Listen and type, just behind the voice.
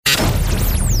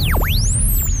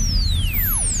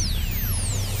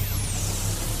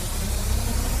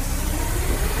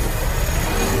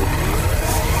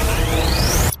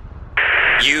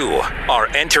are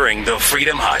entering the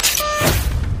Freedom Hut.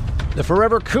 The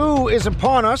forever coup is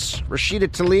upon us. Rashida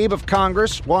Tlaib of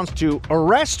Congress wants to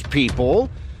arrest people.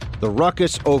 The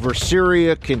ruckus over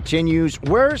Syria continues.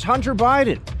 Where's Hunter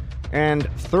Biden? And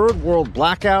third world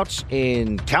blackouts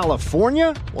in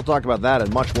California? We'll talk about that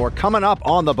and much more coming up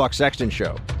on The Buck Sexton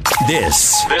Show.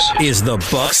 This is The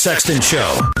Buck Sexton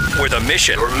Show, where the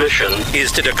mission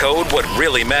is to decode what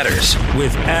really matters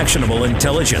with actionable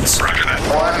intelligence.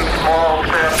 One small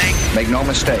step. Make no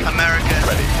mistake. America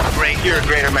great. You're a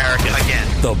great American again.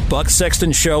 The Buck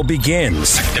Sexton Show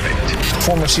begins.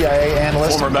 Former CIA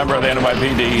analyst. Former member of the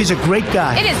NYPD. He's a great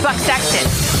guy. It is Buck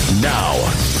Sexton. Now.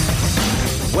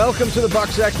 Welcome to The Buck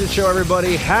Sexton Show,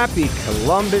 everybody. Happy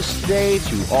Columbus Day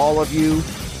to all of you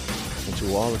and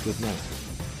to all a good night.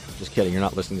 Just kidding. You're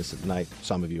not listening to this at night.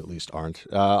 Some of you at least aren't.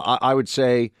 I would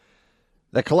say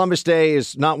that Columbus Day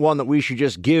is not one that we should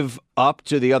just give up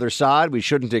to the other side. We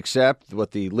shouldn't accept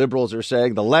what the liberals are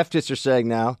saying, the leftists are saying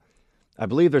now. I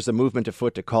believe there's a movement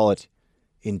afoot to call it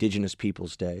Indigenous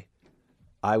Peoples Day.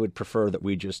 I would prefer that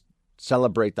we just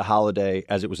celebrate the holiday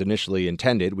as it was initially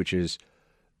intended, which is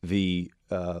the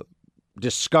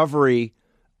discovery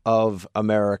of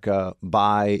America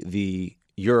by the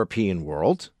European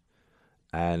world.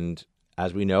 And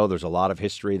as we know, there's a lot of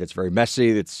history that's very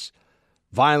messy, that's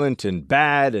violent and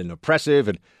bad and oppressive.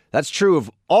 And that's true of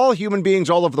all human beings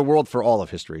all over the world for all of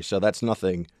history. So that's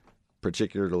nothing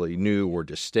particularly new or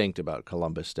distinct about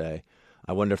Columbus Day.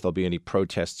 I wonder if there'll be any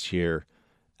protests here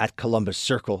at Columbus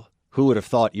Circle. Who would have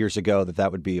thought years ago that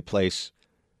that would be a place,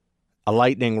 a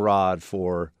lightning rod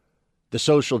for the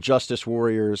social justice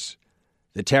warriors,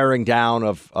 the tearing down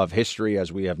of history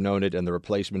as we have known it and the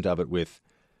replacement of it with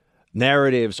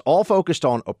narratives all focused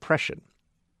on oppression.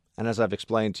 And as I've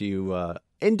explained to you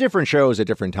in different shows at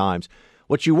different times,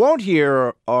 what you won't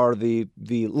hear are the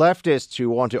leftists who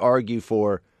want to argue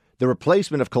for the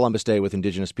replacement of Columbus Day with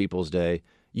Indigenous Peoples Day.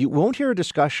 You won't hear a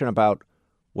discussion about,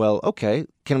 well, okay,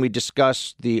 can we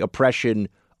discuss the oppression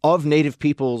of Native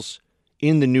peoples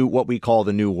in the new, what we call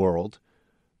the New World,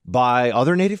 by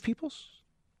other Native peoples?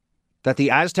 That the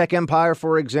Aztec Empire,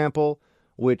 for example,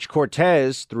 which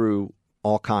Cortez, through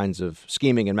all kinds of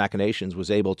scheming and machinations, was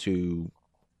able to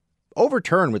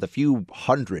overturn with a few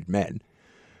hundred men.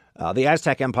 The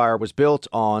Aztec Empire was built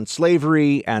on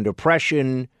slavery and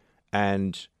oppression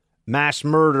and mass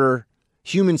murder,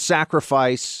 human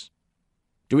sacrifice.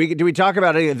 Do we talk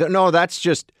about any of that? No,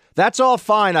 that's all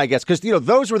fine, I guess, because,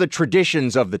 those were the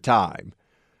traditions of the time.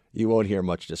 You won't hear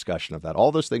much discussion of that.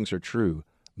 All those things are true,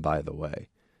 by the way.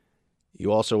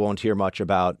 You also won't hear much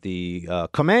about the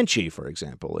Comanche, for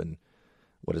example, in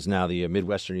what is now the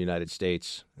Midwestern United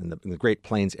States and the Great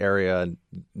Plains area, and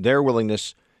their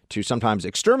willingness to sometimes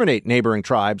exterminate neighboring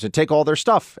tribes and take all their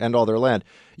stuff and all their land.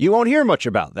 You won't hear much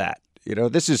about that.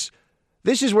 This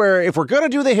is where, if we're going to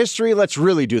do the history, let's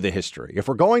really do the history. If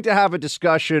we're going to have a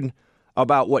discussion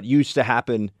about what used to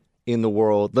happen in the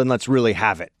world, then let's really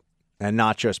have it and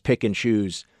not just pick and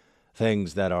choose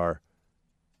things that are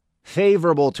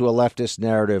favorable to a leftist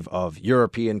narrative of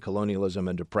European colonialism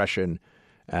and oppression.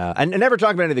 And never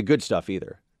talk about any of the good stuff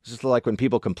either. This is like when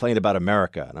people complain about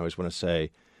America. And I always want to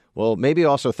say, well, maybe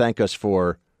also thank us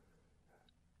for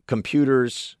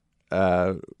computers,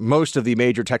 most of the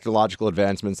major technological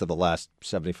advancements of the last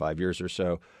 75 years or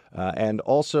so, and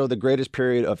also the greatest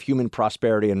period of human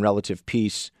prosperity and relative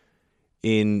peace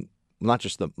in not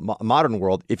just the modern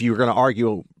world. If you were going to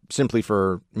argue simply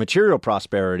for material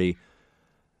prosperity,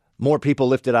 more people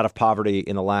lifted out of poverty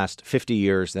in the last 50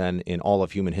 years than in all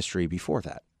of human history before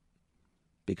that,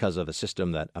 because of a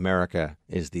system that America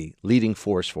is the leading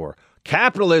force for.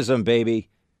 Capitalism, baby.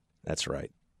 That's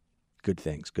right. Good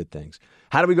things, good things.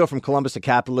 How do we go from Columbus to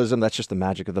capitalism? That's just the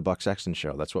magic of the Buck Sexton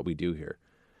Show. That's what we do here.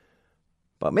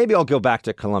 But maybe I'll go back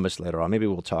to Columbus later on. Maybe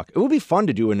we'll talk. It would be fun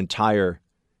to do an entire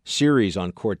series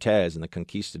on Cortez and the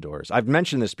conquistadors. I've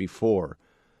mentioned this before.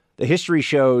 The history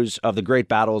shows of the great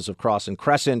battles of Cross and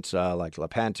Crescent, like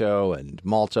Lepanto and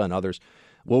Malta and others.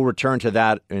 We'll return to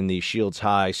that in the Shields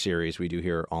High series we do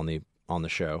here on the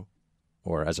show,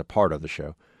 or as a part of the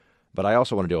show. But I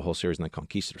also want to do a whole series on the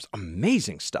conquistadors.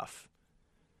 Amazing stuff.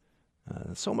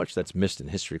 So much that's missed in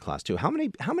history class too. How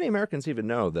many Americans even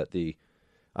know that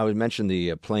I would mention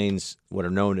the Plains, what are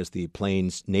known as the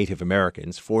Plains Native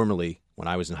Americans, formerly, when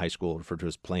I was in high school, referred to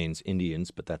as Plains Indians,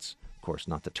 but that's, of course,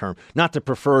 not the term, not the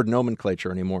preferred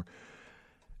nomenclature anymore,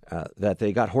 that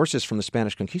they got horses from the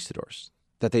Spanish conquistadors,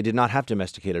 that they did not have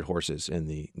domesticated horses in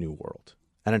the New World.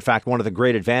 And in fact, one of the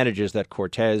great advantages that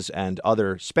Cortez and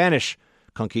other Spanish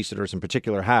conquistadors in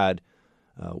particular had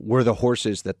were the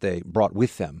horses that they brought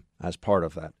with them as part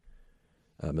of that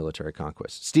military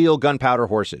conquest. Steel, gunpowder,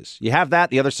 horses. You have that,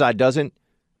 the other side doesn't.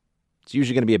 It's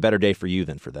usually going to be a better day for you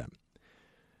than for them.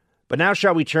 But now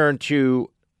shall we turn to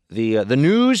the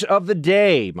news of the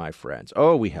day, my friends.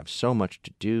 Oh, we have so much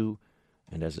to do,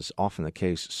 and as is often the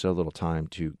case, so little time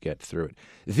to get through it.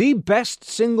 The best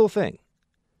single thing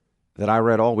that I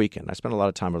read all weekend, I spent a lot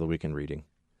of time over the weekend reading,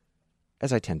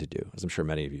 as I tend to do, as I'm sure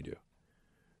many of you do.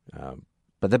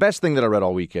 But the best thing that I read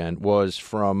all weekend was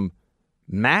from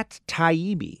Matt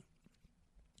Taibbi.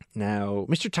 Now,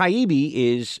 Mr. Taibbi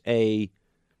is a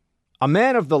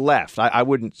man of the left. I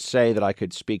wouldn't say that I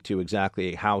could speak to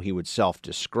exactly how he would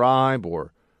self-describe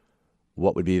or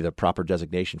what would be the proper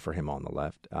designation for him on the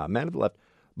left. Man of the left,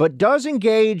 but does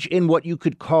engage in what you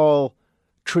could call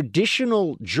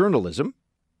traditional journalism,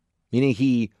 meaning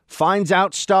he finds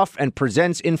out stuff and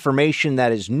presents information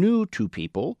that is new to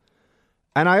people.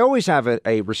 And I always have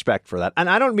a respect for that. And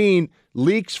I don't mean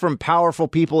leaks from powerful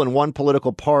people in one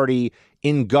political party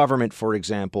in government, for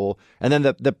example, and then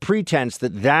the pretense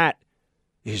that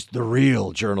is the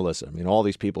real journalism. You know, all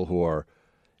these people who are,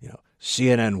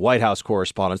 CNN White House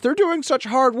correspondents, they're doing such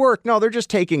hard work. No, they're just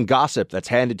taking gossip that's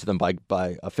handed to them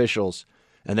by officials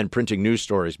and then printing news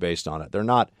stories based on it. They're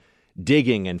not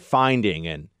digging and finding.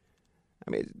 And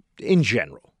I mean, in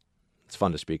general. It's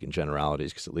fun to speak in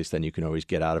generalities because at least then you can always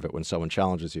get out of it when someone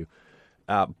challenges you.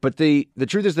 But the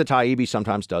truth is that Taibbi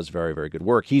sometimes does very, very good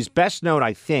work. He's best known,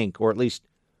 I think, or at least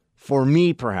for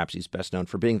me, perhaps he's best known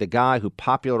for being the guy who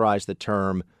popularized the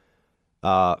term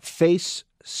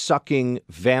face-sucking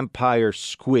vampire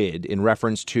squid in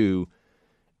reference to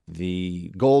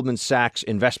the Goldman Sachs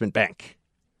investment bank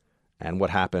and what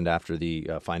happened after the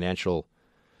financial,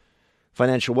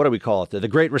 what do we call it? The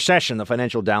Great Recession, the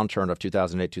financial downturn of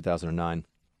 2008, 2009,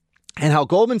 and how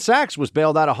Goldman Sachs was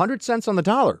bailed out 100 cents on the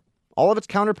dollar. All of its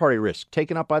counterparty risk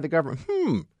taken up by the government.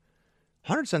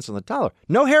 100 cents on the dollar.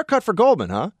 No haircut for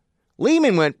Goldman, huh?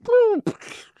 Lehman went,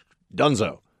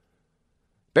 dunzo.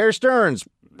 Bear Stearns,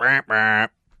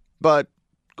 but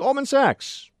Goldman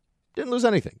Sachs didn't lose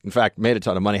anything. In fact, made a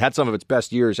ton of money, had some of its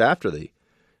best years after the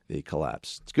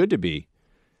collapse. It's good to be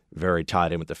very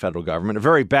tied in with the federal government. A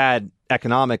very bad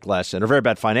economic lesson, a very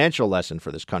bad financial lesson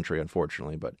for this country,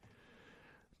 unfortunately, but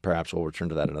perhaps we'll return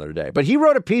to that another day. But he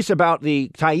wrote a piece about the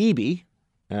Taibbi,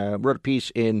 wrote a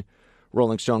piece in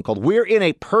Rolling Stone called "We're in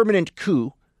a Permanent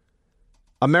Coup.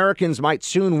 Americans might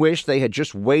soon wish they had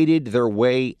just waded their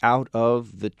way out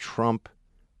of the Trump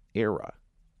era."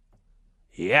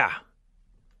 Yeah,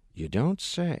 you don't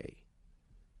say.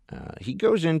 He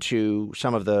goes into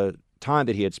some of the time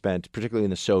that he had spent, particularly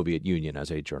in the Soviet Union as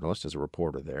a journalist, as a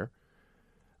reporter there,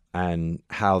 and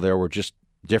how there were just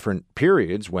different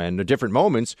periods different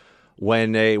moments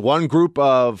when one group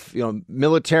of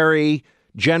military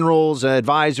generals and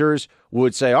advisors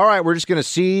would say, "All right, we're just going to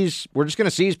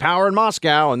seize power in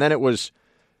Moscow," and then it was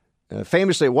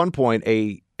famously at one point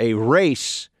a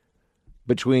race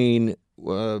between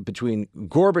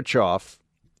Gorbachev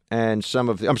and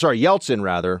Yeltsin,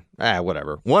 rather.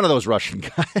 Whatever. One of those Russian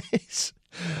guys.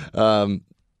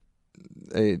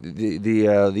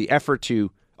 The effort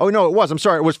to... Oh, no, it was. I'm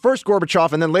sorry. It was first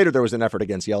Gorbachev, and then later there was an effort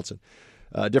against Yeltsin.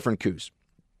 Different coups.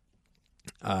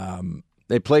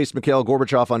 They placed Mikhail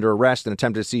Gorbachev under arrest and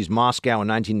attempted to seize Moscow in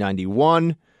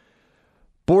 1991.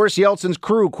 Boris Yeltsin's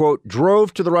crew, quote,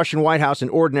 drove to the Russian White House in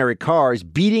ordinary cars,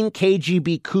 beating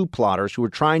KGB coup plotters who were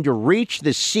trying to reach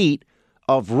the seat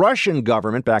of Russian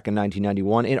government back in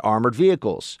 1991 in armored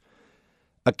vehicles.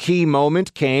 A key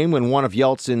moment came when one of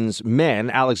Yeltsin's men,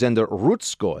 Alexander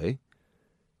Rutskoy,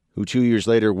 who 2 years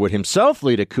later would himself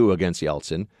lead a coup against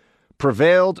Yeltsin,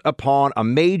 prevailed upon a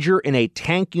major in a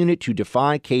tank unit to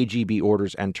defy KGB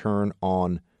orders and turn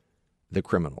on the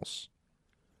criminals.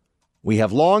 "We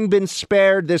have long been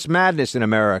spared this madness in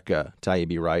America,"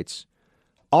 Taibbi writes.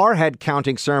 "Our head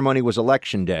counting ceremony was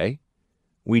Election Day.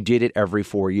 We did it every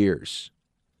 4 years.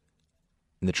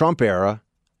 In the Trump era,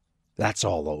 that's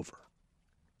all over."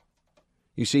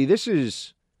 You see, this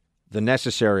is the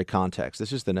necessary context.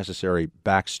 This is the necessary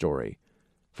backstory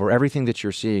for everything that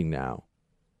you're seeing now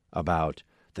about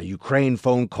the Ukraine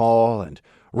phone call and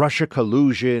Russia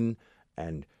collusion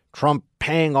and Trump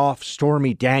paying off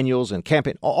Stormy Daniels and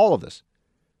campaign, all of this.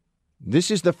 This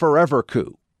is the forever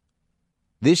coup.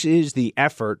 This is the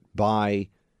effort by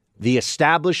the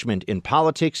establishment in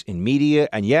politics, in media,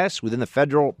 and yes, within the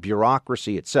federal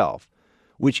bureaucracy itself,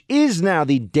 which is now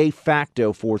the de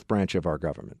facto fourth branch of our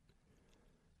government.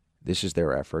 This is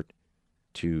their effort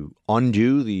to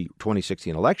undo the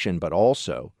 2016 election, but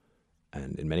also,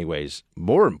 and in many ways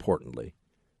more importantly,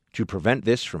 to prevent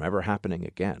this from ever happening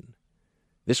again.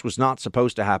 This was not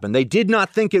supposed to happen. They did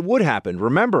not think it would happen.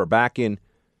 Remember, back in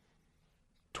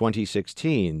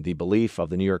 2016, the belief of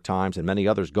the New York Times and many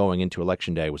others going into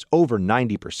Election Day was over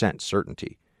 90%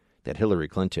 certainty that Hillary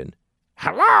Clinton,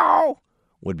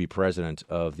 would be president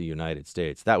of the United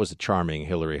States. That was a charming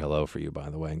Hillary hello for you, by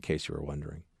the way, in case you were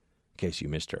wondering, in case you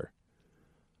missed her.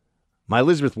 My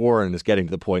Elizabeth Warren is getting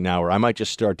to the point now where I might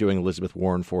just start doing Elizabeth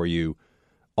Warren for you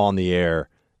on the air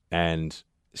and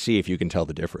see if you can tell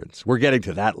the difference. We're getting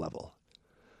to that level.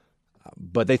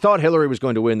 But they thought Hillary was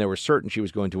going to win. They were certain she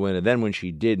was going to win. And then when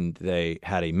she didn't, they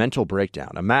had a mental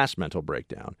breakdown, a mass mental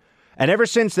breakdown. And ever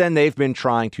since then, they've been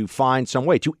trying to find some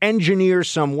way, to engineer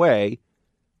some way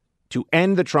to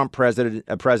end the Trump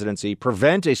presidency,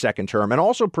 prevent a second term, and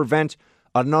also prevent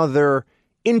another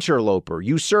interloper,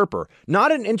 usurper.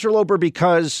 Not an interloper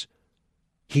because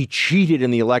he cheated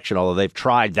in the election, although they've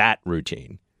tried that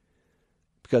routine,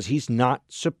 because he's not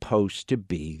supposed to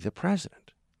be the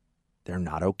president. They're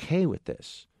not okay with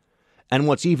this. And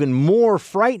what's even more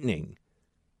frightening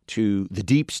to the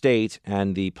deep state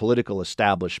and the political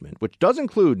establishment, which does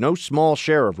include no small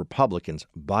share of Republicans,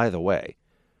 by the way,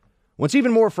 what's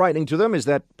even more frightening to them is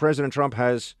that President Trump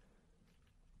has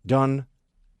done,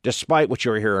 despite what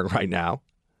you're hearing right now,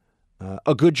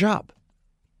 a good job.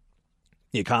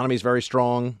 The economy is very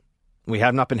strong. We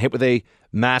have not been hit with a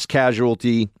mass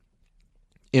casualty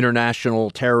international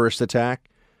terrorist attack.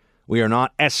 We are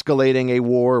not escalating a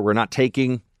war. We're not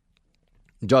taking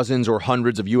dozens or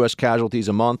hundreds of U.S. casualties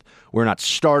a month. We're not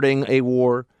starting a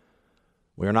war.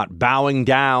 We are not bowing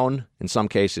down, in some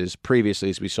cases, previously,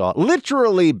 as we saw,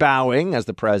 literally bowing, as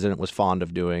the president was fond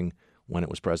of doing when it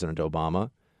was President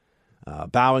Obama,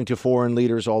 bowing to foreign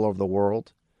leaders all over the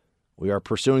world. We are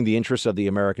pursuing the interests of the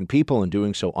American people and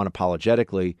doing so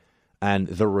unapologetically. And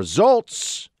the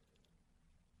results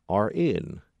are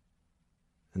in.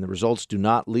 And the results do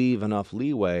not leave enough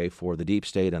leeway for the deep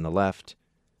state and the left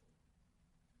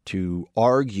to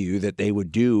argue that they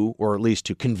would do, or at least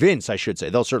to convince, I should say,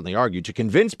 they'll certainly argue, to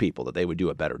convince people that they would do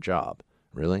a better job.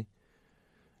 Really?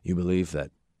 You believe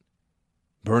that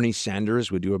Bernie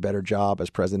Sanders would do a better job as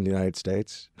president of the United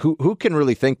States? Who can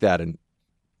really think that and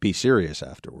be serious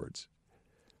afterwards?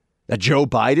 That Joe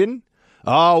Biden?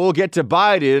 Oh, we'll get to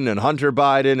Biden and Hunter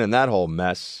Biden and that whole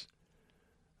mess.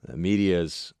 The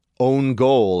media's own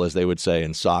goal, as they would say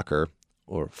in soccer,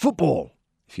 or football,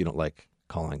 if you don't like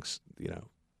calling,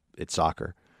 it's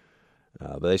soccer.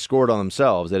 But they scored on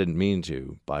themselves. They didn't mean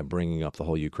to by bringing up the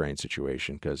whole Ukraine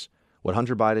situation, because what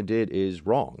Hunter Biden did is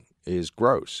wrong, is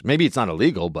gross. Maybe it's not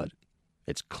illegal, but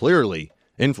it's clearly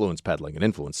influence peddling and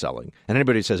influence selling. And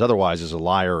anybody who says otherwise is a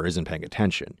liar or isn't paying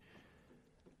attention.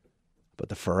 But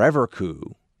the forever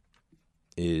coup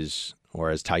is, or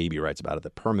as Taibbi writes about it, the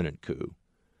permanent coup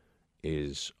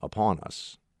is upon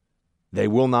us. They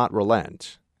will not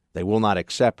relent. They will not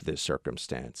accept this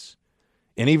circumstance.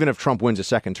 And even if Trump wins a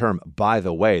second term, by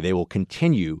the way, they will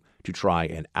continue to try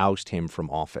and oust him from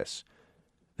office.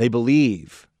 They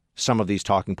believe, some of these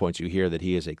talking points you hear, that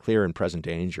he is a clear and present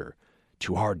danger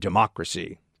to our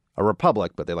democracy. A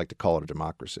republic, but they like to call it a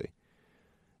democracy.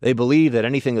 They believe that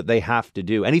anything that they have to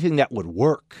do, anything that would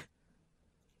work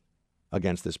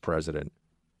against this president,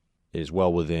 is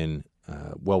well within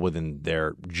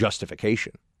their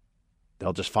justification.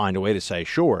 They'll just find a way to say,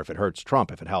 sure, if it hurts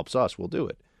Trump, if it helps us, we'll do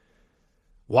it.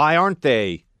 Why aren't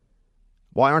the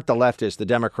leftists, the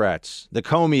Democrats, the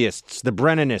Comeyists, the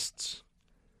Brennanists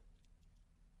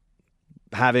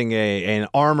having an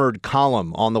armored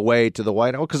column on the way to the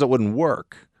White House? Because it wouldn't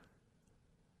work.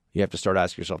 You have to start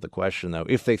asking yourself the question, though,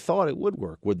 if they thought it would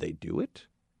work, would they do it?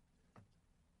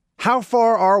 How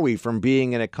far are we from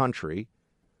being in a country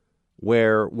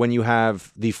where, when you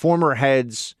have the former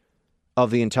heads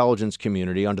of the intelligence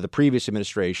community under the previous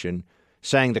administration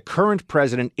saying the current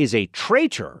president is a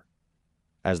traitor,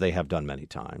 as they have done many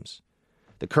times,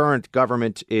 the current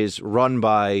government is run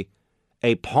by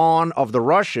a pawn of the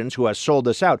Russians who has sold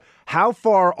us out, how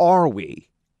far are we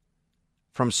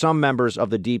from some members of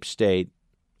the deep state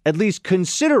at least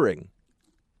considering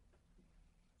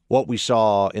what we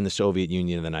saw in the Soviet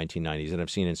Union in the 1990s and have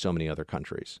seen in so many other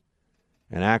countries?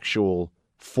 An actual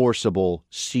forcible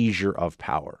seizure of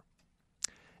power.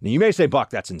 Now, you may say,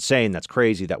 Buck, that's insane, that's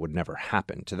crazy, that would never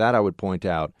happen. To that, I would point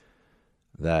out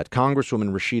that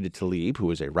Congresswoman Rashida Tlaib,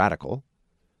 who is a radical,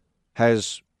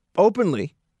 has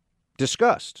openly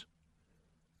discussed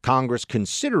Congress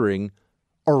considering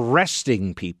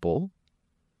arresting people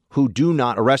who do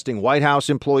not, arresting White House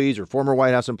employees or former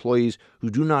White House employees who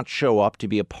do not show up to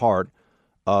be a part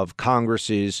of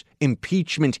Congress's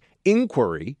impeachment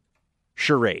inquiry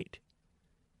charade.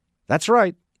 That's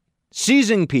right.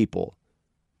 Seizing people,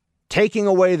 taking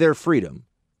away their freedom,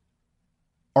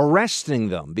 arresting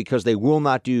them because they will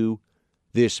not do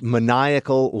this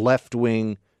maniacal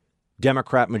left-wing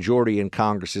Democrat majority in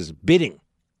Congress's bidding.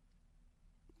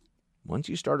 Once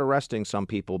you start arresting some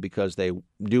people because they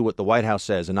do what the White House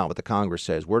says and not what the Congress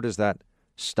says, where does that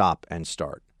stop and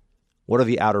start? What are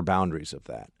the outer boundaries of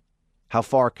that? How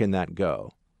far can that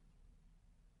go?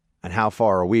 And how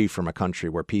far are we from a country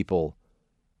where people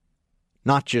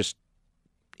not just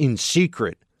in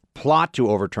secret plot to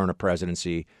overturn a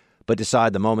presidency, but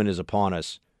decide the moment is upon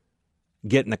us,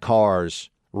 get in the cars,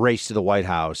 race to the White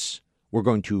House, we're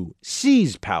going to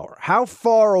seize power? How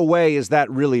far away is that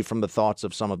really from the thoughts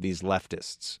of some of these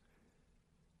leftists?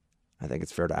 I think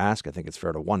it's fair to ask. I think it's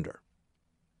fair to wonder.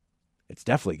 It's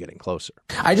definitely getting closer.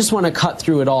 I just want to cut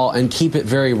through it all and keep it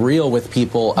very real with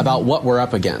people about what we're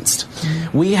up against.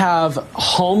 We have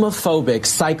homophobic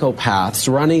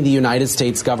psychopaths running the United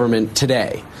States government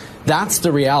today. That's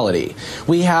the reality.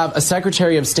 We have a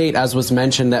Secretary of State, as was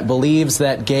mentioned, that believes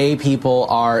that gay people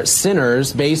are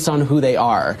sinners based on who they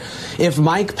are. If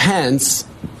Mike Pence,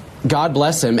 God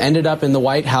bless him, ended up in the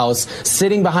White House,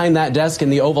 sitting behind that desk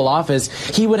in the Oval Office,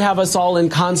 he would have us all in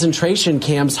concentration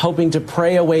camps hoping to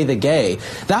pray away the gay.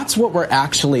 That's what we're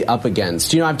actually up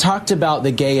against. You know, I've talked about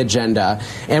the gay agenda,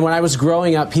 and when I was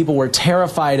growing up, people were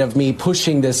terrified of me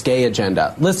pushing this gay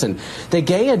agenda. Listen, the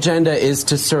gay agenda is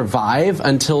to survive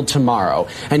until tomorrow.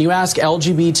 And you ask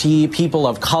LGBT people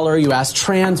of color, you ask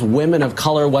trans women of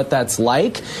color what that's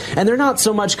like, and they're not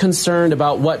so much concerned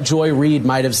about what Joy Reid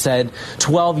might have said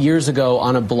 12 years ago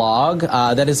on a blog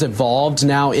that has evolved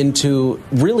now into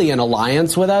really an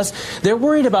alliance with us. They're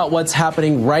worried about what's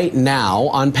happening right now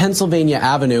on Pennsylvania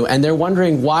Avenue, and they're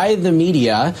wondering why the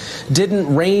media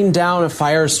didn't rain down a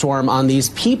firestorm on these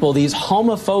people, these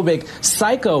homophobic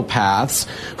psychopaths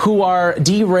who are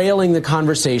derailing the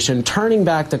conversation, turning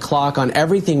back the clock on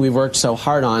everything we've worked so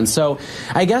hard on. So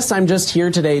I guess I'm just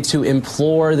here today to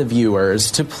implore the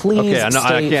viewers to please stay focused.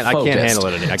 I can't handle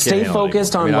it. Stay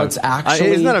focused on what's actually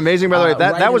isn't that amazing, by the way?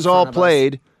 That was all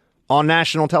played on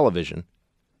national television,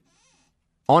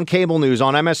 on cable news,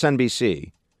 on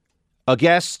MSNBC. A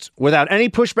guest without any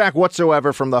pushback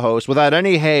whatsoever from the host, without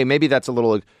any, hey, maybe that's a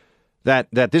little, that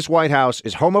this White House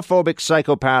is homophobic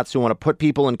psychopaths who want to put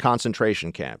people in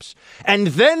concentration camps. And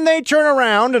then they turn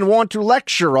around and want to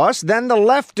lecture us. Then the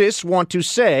leftists want to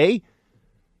say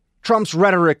Trump's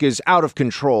rhetoric is out of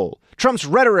control. Trump's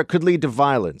rhetoric could lead to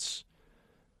violence.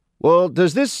 Well,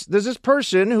 does this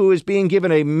person who is being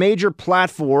given a major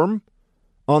platform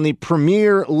on the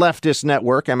premier leftist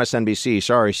network, MSNBC,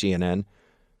 sorry, CNN,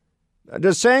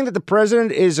 does saying that the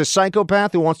president is a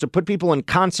psychopath who wants to put people in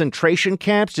concentration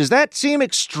camps, does that seem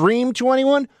extreme to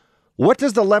anyone? What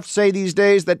does the left say these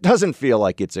days that doesn't feel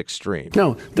like it's extreme?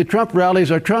 No, the Trump rallies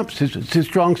are Trump's, his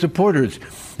strong supporters.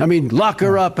 I mean, lock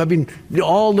her up. I mean,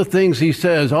 all the things he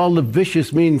says, all the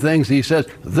vicious, mean things he says,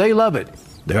 they love it.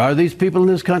 There are these people in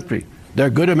this country.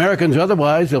 They're good Americans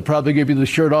otherwise. They'll probably give you the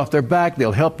shirt off their back.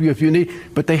 They'll help you if you need.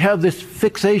 But they have this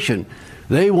fixation.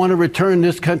 They want to return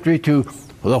this country to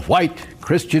the white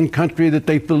Christian country that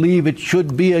they believe it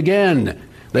should be again.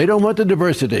 They don't want the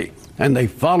diversity, and they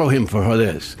follow him for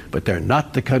this. But they're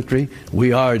not the country.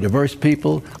 We are a diverse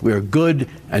people. We are good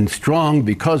and strong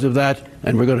because of that,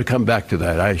 and we're going to come back to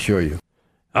that, I assure you.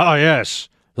 Oh, yes.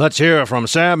 Let's hear from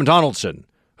Sam Donaldson,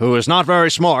 who is not very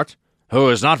smart, who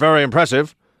is not very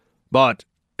impressive, but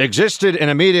existed in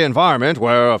a media environment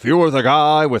where if you were the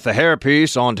guy with the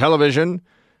hairpiece on television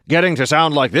getting to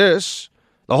sound like this,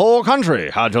 the whole country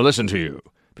had to listen to you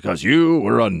because you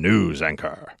were a news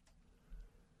anchor.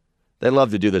 They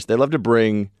love to do this. They love to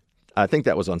bring, I think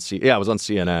that was on it was on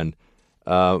CNN.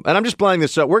 And I'm just playing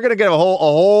this up. We're going to get a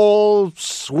whole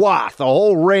swath, a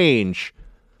whole range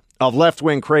of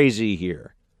left-wing crazy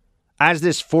here as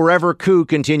this forever coup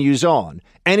continues on.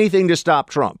 Anything to stop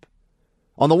Trump.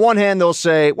 On the one hand, they'll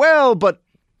say, well, but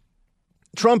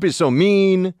Trump is so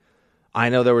mean. I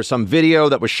know there was some video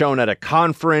that was shown at a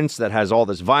conference that has all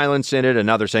this violence in it, and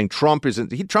now they're saying Trump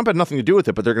had nothing to do with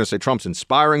it, but they're going to say Trump's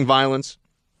inspiring violence.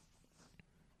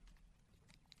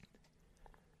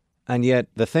 And yet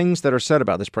the things that are said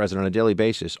about this president on a daily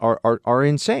basis are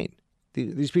insane.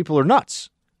 These people are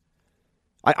nuts.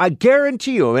 I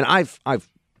guarantee you. I mean, I've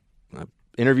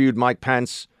interviewed Mike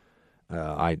Pence.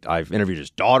 I've interviewed his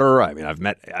daughter. I mean,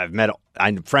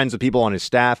 I'm friends with people on his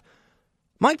staff.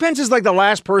 Mike Pence is like the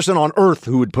last person on earth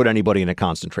who would put anybody in a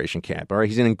concentration camp. All right,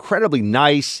 he's an incredibly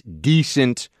nice,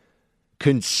 decent,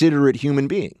 considerate human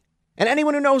being, and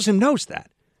anyone who knows him knows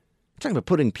that. I'm talking about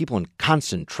putting people in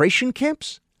concentration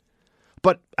camps.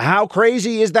 But how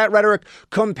crazy is that rhetoric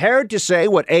compared to, say,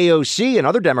 what AOC and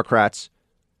other Democrats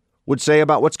would say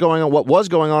about what was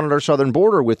going on at our southern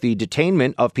border with the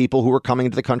detainment of people who were coming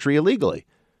into the country illegally?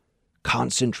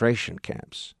 concentration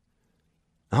camps.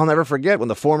 I'll never forget when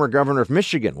the former governor of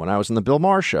Michigan, when I was on the Bill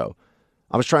Maher show,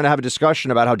 I was trying to have a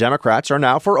discussion about how Democrats are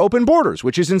now for open borders,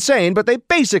 which is insane, but they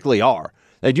basically are.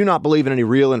 They do not believe in any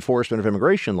real enforcement of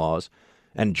immigration laws.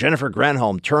 And Jennifer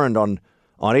Granholm turned on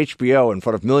HBO in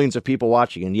front of millions of people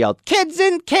watching and yelled, "Kids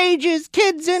in cages,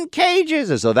 kids in cages,"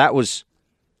 as though that was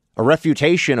a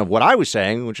refutation of what I was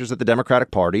saying, which is that the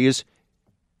Democratic Party is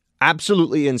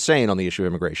absolutely insane on the issue of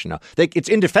immigration. Now, it's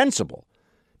indefensible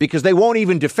because they won't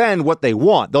even defend what they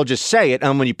want. They'll just say it,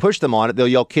 and when you push them on it, they'll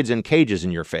yell "kids in cages"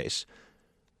 in your face.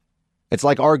 It's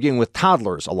like arguing with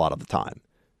toddlers a lot of the time.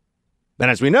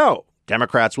 And as we know,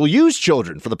 Democrats will use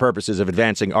children for the purposes of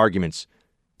advancing arguments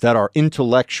that are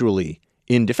intellectually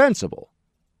indefensible.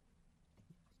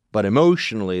 But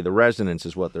emotionally, the resonance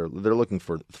is what they're looking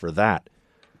for that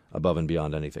above and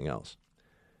beyond anything else.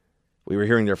 We were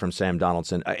hearing there from Sam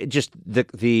Donaldson, just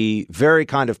the very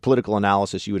kind of political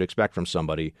analysis you would expect from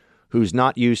somebody who's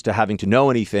not used to having to know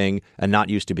anything and not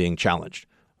used to being challenged.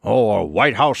 Oh, a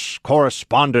White House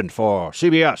correspondent for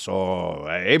CBS or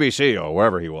ABC or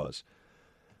wherever he was.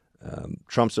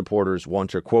 Trump supporters want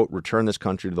to, quote, return this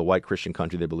country to the white Christian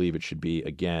country they believe it should be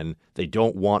again. They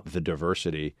don't want the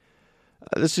diversity.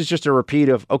 This is just a repeat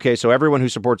of, okay, so everyone who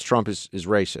supports Trump is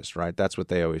racist, right? That's what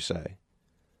they always say.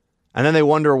 And then they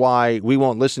wonder why we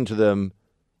won't listen to them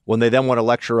when they then want to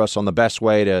lecture us on the best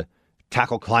way to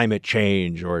tackle climate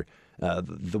change or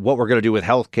what we're going to do with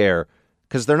health care,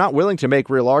 because they're not willing to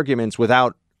make real arguments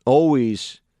without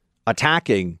always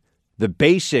attacking the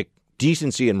basic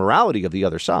decency and morality of the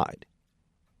other side.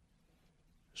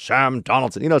 Sam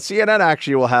Donaldson. CNN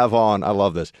actually will have on, I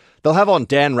love this, they'll have on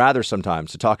Dan Rather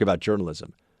sometimes to talk about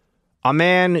journalism. A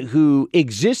man who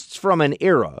exists from an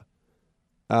era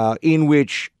in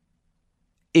which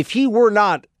if he were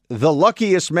not the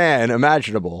luckiest man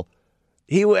imaginable,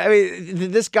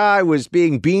 this guy was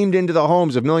being beamed into the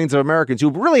homes of millions of Americans who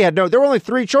really there were only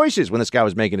three choices when this guy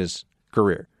was making his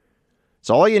career.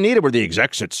 So all you needed were the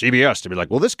execs at CBS to be like,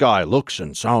 well, this guy looks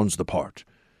and sounds the part.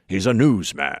 He's a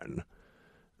newsman.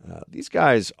 These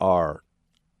guys are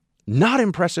not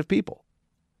impressive people.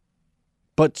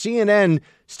 But CNN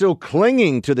still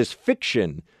clinging to this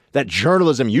fiction that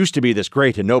journalism used to be this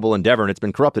great and noble endeavor and it's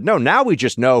been corrupted. No, now we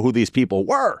just know who these people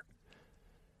were.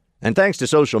 And thanks to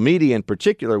social media in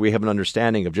particular, we have an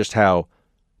understanding of just how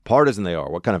partisan they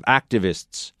are, what kind of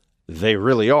activists they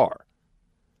really are.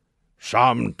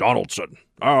 Sam Donaldson.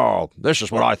 Oh, this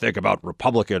is what I think about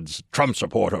Republicans, Trump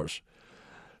supporters.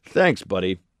 Thanks,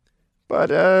 buddy. But,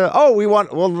 we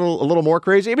want a little more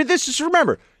crazy.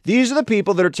 Remember, these are the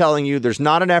people that are telling you there's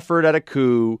not an effort at a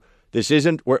coup.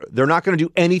 They're not going to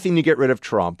do anything to get rid of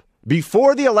Trump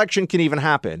before the election can even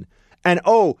happen. And,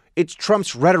 it's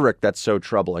Trump's rhetoric that's so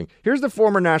troubling. Here's the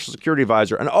former national security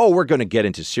advisor. And, we're going to get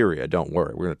into Syria. Don't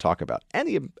worry. We're going to talk about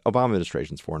any of Obama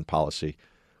administration's foreign policy,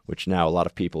 which now a lot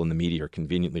of people in the media are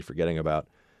conveniently forgetting about.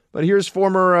 But here's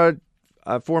former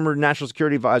national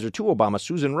security advisor to Obama,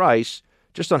 Susan Rice,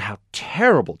 just on how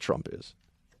terrible Trump is.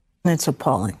 It's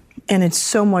appalling. And it's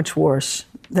so much worse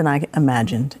than I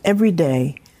imagined. Every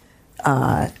day,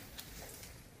 a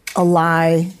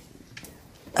lie,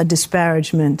 a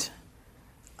disparagement,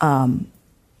 and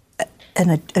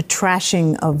a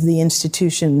trashing of the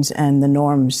institutions and the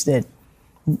norms that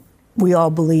we all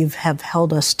believe have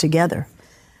held us together.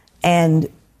 And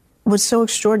what's so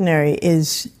extraordinary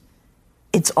is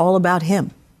it's all about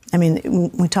him. I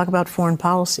mean, we talk about foreign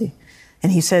policy,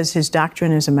 and he says his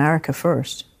doctrine is America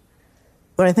first.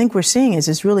 What I think we're seeing is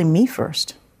it's really me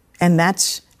first. And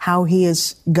that's how he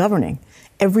is governing.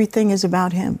 Everything is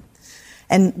about him.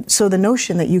 And so the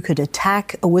notion that you could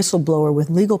attack a whistleblower with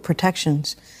legal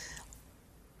protections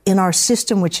in our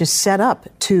system, which is set up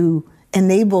to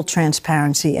enable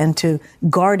transparency and to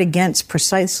guard against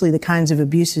precisely the kinds of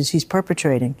abuses he's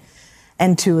perpetrating,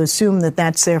 and to assume that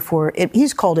that's therefore,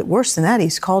 he's called it worse than that.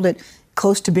 He's called it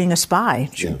close to being a spy,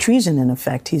 treason in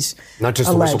effect. He's not just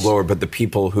alleged. The whistleblower, but the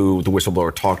people who the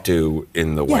whistleblower talked to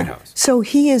in the White House. So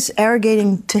he is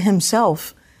arrogating to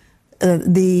himself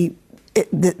the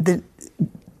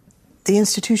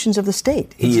institutions of the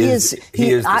state. He is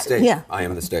the state. Yeah. I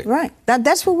am the state. Right.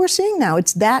 That's what we're seeing now.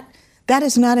 It's that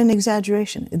is not an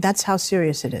exaggeration. That's how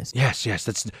serious it is. Yes.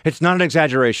 It's not an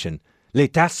exaggeration.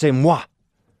 L'État, c'est moi.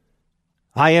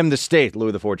 I am the state,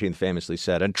 Louis XIV famously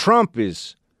said. And Trump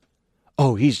is,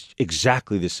 he's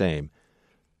exactly the same.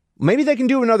 Maybe they can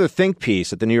do another think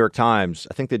piece at the New York Times.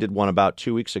 I think they did one about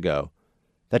 2 weeks ago,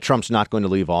 that Trump's not going to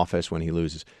leave office when he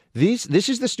loses. This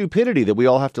is the stupidity that we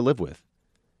all have to live with.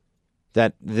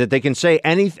 That they can say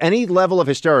any level of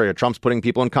hysteria. Trump's putting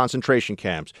people in concentration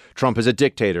camps. Trump is a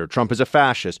dictator. Trump is a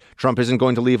fascist. Trump isn't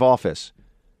going to leave office.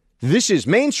 This is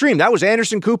mainstream. That was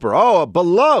Anderson Cooper. Oh,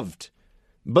 beloved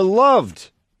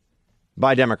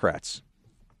by Democrats.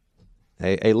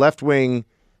 A left-wing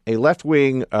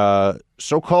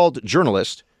so-called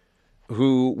journalist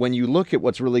who, when you look at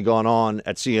what's really gone on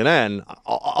at CNN,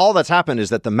 all that's happened is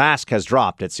that the mask has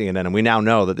dropped at CNN, and we now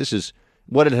know that this is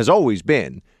what it has always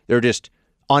been. They're just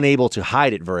unable to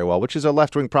hide it very well, which is a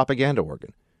left-wing propaganda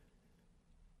organ.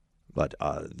 But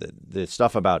the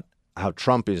stuff about how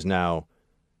Trump is now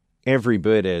every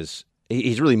bit as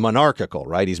he's really monarchical,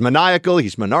 right? He's maniacal.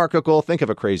 He's monarchical. Think of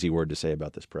a crazy word to say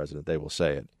about this president. They will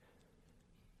say it.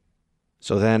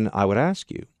 So then I would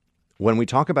ask you, when we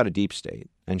talk about a deep state,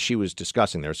 and she was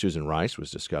discussing there, Susan Rice was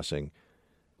discussing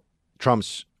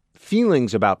Trump's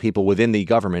feelings about people within the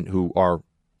government who are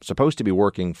supposed to be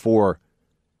working for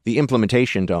the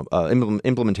implementation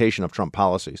of Trump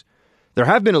policies. There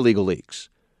have been illegal leaks.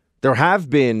 There have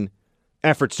been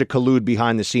efforts to collude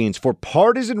behind the scenes for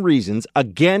partisan reasons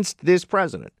against this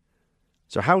president.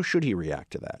 So how should he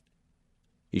react to that?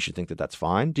 He should think that that's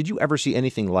fine. Did you ever see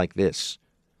anything like this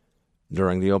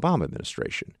during the Obama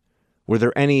administration? Were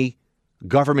there any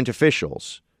government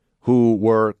officials who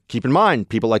were, keep in mind,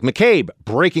 people like McCabe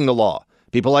breaking the law,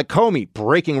 people like Comey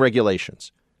breaking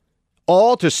regulations,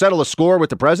 all to settle a score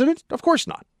with the president? Of course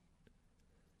not.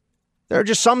 There are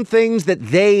just some things that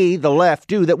they, the left,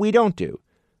 do that we don't do.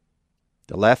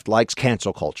 The left likes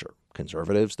cancel culture.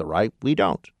 Conservatives, the right, we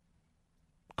don't.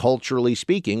 Culturally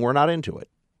speaking, we're not into it.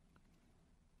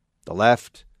 The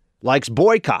left likes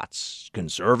boycotts.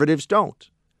 Conservatives don't.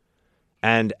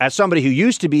 And as somebody who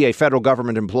used to be a federal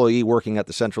government employee working at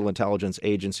the Central Intelligence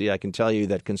Agency, I can tell you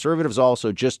that conservatives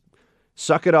also just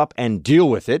suck it up and deal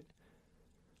with it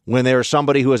when there's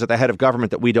somebody who is at the head of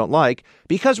government that we don't like,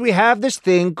 because we have this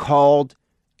thing called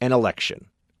an election.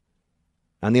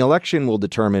 And the election will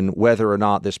determine whether or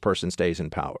not this person stays in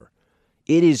power.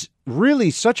 It is really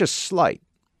such a slight.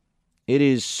 It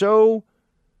is so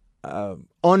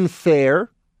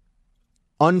unfair,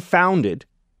 unfounded,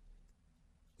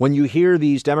 when you hear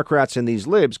these Democrats and these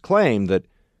libs claim that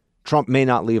Trump may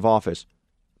not leave office.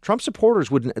 Trump supporters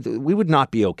we would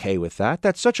not be okay with that.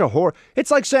 That's such a horror.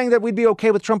 It's like saying that we'd be okay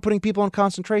with Trump putting people in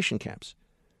concentration camps.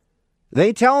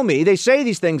 They say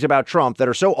these things about Trump that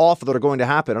are so awful that are going to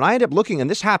happen. And I end up looking, and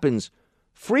this happens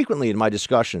frequently in my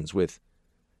discussions with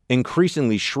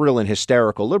increasingly shrill and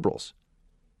hysterical liberals.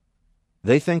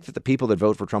 They think that the people that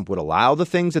vote for Trump would allow the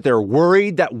things that they're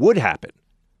worried that would happen.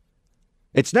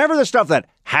 It's never the stuff that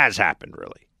has happened,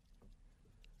 really.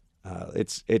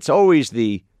 It's always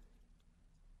the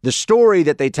story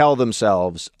that they tell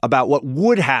themselves about what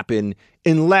would happen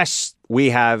unless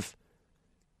we have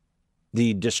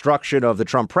the destruction of the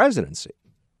Trump presidency.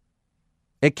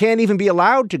 It can't even be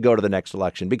allowed to go to the next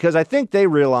election because I think they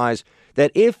realize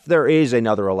that if there is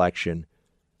another election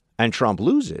and Trump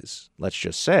loses, let's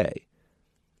just say,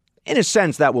 in a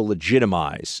sense, that will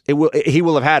legitimize. He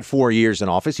will have had 4 years in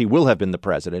office. He will have been the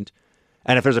president.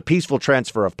 And if there's a peaceful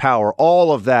transfer of power,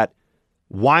 all of that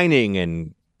whining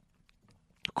and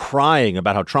crying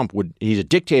about how he's a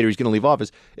dictator, he's going to leave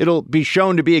office, it'll be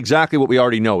shown to be exactly what we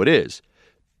already know it is,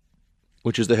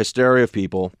 which is the hysteria of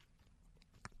people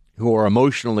who are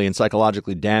emotionally and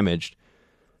psychologically damaged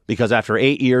because after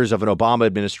 8 years of an Obama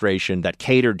administration that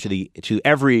catered to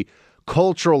every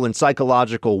cultural and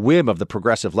psychological whim of the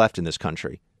progressive left in this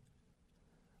country.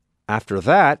 After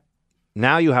that,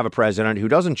 now you have a president who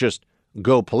doesn't just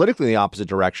go politically in the opposite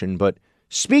direction, but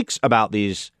speaks about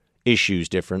these issues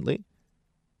differently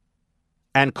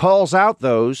and calls out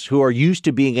those who are used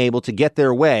to being able to get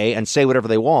their way and say whatever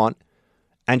they want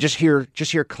and just hear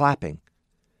clapping,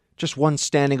 just one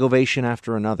standing ovation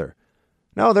after another.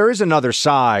 No, there is another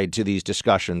side to these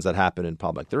discussions that happen in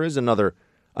public. There is another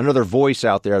voice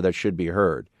out there that should be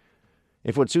heard.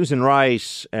 If what Susan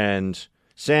Rice and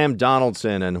Sam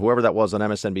Donaldson and whoever that was on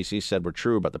MSNBC said were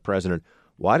true about the president,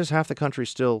 why does half the country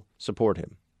still support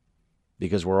him?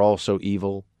 Because we're all so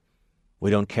evil. We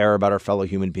don't care about our fellow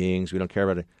human beings. We don't care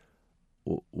about it.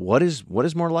 What is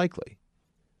more likely?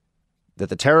 That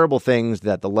the terrible things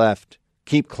that the left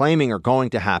keep claiming are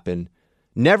going to happen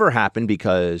never happen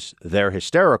because they're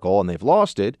hysterical and they've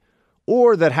lost it,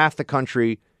 or that half the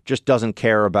country just doesn't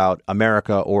care about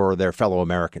America or their fellow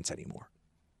Americans anymore.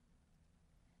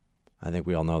 I think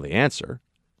we all know the answer,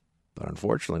 but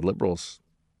unfortunately, liberals,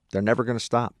 they're never going to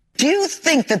stop. Do you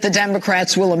think that the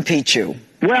Democrats will impeach you?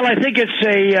 Well, I think it's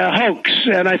a hoax,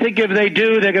 and I think if they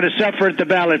do, they're going to suffer at the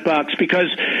ballot box because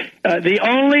the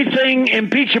only thing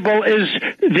impeachable is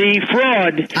the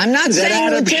fraud. I'm not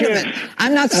saying legitimate.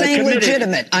 I'm not saying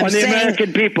legitimate. I'm on the saying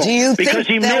American people. Do you because think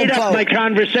he made up vote? my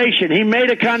conversation. He made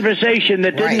a conversation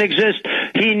that didn't exist.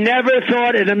 He never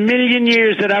thought in a million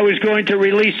years that I was going to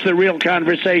release the real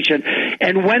conversation,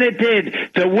 and when it did,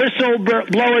 the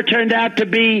whistleblower turned out to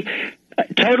be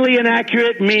totally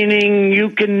inaccurate, meaning you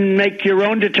can make your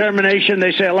own determination.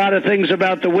 They say a lot of things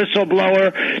about the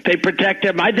whistleblower. They protect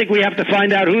him. I think we have to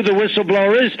find out who the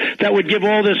whistleblower is that would give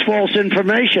all this false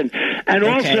information. And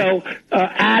also,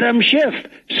 Adam Schiff.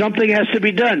 Something has to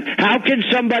be done. How can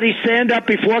somebody stand up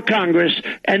before Congress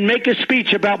and make a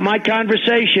speech about my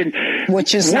conversation,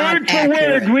 which is word for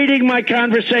word reading my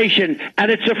conversation, and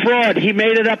it's a fraud? He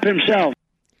made it up himself.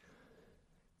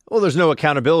 Well, there's no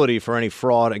accountability for any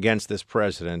fraud against this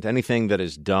president. Anything that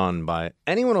is done by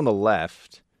anyone on the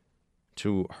left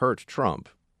to hurt Trump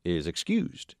is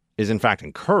excused, is in fact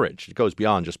encouraged. It goes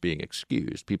beyond just being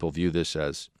excused. People view this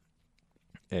as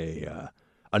a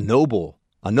noble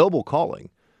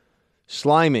calling.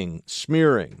 Sliming,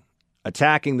 smearing,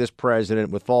 attacking this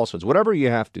president with falsehoods, whatever you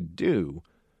have to do,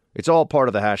 it's all part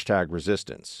of the hashtag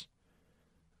resistance.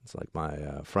 It's like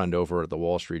my friend over at the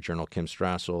Wall Street Journal, Kim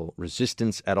Strassel,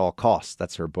 Resistance at All Costs.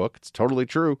 That's her book. It's totally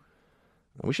true.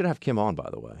 We should have Kim on, by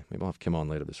the way. Maybe I'll have Kim on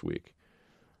later this week.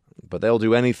 But they'll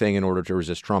do anything in order to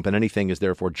resist Trump, and anything is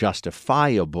therefore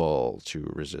justifiable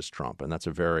to resist Trump. And that's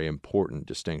a very important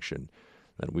distinction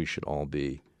that we should all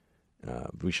be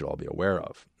aware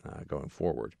of going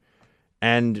forward.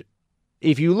 And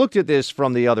if you looked at this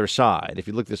from the other side, if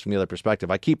you look at this from the other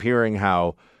perspective, I keep hearing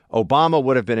how Obama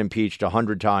would have been impeached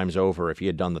 100 times over if he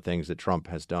had done the things that Trump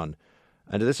has done.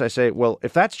 And to this I say, well,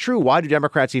 if that's true, why do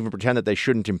Democrats even pretend that they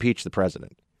shouldn't impeach the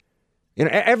president? You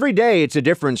know, every day it's a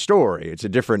different story. It's a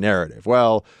different narrative.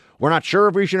 Well, we're not sure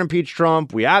if we should impeach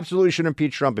Trump. We absolutely should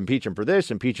impeach Trump, impeach him for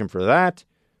this, impeach him for that.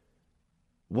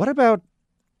 What about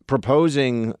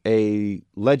proposing a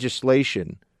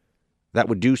legislation that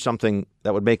would do something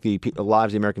that would make the lives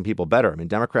of the American people better? I mean,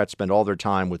 Democrats spend all their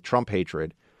time with Trump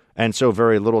hatred and so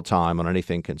very little time on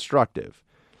anything constructive.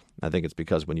 I think it's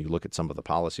because when you look at some of the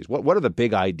policies, what are the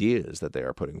big ideas that they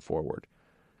are putting forward?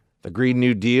 The Green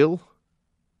New Deal?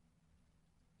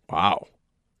 Wow.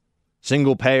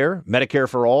 Single payer, Medicare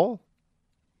for all?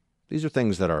 These are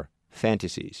things that are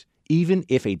fantasies, even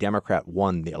if a Democrat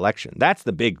won the election. That's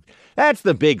the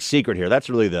big secret here. That's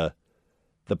really the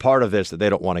part of this that they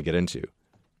don't want to get into.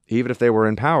 Even if they were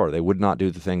in power, they would not do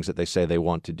the things that they say they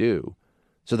want to do.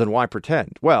 So then why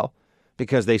pretend? Well,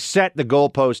 because they set the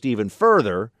goalpost even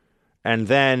further, and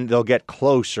then they'll get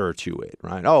closer to it,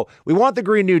 right? Oh, we want the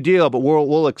Green New Deal, but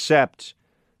we'll accept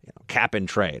cap and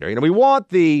trade. Or, we want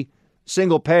the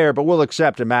single payer, but we'll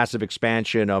accept a massive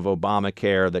expansion of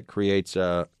Obamacare that creates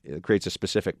a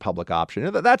specific public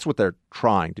option. That's what they're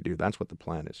trying to do. That's what the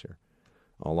plan is here.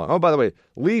 Oh, by the way,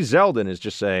 Lee Zeldin is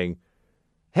just saying,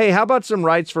 hey, how about some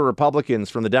rights for Republicans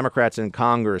from the Democrats in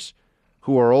Congress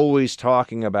who are always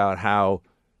talking about how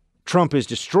Trump is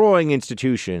destroying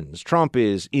institutions, Trump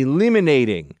is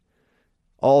eliminating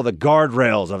all the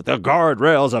guardrails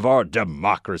of our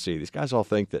democracy. These guys all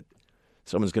think that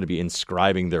someone's going to be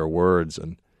inscribing their words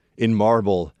in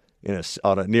marble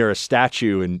near a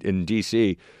statue in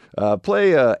D.C.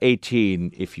 Play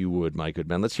 18, if you would, my good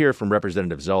man. Let's hear from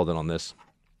Representative Zeldin on this.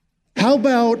 How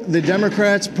about the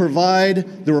Democrats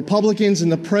provide the Republicans and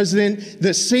the president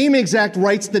the same exact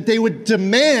rights that they would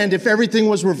demand if everything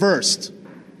was reversed?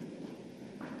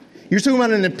 You're talking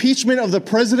about an impeachment of the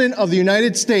president of the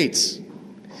United States,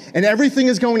 and everything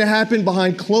is going to happen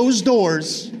behind closed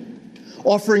doors,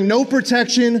 offering no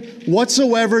protection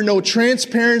whatsoever, no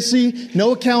transparency,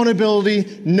 no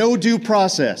accountability, no due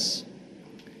process.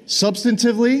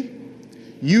 Substantively,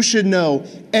 you should know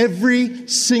every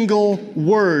single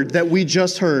word that we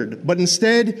just heard. But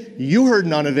instead, you heard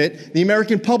none of it. The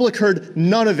American public heard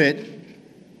none of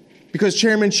it because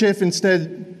Chairman Schiff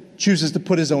instead chooses to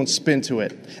put his own spin to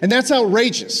it. And that's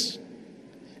outrageous.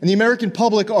 And the American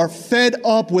public are fed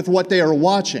up with what they are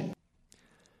watching.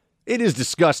 It is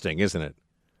disgusting, isn't it?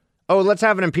 Oh, let's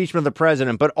have an impeachment of the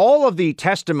president, but all of the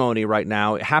testimony right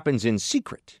now happens in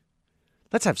secret.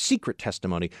 Let's have secret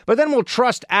testimony. But then we'll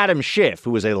trust Adam Schiff,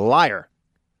 who is a liar,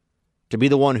 to be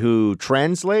the one who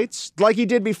translates like he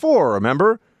did before,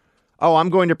 remember? Oh, I'm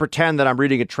going to pretend that I'm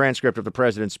reading a transcript of the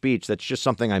president's speech. That's just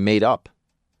something I made up.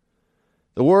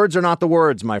 The words are not the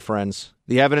words, my friends.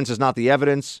 The evidence is not the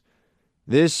evidence.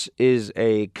 This is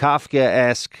a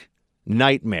Kafkaesque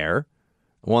nightmare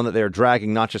one that they're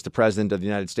dragging not just the president of the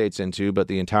United States into, but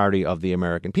the entirety of the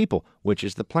American people, which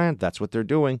is the plan. That's what they're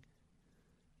doing.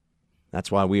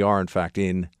 That's why we are, in fact,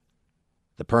 in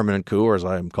the permanent coup, or as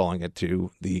I'm calling it,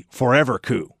 to the forever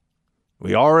coup.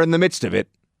 We are in the midst of it.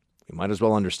 You might as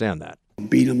well understand that.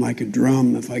 Beat him like a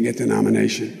drum if I get the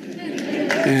nomination.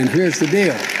 And here's the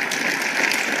deal.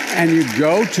 And you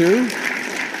go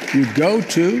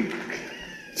to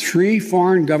 3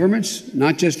 foreign governments,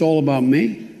 not just all about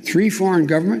me, 3 foreign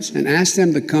governments, and ask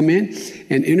them to come in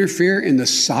and interfere in the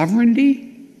sovereignty,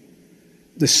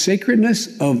 the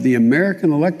sacredness of the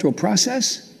American electoral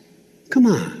process? Come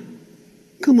on.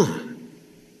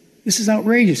 This is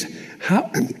outrageous.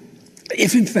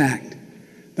 If in fact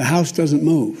the House doesn't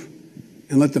move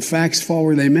and let the facts fall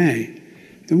where they may,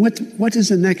 then what is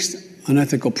the next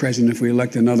unethical president if we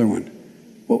elect another one?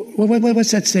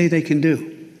 What's that say they can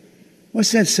do?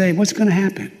 What's that say? What's going to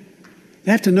happen?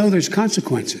 They have to know there's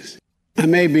consequences. I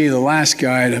may be the last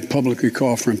guy to publicly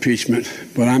call for impeachment,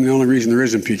 but I'm the only reason there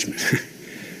is impeachment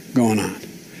going on.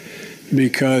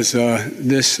 Because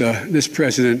this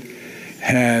president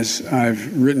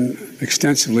I've written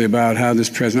extensively about how this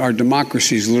president, our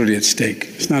democracy is literally at stake.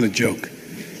 It's not a joke.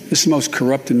 This is the most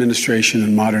corrupt administration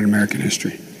in modern American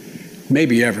history.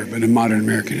 Maybe ever, but in modern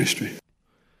American history.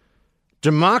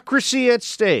 Democracy at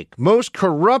stake. Most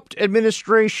corrupt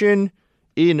administration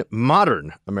in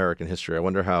modern American history. I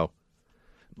wonder how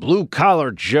Blue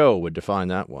Collar Joe would define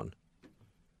that one.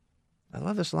 I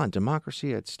love this line,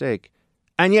 democracy at stake.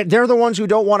 And yet they're the ones who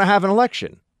don't want to have an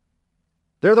election.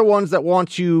 They're the ones that want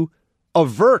to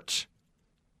avert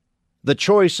the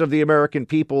choice of the American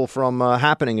people from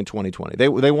happening in 2020.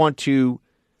 They want to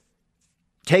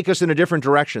take us in a different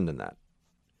direction than that.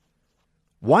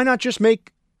 Why not just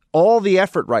make all the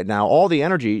effort right now, all the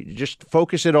energy, just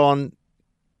focus it on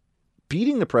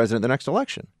beating the president in the next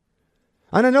election?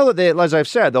 And I know that as I've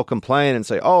said, they'll complain and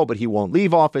say, oh, but he won't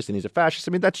leave office and he's a fascist.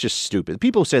 I mean, that's just stupid.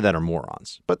 People who say that are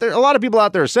morons. But there are a lot of people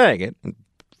out there saying it,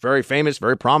 very famous,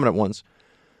 very prominent ones.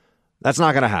 That's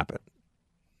not going to happen.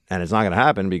 And it's not going to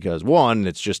happen because, one,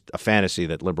 it's just a fantasy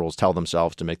that liberals tell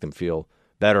themselves to make them feel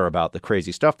better about the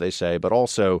crazy stuff they say. But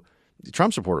also,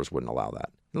 Trump supporters wouldn't allow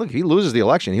that. Look, if he loses the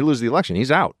election,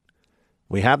 he's out.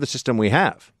 We have the system we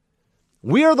have.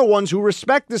 We are the ones who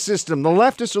respect the system. The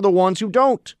leftists are the ones who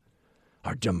don't.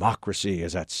 Our democracy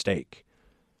is at stake.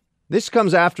 This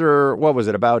comes after,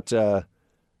 about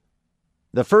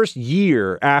the first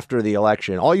year after the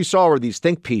election. All you saw were these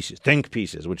think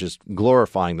pieces, which is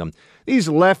glorifying them. These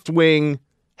left-wing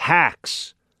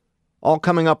hacks all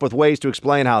coming up with ways to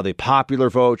explain how the popular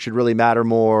vote should really matter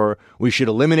more. We should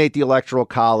eliminate the Electoral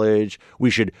College.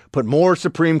 We should put more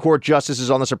Supreme Court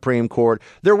justices on the Supreme Court.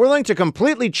 They're willing to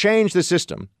completely change the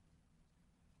system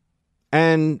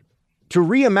and to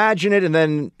reimagine it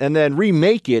and then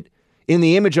remake it in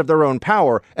the image of their own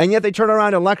power. And yet they turn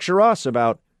around and lecture us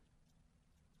about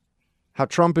how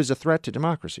Trump is a threat to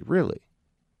democracy. Really?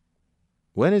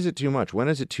 When is it too much? When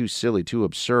is it too silly, too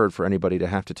absurd for anybody to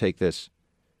have to take this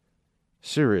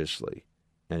seriously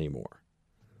anymore?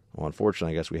 Well,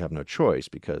 unfortunately, I guess we have no choice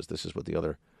because this is what the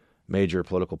other major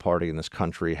political party in this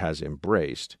country has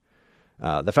embraced.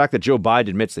 The fact that Joe Biden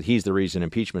admits that he's the reason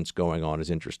impeachment's going on is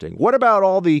interesting. What about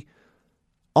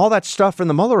all that stuff in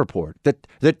the Mueller report?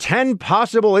 The 10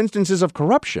 possible instances of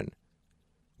corruption.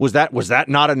 Was that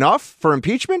not enough for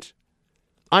impeachment?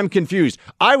 I'm confused.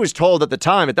 I was told at the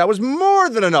time that was more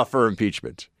than enough for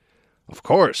impeachment. Of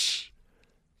course.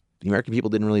 The American people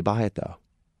didn't really buy it, though.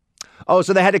 Oh,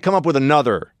 so they had to come up with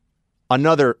another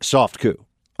soft coup,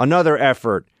 another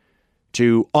effort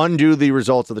to undo the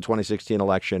results of the 2016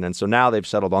 election. And so now they've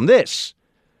settled on this.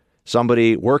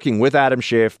 Somebody working with Adam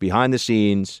Schiff behind the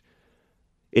scenes.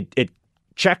 It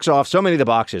checks off so many of the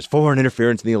boxes. Foreign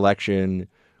interference in the election,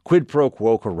 quid pro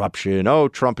quo corruption. Oh,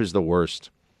 Trump is the worst.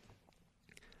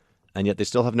 And yet they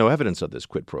still have no evidence of this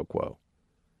quid pro quo.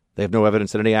 They have no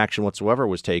evidence that any action whatsoever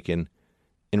was taken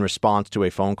in response to a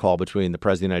phone call between the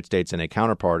President of the United States and a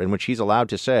counterpart in which he's allowed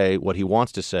to say what he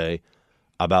wants to say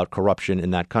about corruption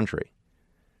in that country.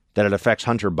 That it affects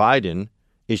Hunter Biden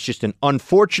is just an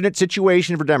unfortunate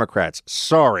situation for Democrats.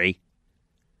 Sorry.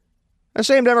 The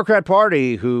same Democrat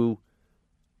Party who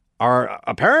are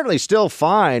apparently still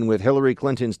fine with Hillary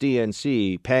Clinton's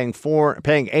DNC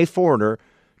paying a foreigner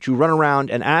to run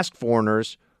around and ask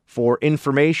foreigners for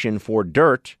information, for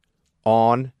dirt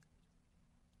on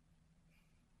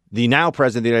the now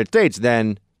president of the United States,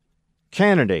 then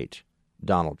candidate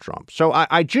Donald Trump. So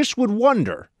I just would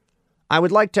wonder, I'd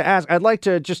like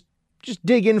to just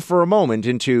dig in for a moment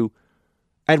into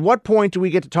at what point do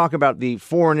we get to talk about the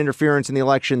foreign interference in the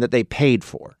election that they paid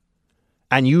for?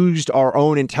 and used our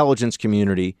own intelligence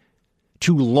community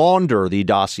to launder the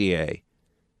dossier,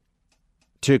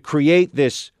 to create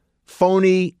this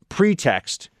phony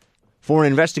pretext for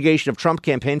an investigation of Trump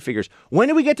campaign figures. When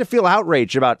do we get to feel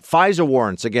outraged about FISA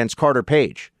warrants against Carter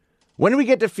Page? When do we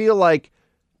get to feel like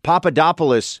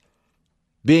Papadopoulos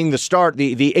being the start,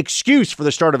 the excuse for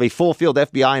the start of a full-field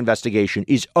FBI investigation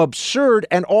is absurd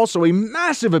and also a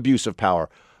massive abuse of power?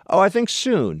 Oh, I think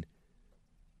soon,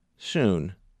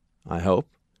 I hope,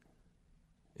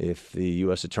 if the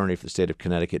U.S. Attorney for the state of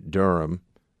Connecticut, Durham,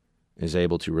 is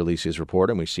able to release his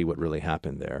report and we see what really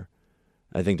happened there.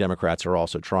 I think Democrats are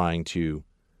also trying to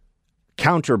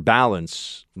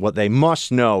counterbalance what they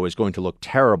must know is going to look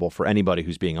terrible for anybody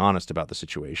who's being honest about the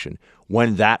situation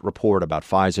when that report about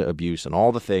FISA abuse and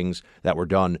all the things that were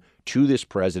done to this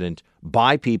president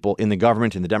by people in the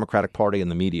government, in the Democratic Party,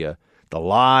 and the media, the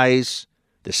lies,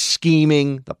 the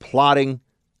scheming, the plotting,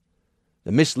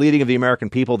 the misleading of the American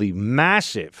people, the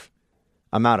massive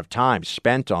amount of time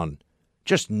spent on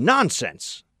just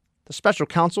nonsense. The special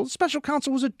counsel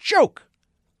was a joke.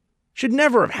 Should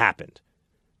never have happened.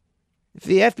 If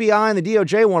the FBI and the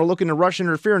DOJ want to look into Russian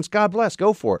interference, God bless,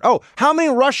 go for it. Oh, how many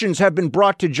Russians have been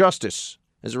brought to justice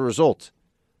as a result?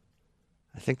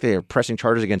 I think they are pressing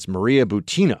charges against Maria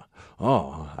Butina.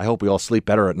 Oh, I hope we all sleep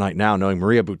better at night now knowing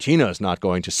Maria Butina is not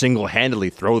going to single-handedly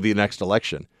throw the next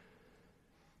election.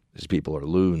 These people are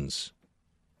loons.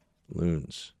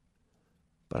 Loons.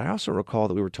 But I also recall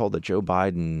that we were told that Joe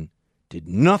Biden did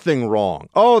nothing wrong.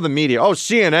 Oh, the media. Oh,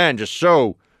 CNN just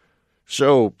so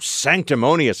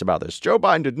sanctimonious about this. Joe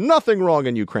Biden did nothing wrong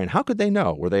in Ukraine. How could they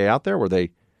know? Were they out there? Do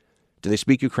they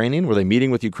speak Ukrainian? Were they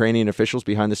meeting with Ukrainian officials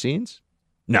behind the scenes?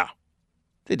 No.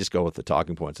 They just go with the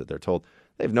talking points that they're told.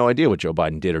 They have no idea what Joe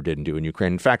Biden did or didn't do in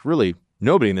Ukraine. In fact, really,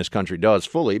 nobody in this country does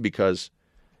fully because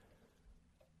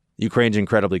Ukraine's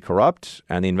incredibly corrupt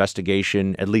and the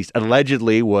investigation, at least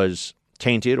allegedly, was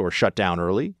tainted or shut down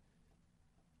early.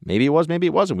 Maybe it was, maybe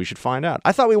it wasn't. We should find out.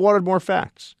 I thought we wanted more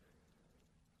facts.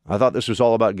 I thought this was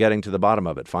all about getting to the bottom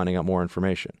of it, finding out more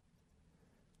information.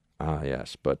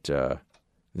 Yes, but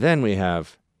then we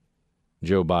have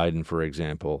Joe Biden, for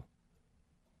example,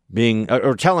 being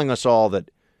or telling us all that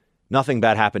nothing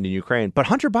bad happened in Ukraine. But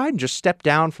Hunter Biden just stepped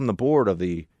down from the board of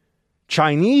the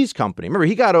Chinese company. Remember,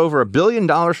 he got over $1 billion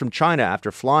from China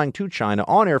after flying to China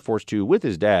on Air Force Two with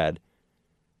his dad.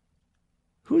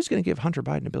 Who's going to give Hunter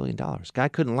Biden $1 billion? Guy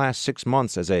couldn't last 6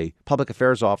 months as a public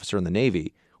affairs officer in the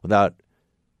Navy without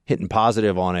hitting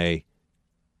positive on a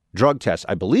drug test,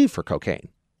 I believe, for cocaine.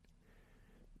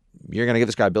 You're going to give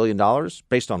this guy $1 billion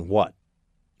based on what?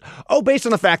 Oh, based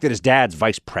on the fact that his dad's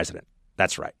vice president.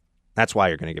 That's right. That's why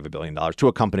you're going to give $1 billion to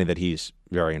a company that he's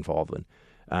very involved in.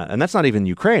 And that's not even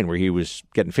Ukraine, where he was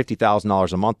getting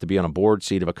 $50,000 a month to be on a board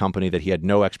seat of a company that he had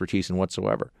no expertise in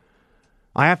whatsoever.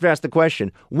 I have to ask the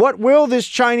question, what will this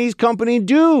Chinese company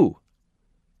do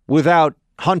without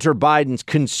Hunter Biden's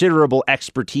considerable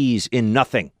expertise in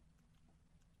nothing?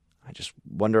 I just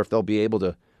wonder if they'll be able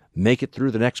to make it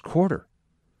through the next quarter.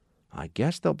 I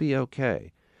guess they'll be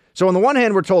okay. So on the one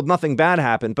hand, we're told nothing bad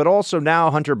happened, but also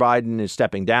now Hunter Biden is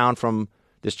stepping down from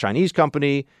this Chinese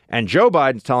company, and Joe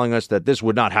Biden's telling us that this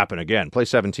would not happen again. Play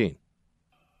 17.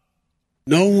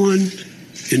 No one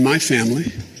in my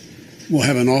family will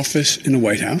have an office in the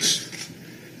White House,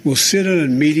 will sit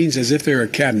in meetings as if they're a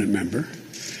cabinet member,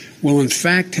 will in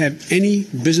fact have any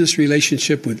business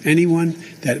relationship with anyone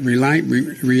that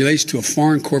relates to a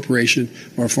foreign corporation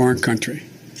or a foreign country.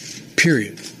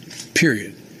 Period.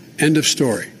 Period. End of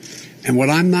story. And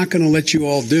what I'm not going to let you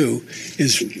all do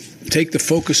is take the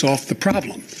focus off the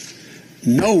problem.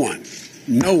 No one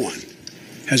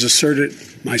has asserted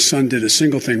my son did a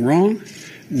single thing wrong.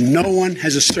 No one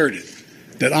has asserted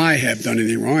that I have done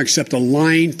anything wrong except a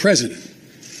lying president.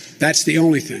 That's the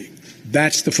only thing.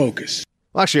 That's the focus.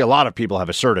 Well, actually, a lot of people have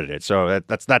asserted it, so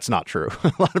that's not true.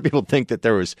 A lot of people think that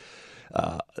there was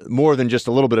more than just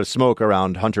a little bit of smoke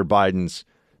around Hunter Biden's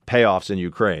payoffs in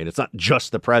Ukraine. It's not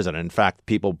just the president. In fact,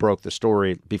 people broke the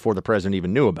story before the president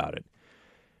even knew about it.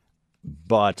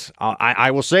 But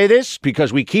I will say this,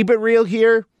 because we keep it real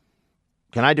here.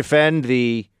 Can I defend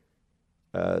the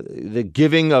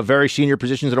giving of very senior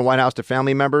positions in the White House to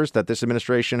family members that this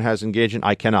administration has engaged in?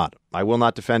 I cannot. I will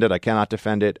not defend it. I cannot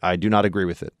defend it. I do not agree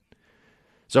with it.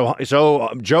 So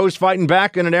Joe's fighting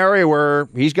back in an area where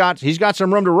he's got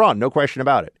some room to run. No question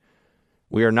about it.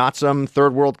 We are not some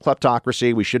third world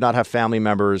kleptocracy. We should not have family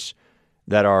members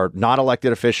that are not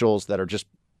elected officials that are just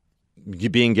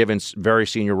being given very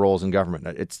senior roles in government.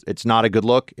 It's not a good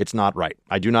look. It's not right.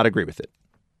 I do not agree with it.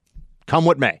 Come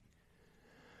what may.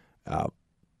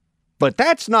 But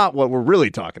that's not what we're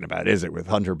really talking about, is it, with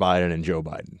Hunter Biden and Joe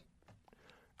Biden?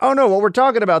 Oh, no, what we're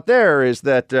talking about there is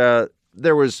that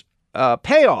there was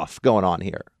payoff going on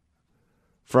here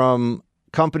from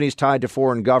companies tied to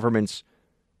foreign governments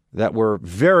that were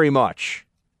very much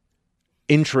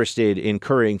interested in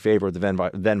currying favor of the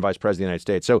then Vice President of the United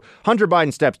States. So Hunter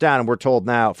Biden steps down, and we're told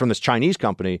now from this Chinese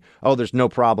company, oh, there's no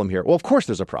problem here. Well, of course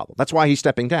there's a problem. That's why he's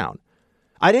stepping down.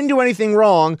 I didn't do anything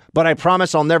wrong, but I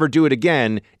promise I'll never do it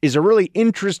again is a really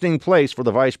interesting place for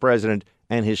the vice president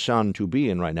and his son to be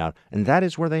in right now. And that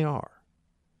is where they are.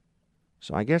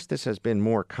 So I guess this has been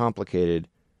more complicated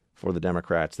for the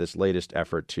Democrats, this latest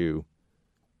effort to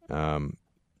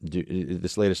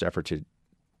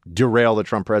derail the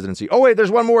Trump presidency. Oh, wait,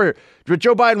 there's one more here. What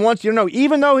Joe Biden wants you to know,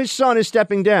 even though his son is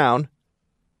stepping down,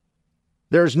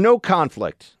 there's no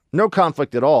conflict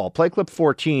at all. Play clip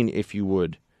 14, if you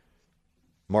would.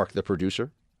 Mark, the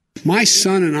producer. My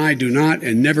son and I do not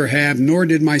and never have, nor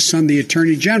did my son, the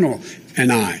Attorney General,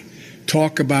 and I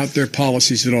talk about their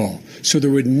policies at all. So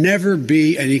there would never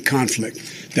be any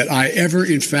conflict that I ever,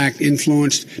 in fact,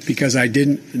 influenced because I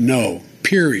didn't know,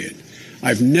 period.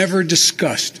 I've never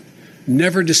discussed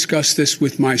this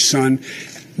with my son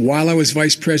while I was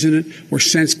vice president or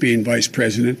since being vice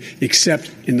president, except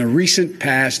in the recent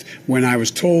past when I was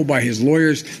told by his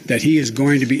lawyers that he is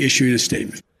going to be issuing a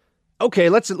statement. Okay,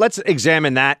 let's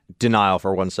examine that denial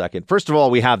for 1 second. First of all,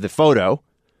 we have the photo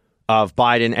of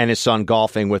Biden and his son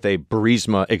golfing with a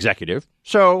Burisma executive.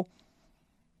 So,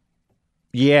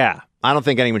 yeah, I don't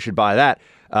think anyone should buy that,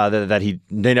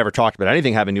 they never talked about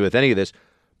anything having to do with any of this.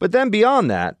 But then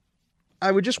beyond that,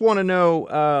 I would just want to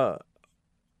know,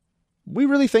 we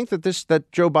really think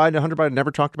that Joe Biden, Hunter Biden,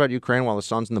 never talked about Ukraine while his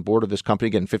son's on the board of this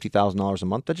company getting $50,000 a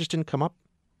month? That just didn't come up.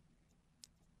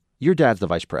 Your dad's the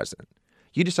vice president.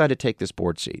 You decide to take this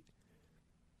board seat.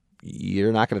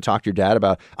 You're not going to talk to your dad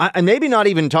about, and maybe not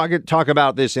even talk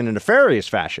about this in a nefarious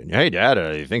fashion. Hey, Dad,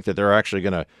 you think that they're actually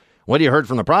going to, what have you heard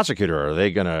from the prosecutor? Are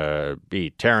they going to be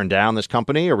tearing down this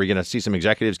company? Are we going to see some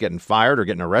executives getting fired or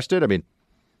getting arrested? I mean,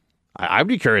 I'd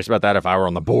be curious about that if I were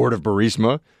on the board of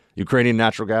Burisma, Ukrainian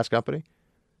natural gas company.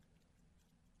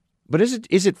 But is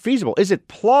it feasible? Is it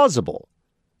plausible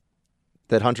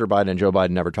that Hunter Biden and Joe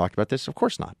Biden never talked about this? Of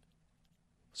course not.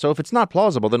 So if it's not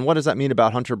plausible, then what does that mean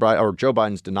about Hunter Biden or Joe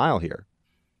Biden's denial here?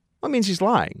 Well, it means he's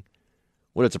lying.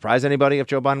 Would it surprise anybody if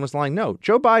Joe Biden was lying? No.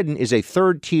 Joe Biden is a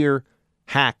third-tier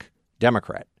hack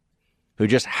Democrat who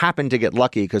just happened to get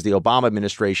lucky because the Obama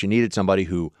administration needed somebody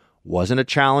who wasn't a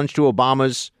challenge to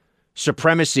Obama's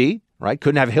supremacy, right?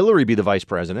 Couldn't have Hillary be the vice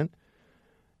president.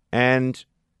 And,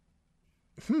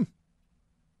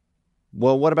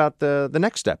 well, what about the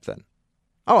next step then?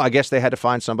 Oh, I guess they had to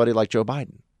find somebody like Joe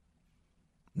Biden.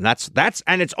 And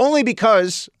and it's only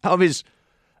because of his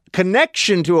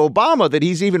connection to Obama that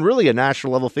he's even really a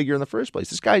national level figure in the first place.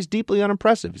 This guy is deeply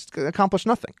unimpressive. He's accomplished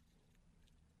nothing.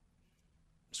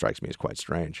 Strikes me as quite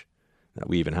strange that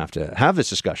we even have to have this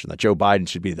discussion that Joe Biden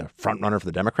should be the front runner for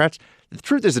the Democrats. The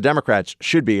truth is the Democrats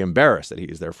should be embarrassed that he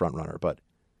is their front runner, but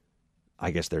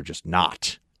I guess they're just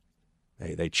not.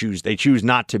 They choose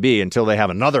not to be until they have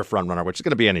another front runner, which is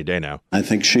going to be any day now. I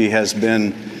think she has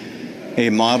been a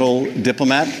model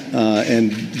diplomat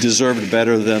and deserved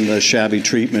better than the shabby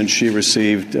treatment she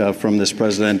received from this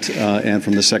president and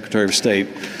from the Secretary of State.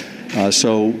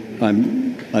 So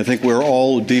I think we're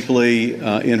all deeply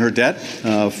in her debt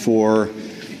for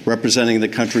representing the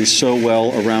country so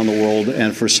well around the world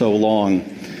and for so long.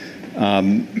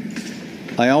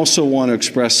 I also want to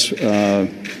express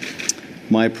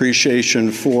my appreciation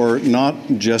for not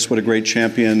just what a great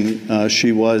champion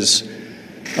she was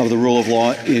of the rule of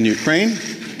law in Ukraine,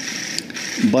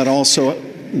 but also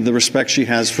the respect she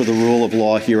has for the rule of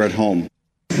law here at home.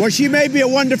 Well, she may be a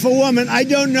wonderful woman. I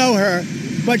don't know her,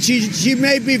 but she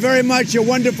may be very much a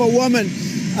wonderful woman.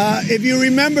 If you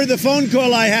remember the phone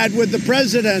call I had with the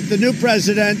president, the new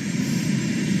president,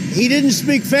 he didn't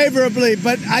speak favorably,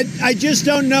 but I just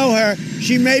don't know her.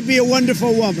 She may be a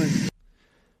wonderful woman.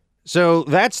 So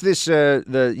that's this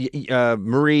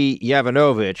Marie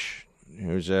Yovanovitch,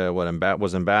 who's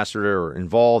was ambassador or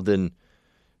involved in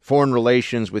foreign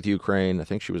relations with Ukraine. I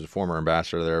think she was a former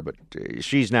ambassador there, but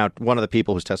she's now one of the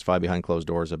people who's testified behind closed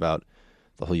doors about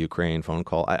the whole Ukraine phone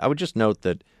call. I would just note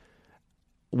that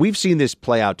we've seen this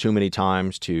play out too many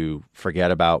times to forget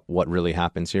about what really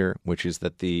happens here, which is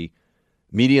that the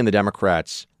media and the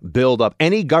Democrats build up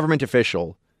any government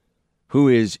official who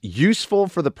is useful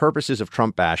for the purposes of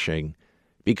Trump bashing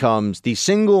becomes the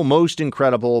single most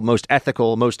incredible, most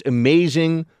ethical, most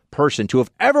amazing person to have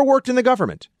ever worked in the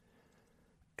government.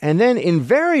 And then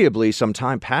invariably some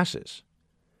time passes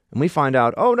and we find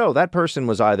out, oh no, that person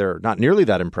was either not nearly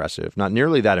that impressive, not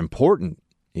nearly that important,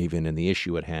 even in the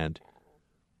issue at hand,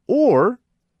 or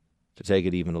to take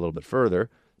it even a little bit further,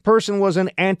 the person was an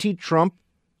anti-Trump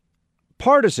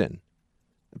partisan.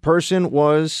 The person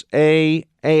was a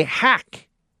hack,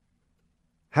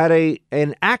 had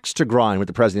an axe to grind with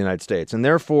the President of the United States. And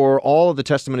therefore, all of the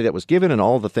testimony that was given and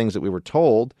all of the things that we were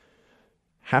told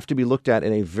have to be looked at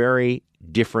in a very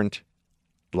different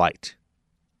light.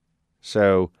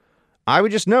 So I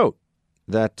would just note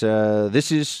that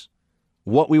this is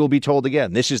what we will be told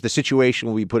again. This is the situation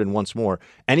we'll be put in once more.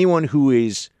 Anyone who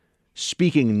is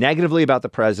speaking negatively about the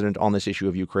president on this issue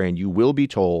of Ukraine, you will be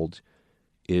told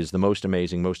is the most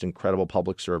amazing, most incredible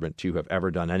public servant to have ever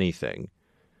done anything.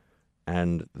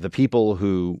 And the people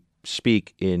who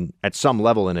speak at some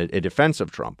level in a defense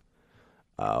of Trump,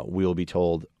 we'll be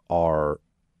told are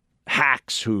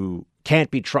hacks who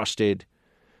can't be trusted.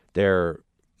 They're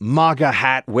MAGA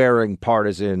hat wearing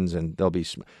partisans, and they'll be.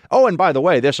 Oh, and by the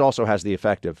way, this also has the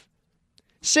effect of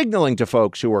signaling to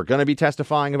folks who are going to be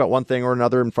testifying about one thing or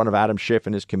another in front of Adam Schiff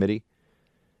and his committee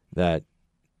that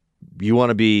you want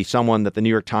to be someone that the New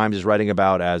York Times is writing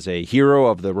about as a hero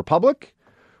of the Republic,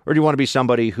 or do you want to be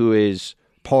somebody who is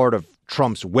part of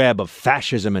Trump's web of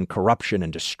fascism and corruption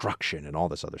and destruction and all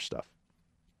this other stuff?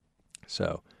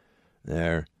 So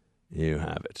there you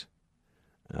have it.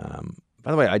 By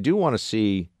the way, I do want to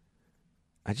see,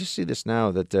 I just see this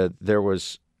now that there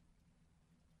was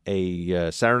a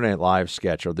Saturday Night Live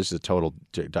sketch, or this is a total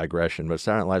digression, but a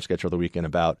Saturday Night Live sketch over the weekend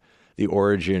about the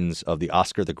origins of the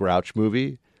Oscar the Grouch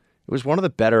movie. It was one of the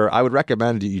better, I would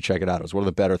recommend you check it out. It was one of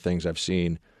the better things I've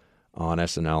seen on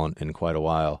SNL in quite a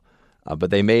while. But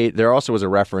there also was a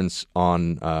reference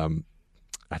on,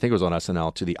 I think it was on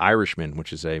SNL, to The Irishman,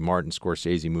 which is a Martin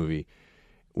Scorsese movie,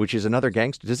 which is another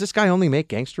gangster. Does this guy only make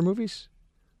gangster movies?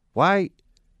 Why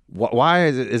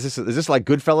is this like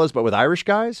Goodfellas but with Irish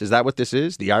guys? Is that what this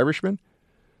is? The Irishman?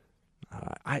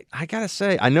 I gotta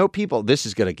say, I know people, this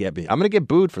is gonna get me. I'm gonna get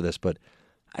booed for this, but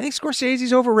I think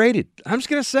Scorsese's overrated. I'm just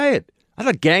gonna say it. I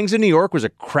thought Gangs of New York was a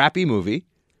crappy movie.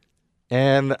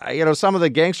 And some of the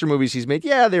gangster movies he's made,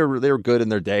 yeah, they were good in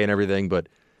their day and everything, but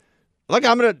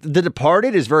The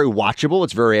Departed is very watchable,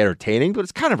 it's very entertaining, but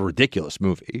it's kind of a ridiculous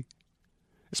movie.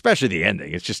 Especially the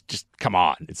ending. It's just come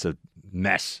on. It's a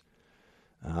mess.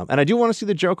 And I do want to see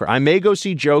the Joker. I may go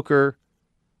see Joker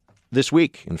this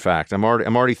week. In fact, I'm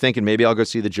already thinking maybe I'll go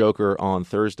see the Joker on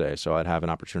Thursday, so I'd have an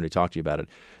opportunity to talk to you about it.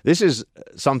 This is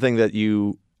something that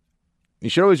you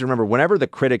should always remember. Whenever the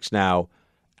critics now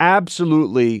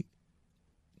absolutely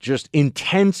just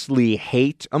intensely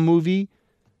hate a movie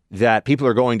that people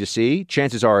are going to see,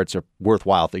 chances are it's a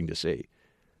worthwhile thing to see,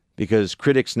 because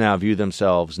critics now view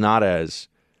themselves not as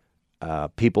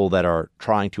people that are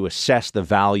trying to assess the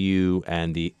value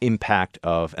and the impact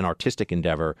of an artistic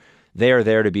endeavor. They are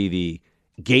there to be the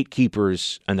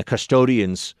gatekeepers and the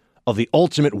custodians of the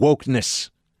ultimate wokeness.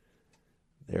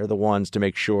 They're the ones to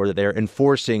make sure that they're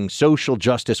enforcing social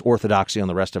justice orthodoxy on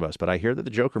the rest of us. But I hear that the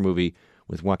Joker movie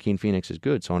with Joaquin Phoenix is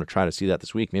good, so I want to try to see that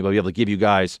this week. Maybe I'll be able to give you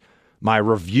guys my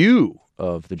review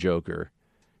of the Joker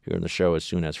here in the show as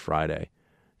soon as Friday.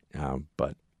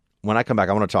 But when I come back,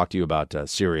 I want to talk to you about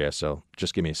Syria, so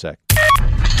just give me a sec.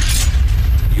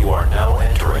 You are now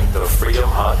entering the Freedom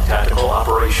Hut Tactical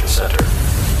Operations Center.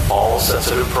 All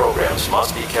sensitive programs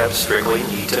must be kept strictly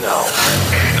need to know.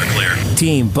 They're clear.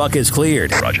 Team Buck is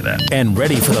cleared. Roger that. And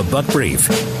ready for the Buck Brief.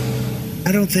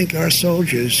 I don't think our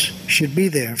soldiers should be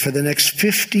there for the next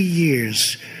 50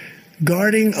 years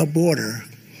guarding a border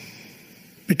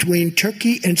between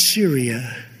Turkey and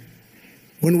Syria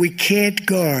when we can't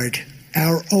guard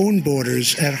our own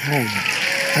borders at home.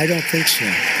 I don't think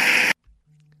so.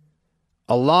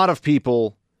 A lot of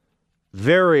people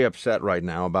very upset right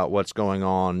now about what's going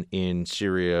on in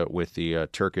Syria with the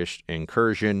Turkish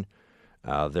incursion.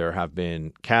 There have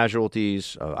been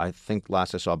casualties. I think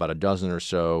last I saw about a dozen or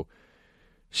so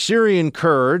Syrian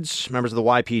Kurds, members of the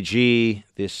YPG,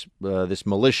 this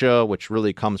militia, which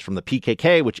really comes from the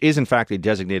PKK, which is in fact a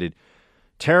designated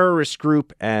terrorist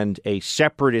group and a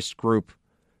separatist group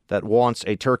that wants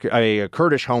a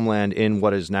Kurdish homeland in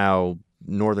what is now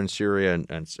northern Syria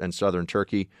and southern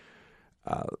Turkey.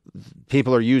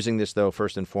 People are using this, though,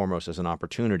 first and foremost as an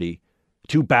opportunity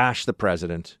to bash the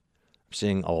president. I'm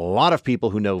seeing a lot of people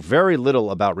who know very little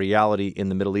about reality in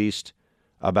the Middle East,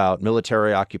 about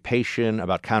military occupation,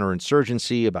 about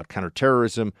counterinsurgency, about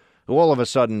counterterrorism, who all of a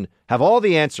sudden have all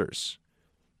the answers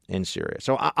in Syria.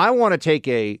 So I want to take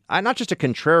not just a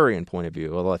contrarian point of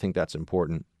view, although I think that's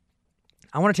important.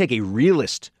 I want to take a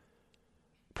realist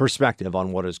perspective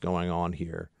on what is going on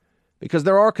here, because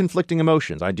there are conflicting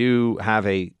emotions. I do have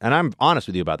and I'm honest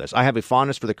with you about this, I have a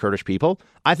fondness for the Kurdish people.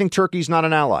 I think Turkey's not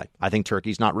an ally. I think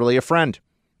Turkey's not really a friend.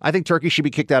 I think Turkey should be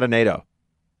kicked out of NATO.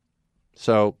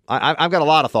 So I've got a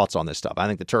lot of thoughts on this stuff. I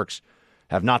think the Turks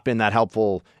have not been that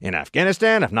helpful in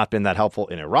Afghanistan, have not been that helpful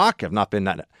in Iraq, have not been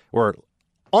that, or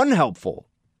unhelpful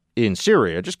in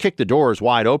Syria. Just kick the doors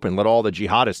wide open, let all the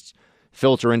jihadists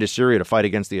filter into Syria to fight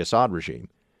against the Assad regime.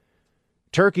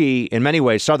 Turkey, in many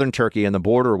ways, southern Turkey and the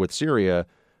border with Syria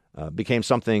became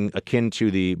something akin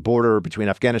to the border between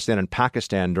Afghanistan and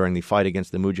Pakistan during the fight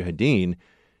against the Mujahideen.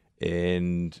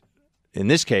 And in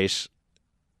this case,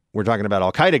 we're talking about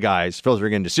al-Qaeda guys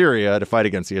filtering into Syria to fight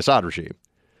against the Assad regime.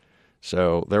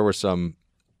 So there were some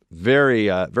very,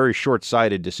 very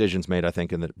short-sighted decisions made, I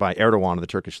think, by Erdogan and the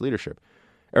Turkish leadership.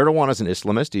 Erdogan is an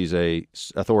Islamist. He's an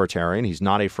authoritarian. He's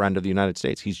not a friend of the United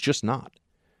States. He's just not.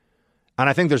 And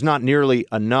I think there's not nearly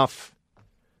enough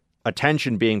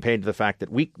attention being paid to the fact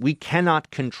that we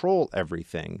cannot control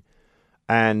everything.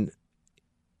 And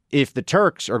if the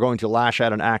Turks are going to lash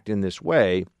out and act in this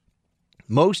way,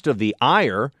 most of the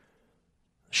ire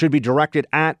should be directed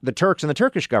at the Turks and the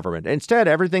Turkish government. Instead,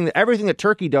 everything that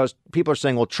Turkey does, people are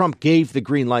saying, well, Trump gave the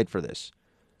green light for this.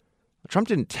 Trump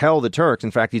didn't tell the Turks.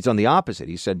 In fact, he's done the opposite.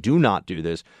 He said, do not do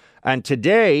this. And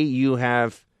today you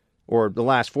have, or the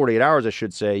last 48 hours, I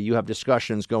should say, you have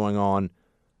discussions going on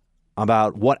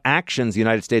about what actions the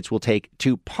United States will take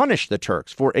to punish the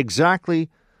Turks for exactly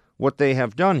what they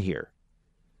have done here.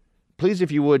 Please,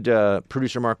 if you would,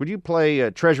 Producer Mark, would you play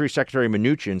Treasury Secretary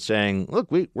Mnuchin saying,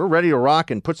 look, we're ready to rock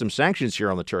and put some sanctions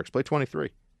here on the Turks. Play 23.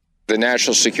 The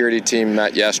national security team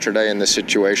met yesterday in the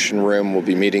Situation Room. We'll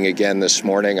be meeting again this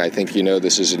morning. I think you know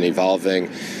this is an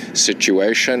evolving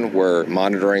situation. We're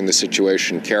monitoring the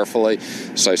situation carefully.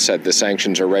 As I said, the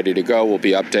sanctions are ready to go. We'll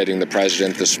be updating the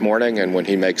president this morning, and when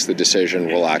he makes the decision,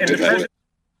 we'll activate it.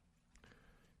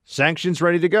 Sanctions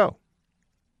ready to go.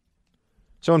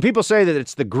 So when people say that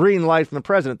it's the green light from the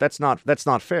president, that's not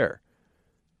fair.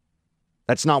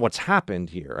 That's not what's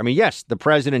happened here. I mean, yes, the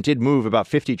president did move about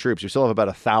 50 troops. We still have about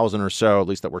 1,000 or so, at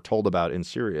least that we're told about, in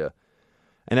Syria.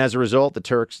 And as a result, the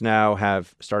Turks now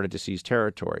have started to seize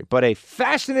territory. But a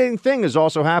fascinating thing is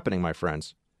also happening, my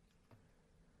friends.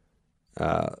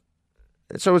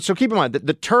 So keep in mind that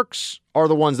the Turks are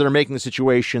the ones that are making the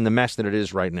situation the mess that it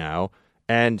is right now.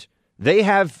 And they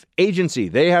have agency.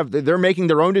 They're making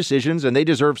their own decisions, and they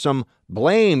deserve some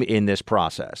blame in this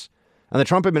process. And the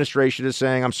Trump administration is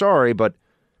saying, I'm sorry, but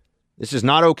this is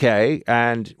not okay,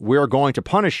 and we're going to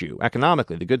punish you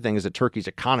economically. The good thing is that Turkey's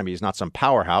economy is not some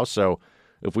powerhouse, so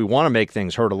if we want to make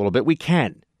things hurt a little bit, we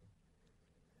can.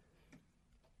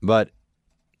 But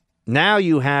now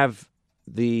you have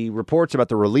the reports about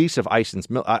the release of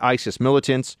ISIS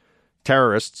militants,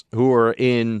 terrorists who are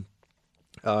in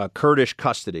Kurdish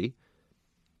custody.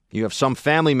 You have some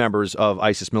family members of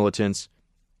ISIS militants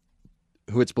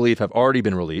who it's believed have already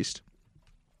been released.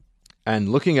 And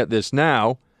looking at this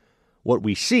now, what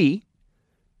we see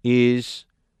is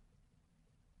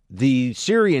the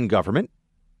Syrian government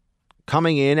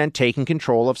coming in and taking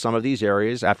control of some of these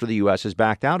areas after the U.S. has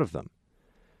backed out of them.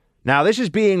 Now, this is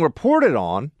being reported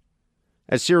on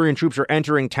as Syrian troops are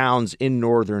entering towns in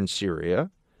northern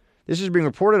Syria. This is being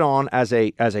reported on as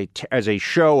a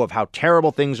show of how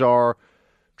terrible things are.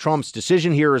 Trump's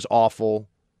decision here is awful.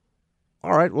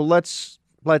 All right, well, let's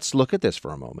look at this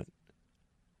for a moment.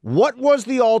 What was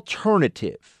the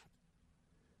alternative?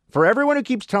 For everyone who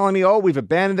keeps telling me, oh, we've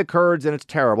abandoned the Kurds and it's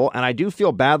terrible, and I do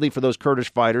feel badly for those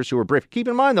Kurdish fighters who are brave. Keep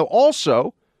in mind, though,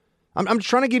 also, I'm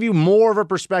trying to give you more of a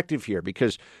perspective here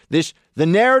because the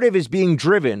narrative is being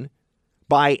driven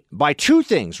by two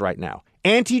things right now: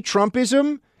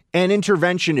 anti-Trumpism and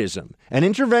interventionism. And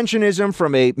interventionism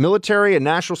from a military and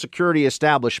national security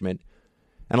establishment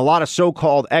and a lot of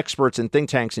so-called experts and think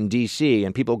tanks in D.C.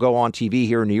 and people go on TV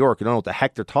here in New York who don't know what the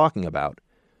heck they're talking about.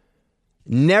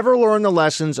 Never learn the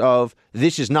lessons of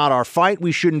this is not our fight.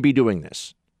 We shouldn't be doing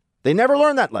this. They never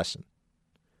learn that lesson.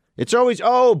 It's always,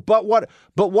 but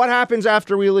what happens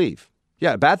after we leave?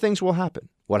 Yeah, bad things will happen.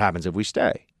 What happens if we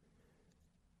stay?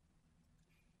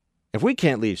 If we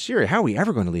can't leave Syria, how are we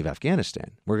ever going to leave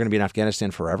Afghanistan? We're going to be in Afghanistan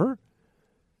forever?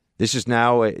 This is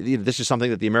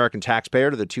something that the American taxpayer,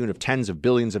 to the tune of tens of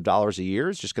billions of dollars a year,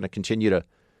 is just going to continue to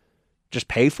just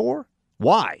pay for?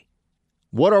 Why?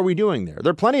 What are we doing there?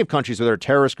 There are plenty of countries where there are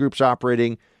terrorist groups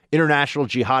operating, international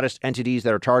jihadist entities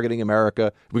that are targeting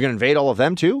America. We're going to invade all of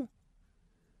them too?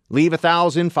 Leave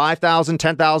 1,000, 5,000,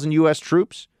 10,000 U.S.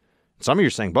 troops? Some of you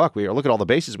are saying, Buck, look at all the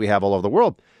bases we have all over the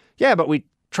world. Yeah, but we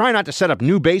try not to set up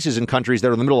new bases in countries that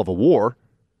are in the middle of a war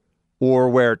or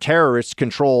where terrorists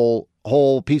control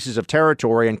whole pieces of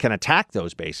territory and can attack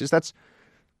those bases.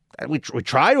 We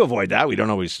try to avoid that. We don't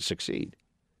always succeed.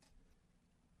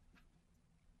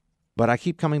 But I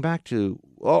keep coming back to,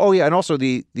 and also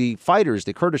the fighters,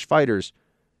 the Kurdish fighters,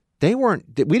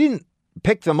 We didn't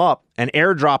pick them up and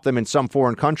airdrop them in some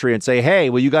foreign country and say, hey,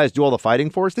 will you guys do all the fighting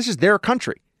for us? This is their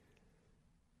country.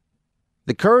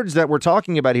 The Kurds that we're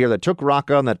talking about here that took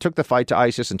Raqqa and that took the fight to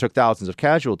ISIS and took thousands of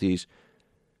casualties,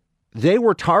 they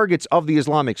were targets of the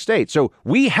Islamic State. So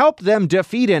we helped them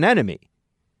defeat an enemy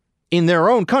in their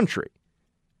own country.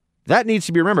 That needs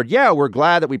to be remembered. Yeah, we're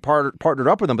glad that we partnered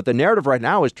up with them, but the narrative right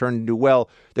now is turned into, well,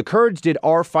 the Kurds did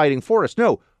our fighting for us.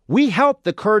 No, we helped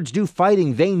the Kurds do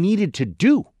fighting they needed to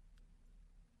do.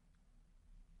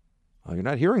 Well, you're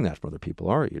not hearing that from other people,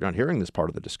 are you? You're not hearing this part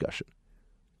of the discussion.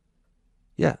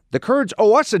 Yeah, the Kurds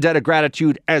owe us a debt of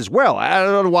gratitude as well. I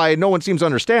don't know why no one seems to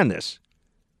understand this.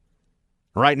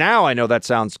 Right now, I know that's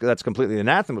completely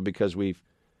anathema because we've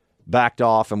backed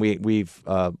off and we've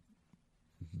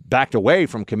backed away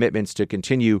from commitments to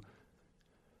continue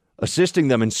assisting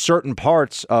them in certain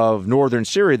parts of northern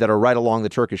Syria that are right along the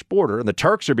Turkish border. And the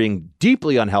Turks are being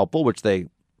deeply unhelpful, which they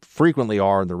frequently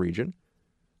are in the region,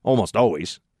 almost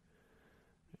always.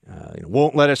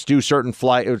 Won't let us do certain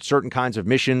kinds of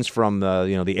missions from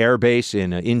the air base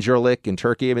in Incirlik in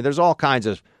Turkey. I mean, there's all kinds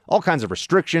of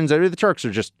restrictions. I mean, the Turks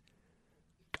are just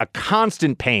a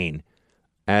constant pain,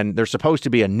 and they're supposed to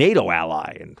be a NATO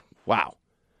ally. And wow,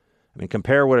 I mean,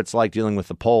 compare what it's like dealing with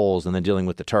the Poles and then dealing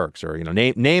with the Turks, or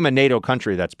name a NATO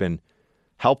country that's been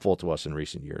helpful to us in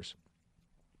recent years.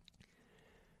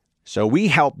 So we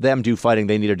helped them do fighting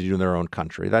they needed to do in their own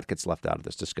country. That gets left out of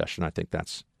this discussion. I think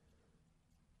that's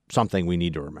something we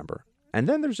need to remember. And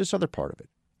then there's this other part of it.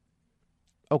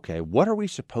 Okay, what are we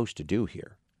supposed to do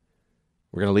here?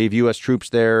 We're going to leave U.S. troops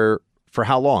there for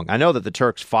how long? I know that the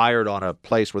Turks fired on a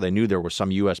place where they knew there was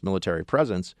some U.S. military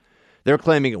presence. They're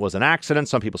claiming it was an accident.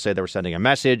 Some people say they were sending a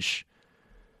message.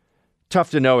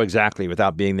 Tough to know exactly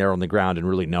without being there on the ground and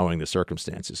really knowing the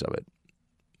circumstances of it.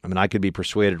 I mean, I could be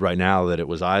persuaded right now that it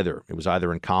was either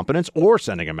incompetence or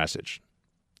sending a message.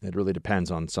 It really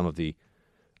depends on some of the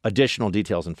additional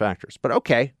details and factors. But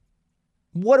okay,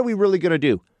 what are we really going to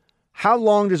do? How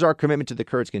long does our commitment to the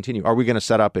Kurds continue? Are we going to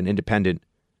set up an independent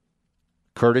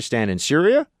Kurdistan in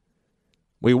Syria?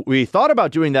 We thought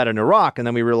about doing that in Iraq, and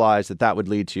then we realized that would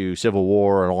lead to civil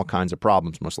war and all kinds of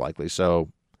problems, most likely.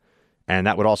 And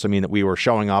that would also mean that we were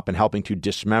showing up and helping to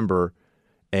dismember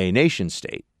a nation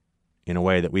state in a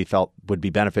way that we felt would be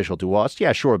beneficial to us.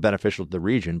 Yeah, sure, beneficial to the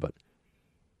region, but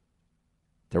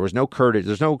there was no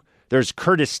There's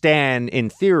Kurdistan in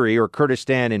theory or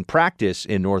Kurdistan in practice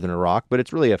in northern Iraq, but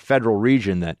it's really a federal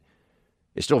region that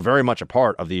is still very much a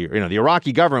part of the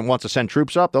Iraqi government wants to send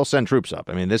troops up. They'll send troops up.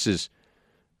 I mean,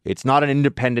 it's not an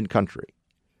independent country.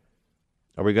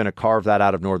 Are we going to carve that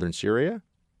out of northern Syria?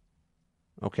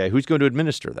 Okay, who's going to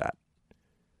administer that?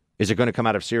 Is it going to come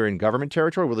out of Syrian government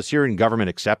territory? Will the Syrian government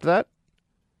accept that?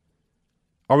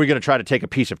 Are we going to try to take a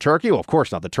piece of Turkey? Well, of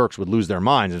course not. The Turks would lose their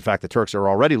minds. In fact, the Turks are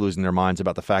already losing their minds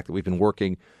about the fact that we've been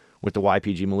working with the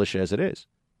YPG militia as it is.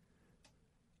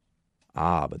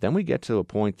 But then we get to a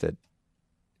point that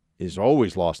is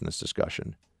always lost in this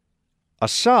discussion.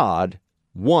 Assad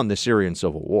won the Syrian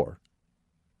civil war.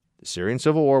 The Syrian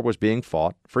civil war was being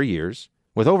fought for years,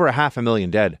 with over 500,000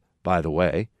 dead, by the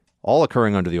way, all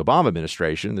occurring under the Obama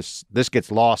administration. This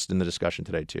gets lost in the discussion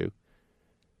today, too.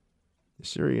 The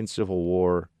Syrian civil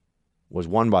war was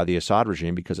won by the Assad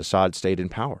regime because Assad stayed in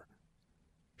power.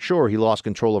 Sure, he lost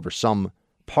control over some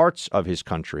parts of his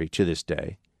country to this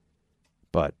day,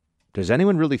 but does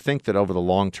anyone really think that over the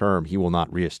long term he will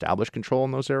not reestablish control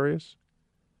in those areas?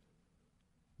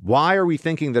 Why are we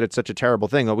thinking that it's such a terrible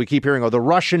thing? We keep hearing, the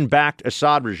Russian-backed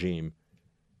Assad regime.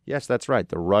 Yes, that's right,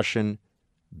 the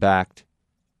Russian-backed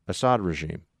Assad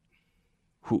regime.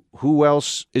 Who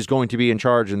else is going to be in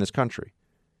charge in this country?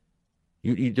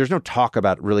 There's no talk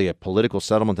about really a political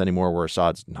settlement anymore where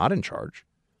Assad's not in charge.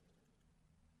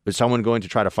 Is someone going to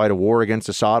try to fight a war against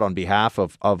Assad on behalf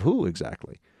of who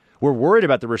exactly? We're worried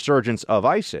about the resurgence of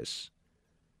ISIS.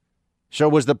 So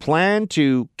was the plan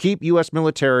to keep U.S.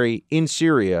 military in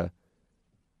Syria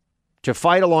to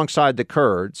fight alongside the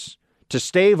Kurds, to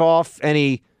stave off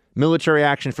any military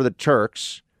action for the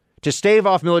Turks, to stave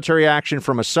off military action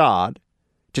from Assad,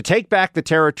 to take back the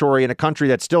territory in a country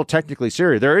that's still technically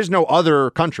Syria? There is no other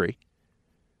country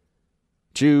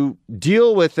to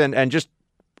deal with and just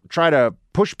try to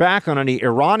push back on any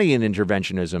Iranian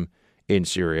interventionism in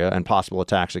Syria and possible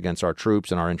attacks against our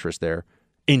troops and our interests there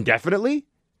indefinitely.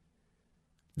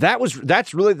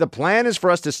 That's really the plan, is for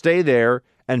us to stay there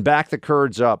and back the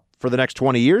Kurds up for the next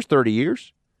 20 years, 30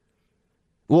 years.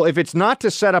 Well, if it's not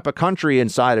to set up a country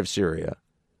inside of Syria,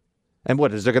 and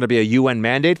what, is there going to be a UN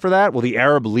mandate for that? Will the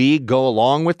Arab League go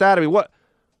along with that? I mean,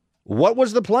 what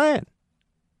was the plan?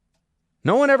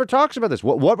 No one ever talks about this.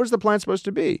 What was the plan supposed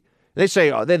to be? They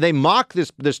say they mock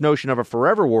this notion of a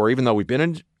forever war, even though we've been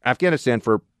in Afghanistan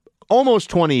for almost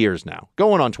 20 years now,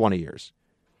 going on 20 years.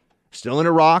 Still in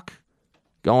Iraq,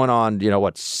 going on,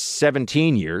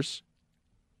 17 years.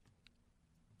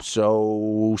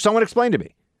 So someone explained to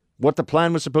me what the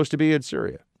plan was supposed to be in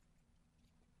Syria.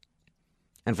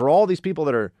 And for all these people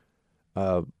that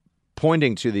are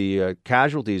pointing to the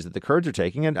casualties that the Kurds are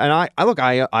taking, and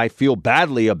I feel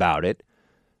badly about it.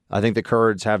 I think the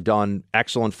Kurds have done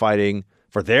excellent fighting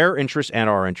for their interests and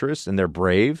our interests, and they're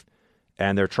brave,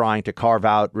 and they're trying to carve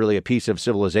out really a piece of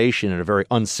civilization in a very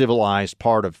uncivilized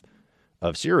part of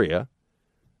Syria,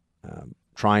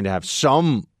 trying to have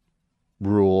some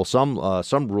rule, some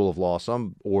rule of law,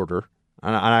 some order,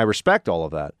 and I respect all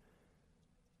of that.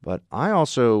 But I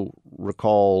also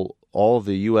recall all of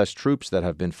the U.S. troops that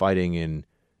have been fighting in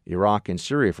Iraq and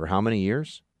Syria for how many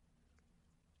years?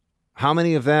 How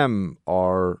many of them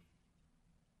are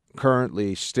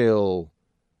currently still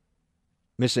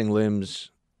missing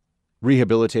limbs,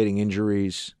 rehabilitating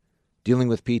injuries, dealing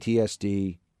with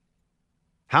PTSD?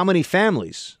 How many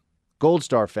families, Gold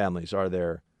Star families, are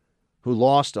there who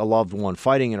lost a loved one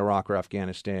fighting in Iraq or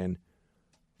Afghanistan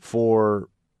for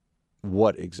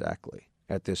what exactly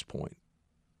at this point?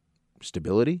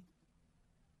 Stability?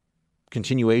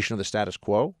 Continuation of the status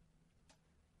quo?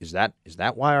 Is that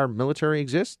why our military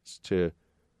exists? To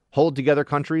hold together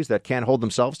countries that can't hold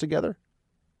themselves together?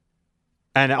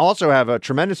 And also have a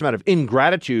tremendous amount of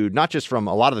ingratitude, not just from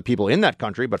a lot of the people in that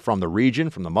country, but from the region,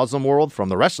 from the Muslim world, from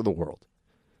the rest of the world.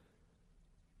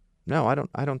 No,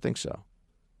 I don't think so.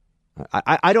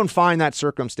 I don't find that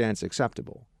circumstance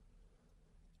acceptable.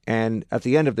 And at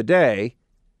the end of the day,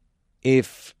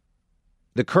 if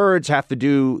the Kurds have to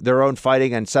do their own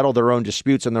fighting and settle their own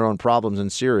disputes and their own problems in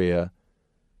Syria,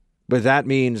 but that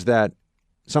means that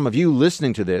some of you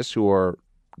listening to this who are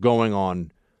going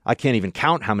on, I can't even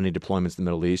count how many deployments in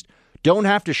the Middle East, don't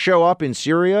have to show up in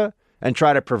Syria and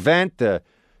try to prevent the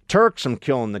Turks from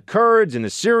killing the Kurds and the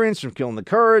Syrians from killing the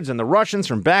Kurds and the Russians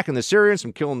from backing the Syrians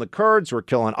from killing the Kurds who are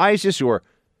killing ISIS, who are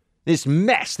this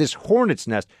mess, this hornet's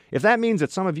nest. If that means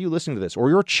that some of you listening to this, or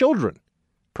your children,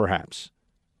 perhaps,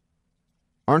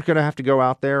 aren't going to have to go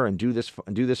out there and do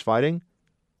this fighting,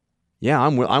 yeah,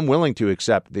 I'm willing to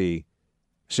accept the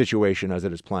situation as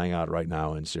it is playing out right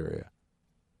now in Syria.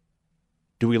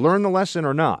 Do we learn the lesson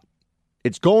or not?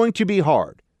 It's going to be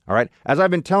hard, all right? As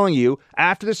I've been telling you,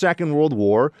 after the Second World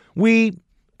War, we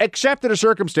accepted a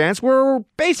circumstance where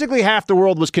basically half the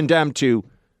world was condemned to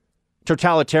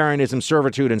totalitarianism,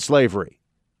 servitude, and slavery.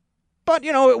 But,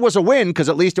 it was a win because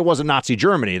at least it wasn't Nazi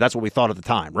Germany. That's what we thought at the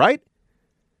time, right?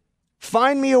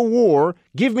 Find me a war,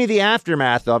 give me the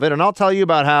aftermath of it, and I'll tell you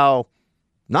about how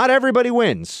not everybody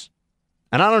wins.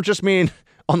 And I don't just mean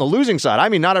on the losing side. I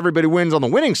mean not everybody wins on the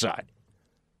winning side.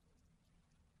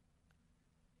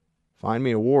 Find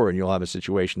me a war, and you'll have a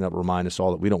situation that will remind us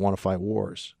all that we don't want to fight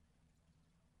wars.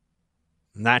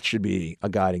 And that should be a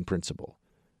guiding principle.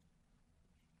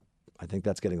 I think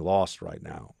that's getting lost right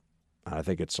now. I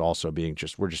think it's also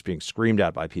we're just being screamed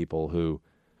at by people who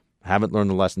haven't learned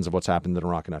the lessons of what's happened in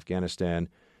Iraq and Afghanistan.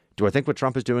 Do I think what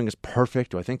Trump is doing is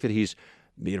perfect? Do I think that he's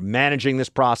managing this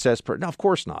process? No, of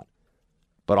course not.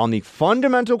 But on the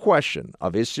fundamental question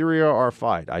of is Syria our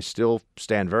fight, I still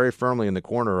stand very firmly in the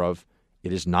corner of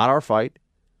it is not our fight.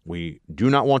 We do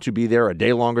not want to be there a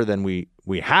day longer than we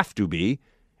have to be.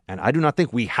 And I do not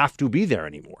think we have to be there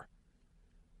anymore.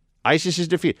 ISIS is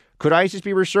defeated. Could ISIS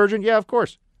be resurgent? Yeah, of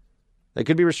course. They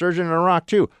could be resurgent in Iraq,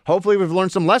 too. Hopefully we've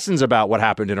learned some lessons about what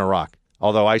happened in Iraq.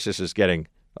 Although ISIS is getting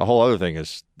a whole other thing,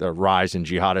 is the rise in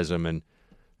jihadism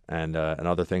and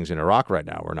other things in Iraq right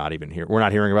now. We're not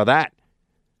hearing about that.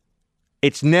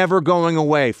 It's never going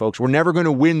away, folks. We're never going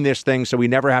to win this thing, so we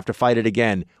never have to fight it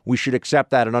again. We should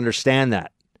accept that and understand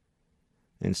that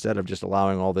instead of just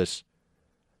allowing all this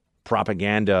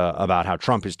propaganda about how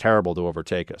Trump is terrible to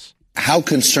overtake us. How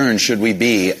concerned should we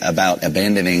be about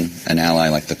abandoning an ally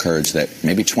like the Kurds that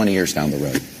maybe 20 years down the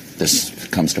road this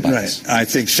comes to bite us? I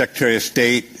think Secretary of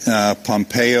State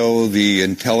Pompeo, the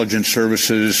intelligence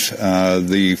services,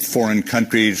 the foreign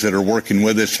countries that are working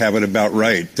with us have it about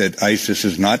right that ISIS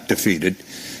is not defeated.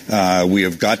 We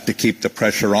have got to keep the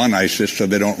pressure on ISIS so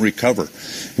they don't recover.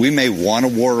 We may want a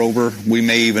war over. We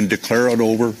may even declare it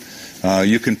over.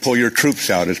 You can pull your troops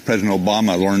out, as President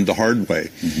Obama learned the hard way,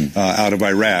 out of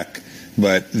Iraq.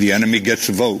 But the enemy gets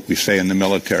a vote, we say in the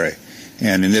military.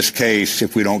 And in this case,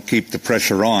 if we don't keep the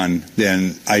pressure on,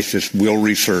 then ISIS will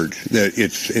resurge.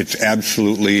 It's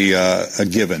absolutely a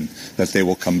given that they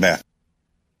will come back.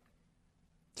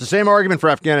 It's the same argument for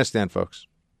Afghanistan, folks.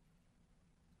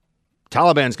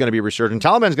 Taliban's going to be resurgent.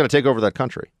 Taliban's going to take over that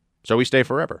country. So we stay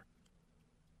forever.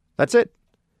 That's it.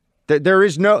 There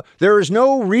is no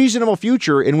reasonable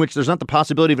future in which there's not the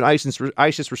possibility of an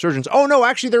ISIS resurgence. Oh, no,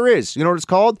 actually there is. You know what it's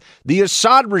called? The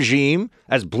Assad regime,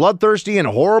 as bloodthirsty and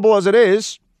horrible as it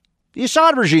is, the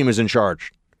Assad regime is in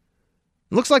charge.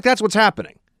 It looks like that's what's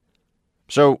happening.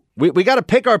 So we got to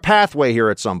pick our pathway here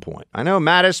at some point. I know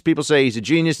Mattis, people say he's a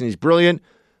genius and he's brilliant.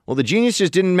 Well, the geniuses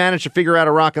didn't manage to figure out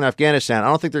Iraq and Afghanistan. I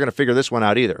don't think they're going to figure this one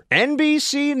out either.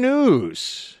 NBC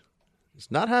News is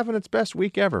not having its best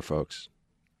week ever, folks.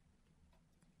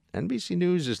 NBC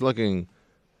News is looking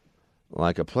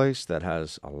like a place that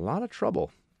has a lot of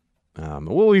trouble.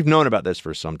 Well, we've known about this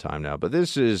for some time now, but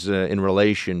this is in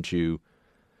relation to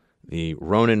the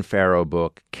Ronan Farrow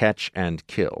book, Catch and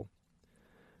Kill.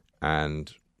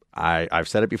 And I've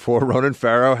said it before, Ronan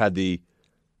Farrow had the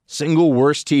single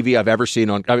worst TV I've ever seen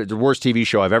on the worst TV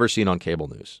show I've ever seen on cable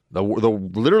news. The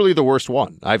literally the worst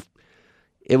one.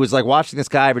 It was like watching this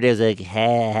guy every day. It was like,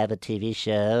 hey, I have a TV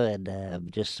show, and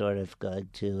I'm just sort of going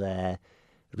to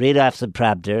read off some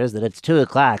prompters. And it's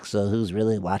 2:00, so who's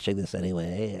really watching this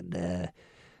anyway? And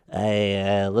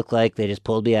I look like they just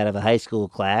pulled me out of a high school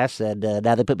class, and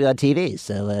now they put me on TV.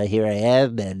 So here I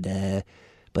am,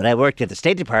 but I worked at the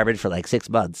State Department for like 6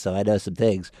 months, so I know some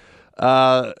things.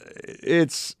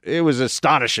 It was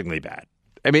astonishingly bad.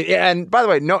 I mean, and by the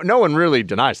way, no one really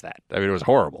denies that. I mean, it was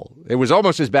horrible. It was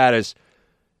almost as bad as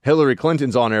Hillary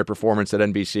Clinton's on-air performance at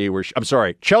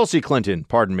NBC, Chelsea Clinton,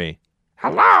 pardon me.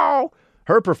 Hello!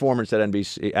 Her performance at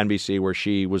NBC, where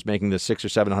she was making the $600,000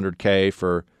 or $700,000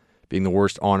 for being the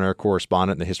worst on-air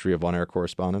correspondent in the history of on-air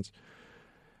correspondence.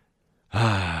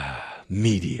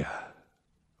 Media.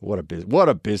 What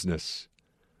a business.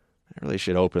 I really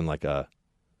should open like I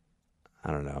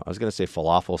don't know. I was going to say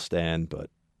falafel stand, but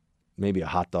maybe a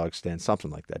hot dog stand, something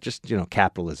like that. Just,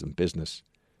 capitalism, business.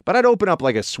 But I'd open up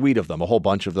like a suite of them, a whole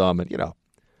bunch of them, and,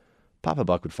 Papa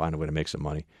Buck would find a way to make some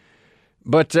money.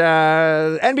 But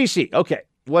NBC, okay,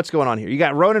 what's going on here? You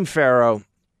got Ronan Farrow,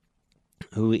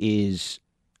 who is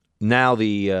now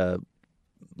the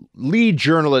lead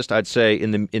journalist, I'd say, in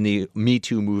the Me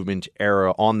Too movement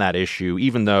era on that issue,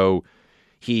 even though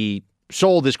he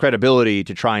sold his credibility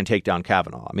to try and take down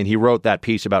Kavanaugh. I mean, he wrote that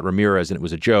piece about Ramirez, and it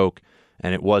was a joke,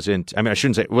 and it wasn't, I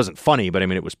shouldn't say it wasn't funny, but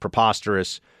it was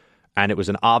preposterous. And it was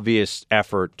an obvious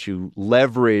effort to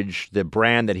leverage the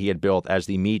brand that he had built as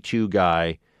the Me Too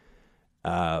guy,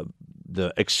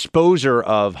 the exposer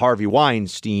of Harvey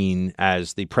Weinstein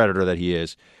as the predator that he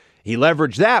is. He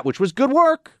leveraged that, which was good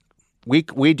work. We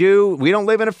don't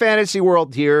live in a fantasy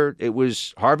world here. It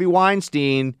was Harvey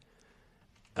Weinstein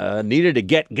needed to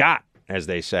get got, as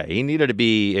they say. He needed to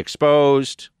be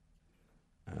exposed.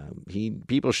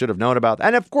 People should have known about that.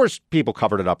 And of course, people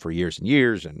covered it up for years and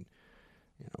years, and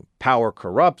power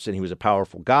corrupts, and he was a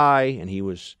powerful guy, and he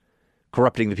was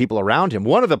corrupting the people around him.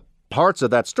 One of the parts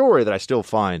of that story that I still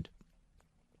find,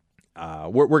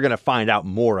 we're going to find out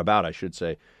more about, I should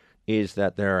say, is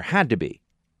that there had to be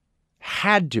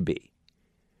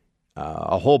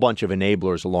a whole bunch of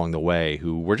enablers along the way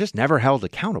who were just never held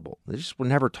accountable. They just were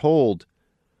never told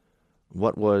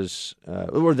what was,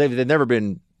 or they've never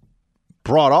been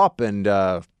brought up and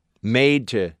made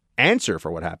to answer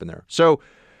for what happened there. So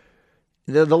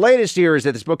the latest here is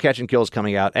that this book, Catch and Kill, is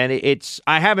coming out, and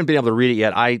I haven't been able to read it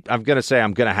yet. I'm going to say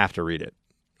I'm going to have to read it.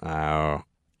 I'm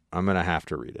going to have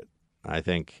to read it. I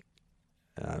think,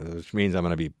 which means I'm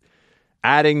going to be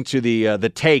adding to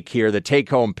the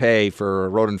take-home pay for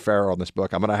Ronan Farrow on this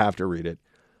book. I'm going to have to read it.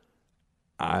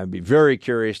 I'd be very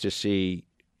curious to see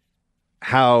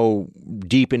how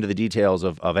deep into the details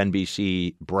of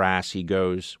NBC brass he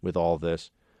goes with all of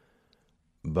this.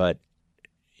 But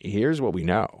here's what we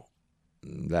know.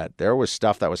 That there was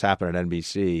stuff that was happening at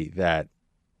NBC that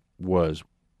was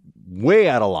way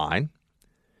out of line,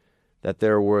 that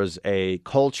there was a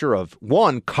culture of,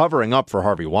 one, covering up for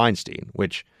Harvey Weinstein,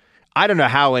 which I don't know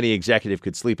how any executive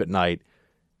could sleep at night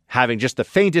having just the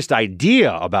faintest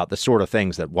idea about the sort of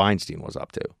things that Weinstein was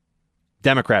up to.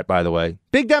 Democrat, by the way.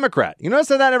 Big Democrat. You notice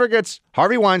that never gets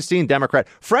Harvey Weinstein, Democrat,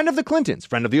 friend of the Clintons,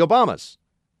 friend of the Obamas.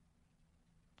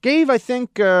 Gave, I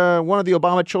think, one of the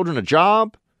Obama children a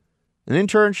job. An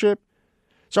internship.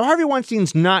 So Harvey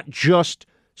Weinstein's not just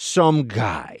some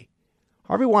guy.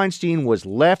 Harvey Weinstein was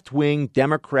left-wing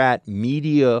Democrat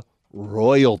media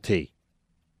royalty.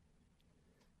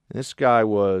 This guy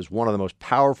was one of the most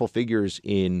powerful figures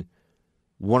in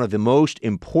one of the most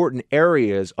important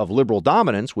areas of liberal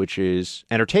dominance, which is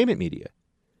entertainment media.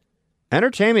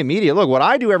 Entertainment media. Look, what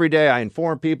I do every day, I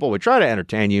inform people. We try to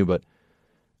entertain you, but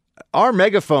our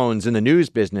megaphones in the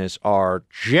news business are,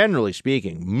 generally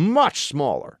speaking, much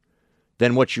smaller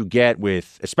than what you get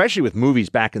with, especially with movies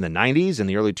back in the 90s and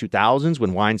the early 2000s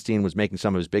when Weinstein was making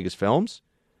some of his biggest films.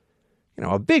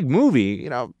 A big movie,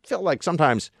 feel like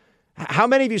sometimes, how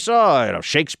many of you saw,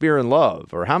 Shakespeare in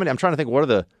Love? Or how many, I'm trying to think, what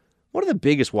are the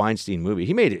biggest Weinstein movies?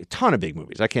 He made a ton of big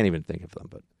movies. I can't even think of them,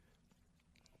 but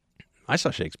I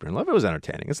saw Shakespeare in Love. It was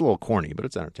entertaining. It's a little corny, but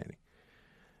it's entertaining.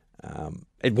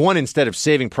 It won instead of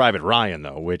Saving Private Ryan,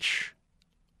 though, which,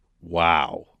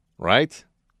 wow, right?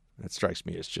 That strikes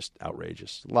me as just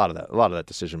outrageous. A lot of that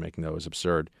decision making, though, is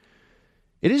absurd.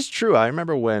 It is true. I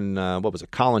remember when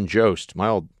Colin Jost, my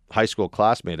old high school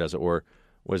classmate, as it were,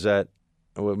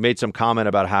 made some comment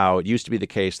about how it used to be the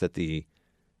case that the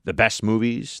best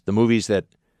movies, the movies that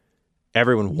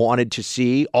everyone wanted to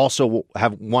see, also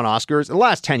have won Oscars. In the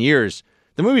last 10 years,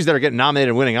 the movies that are getting nominated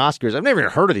and winning Oscars, I've never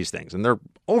even heard of these things, and they're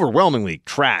overwhelmingly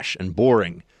trash and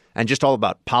boring and just all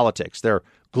about politics. They're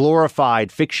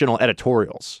glorified fictional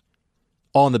editorials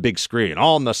on the big screen,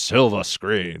 on the silver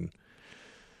screen.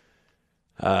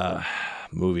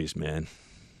 Movies, man.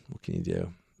 What can you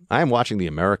do? I am watching The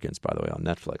Americans, by the way, on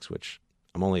Netflix, which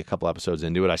I'm only a couple episodes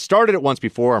into it. I started it once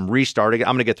before. I'm restarting it.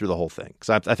 I'm going to get through the whole thing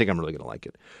because I think I'm really going to like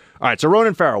it. All right, so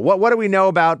Ronan Farrow, what do we know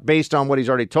about based on what he's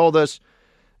already told us?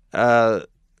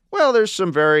 Well, there's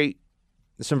some very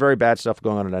bad stuff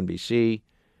going on at NBC.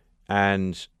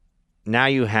 And now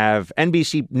you have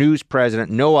NBC News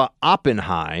president Noah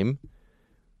Oppenheim,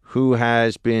 who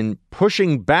has been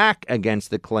pushing back against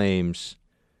the claims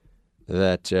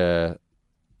that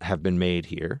have been made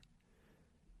here.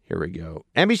 Here we go.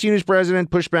 NBC News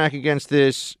president pushed back against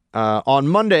this on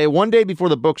Monday, one day before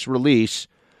the book's release.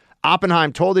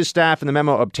 Oppenheim told his staff in the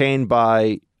memo obtained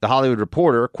by The Hollywood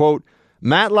Reporter, quote,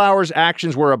 Matt Lauer's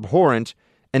actions were abhorrent,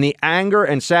 and the anger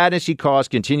and sadness he caused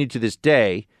continue to this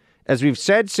day. As we've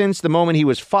said since the moment he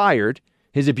was fired,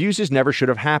 his abuses never should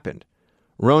have happened.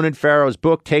 Ronan Farrow's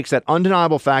book takes that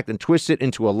undeniable fact and twists it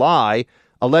into a lie,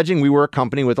 alleging we were a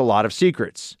company with a lot of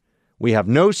secrets. We have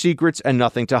no secrets and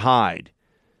nothing to hide.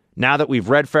 Now that we've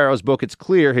read Farrow's book, it's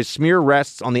clear his smear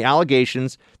rests on the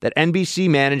allegations that NBC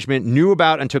management knew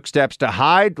about and took steps to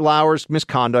hide Lauer's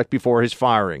misconduct before his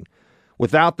firing.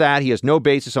 Without that, he has no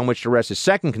basis on which to rest his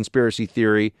second conspiracy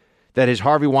theory that his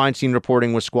Harvey Weinstein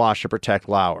reporting was squashed to protect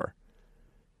Lauer.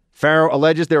 Farrow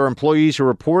alleges there were employees who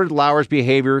reported Lauer's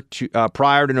behavior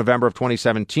prior to November of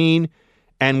 2017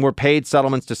 and were paid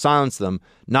settlements to silence them.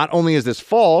 Not only is this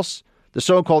false, the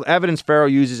so-called evidence Farrow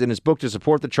uses in his book to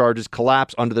support the charges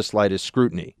collapse under the slightest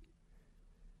scrutiny.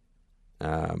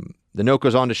 The note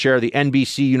goes on to share the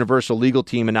NBC Universal Legal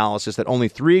Team analysis that only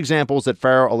 3 examples that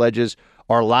Farrow alleges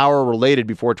are Lauer-related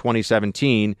before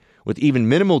 2017, with even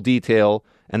minimal detail,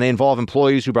 and they involve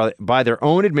employees who, by their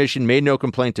own admission, made no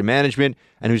complaint to management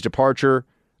and whose departure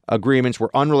agreements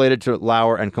were unrelated to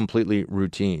Lauer and completely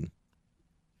routine.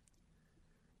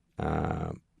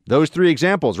 Those 3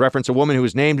 examples reference a woman who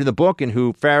was named in the book and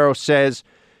who Farrow says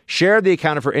shared the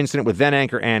account of her incident with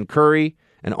then-anchor Ann Curry,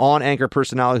 an on-anchor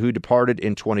personality who departed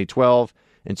in 2012,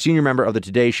 and senior member of the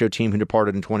Today Show team who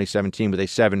departed in 2017 with a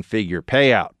 7-figure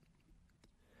payout.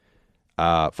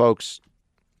 Folks,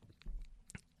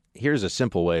 here's a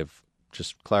simple way of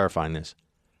just clarifying this.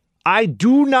 I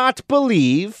do not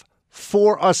believe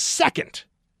for a second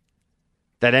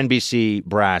that NBC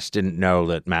brass didn't know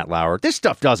that Matt Lauer, this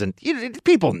stuff doesn't,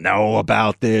 people know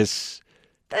about this.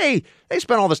 They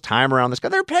spent all this time around this guy.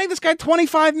 They're paying this guy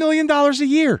 $25 million a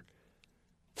year.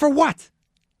 For what?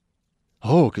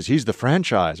 Oh, because he's the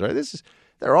franchise, right?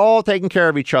 They're all taking care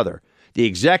of each other. The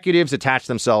executives attach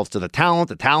themselves to the talent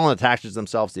attaches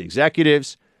themselves to the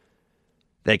executives.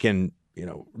 They can,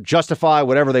 justify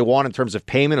whatever they want in terms of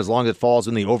payment as long as it falls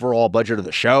in the overall budget of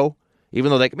the show. Even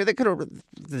though they could have.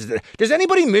 Does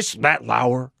anybody miss Matt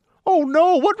Lauer? Oh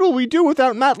no, what will we do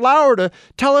without Matt Lauer to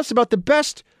tell us about the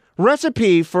best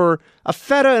recipe for a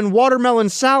feta and watermelon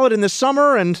salad in the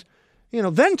summer and,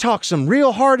 then talk some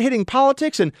real hard-hitting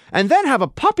politics and then have a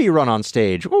puppy run on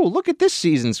stage. Oh, look at this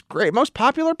season's most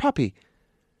popular puppy.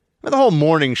 The whole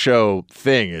morning show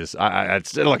thing is,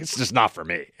 it's just not for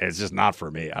me. It's just not for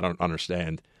me. I don't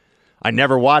understand. I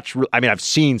never watch. I've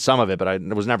seen some of it, but I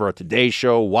was never a Today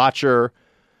Show watcher.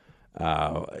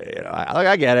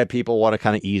 I get it. People want to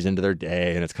kind of ease into their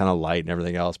day, and it's kind of light and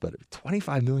everything else. But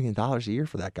 $25 million a year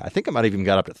for that guy. I think it might have even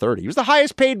got up to 30. He was the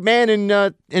highest paid man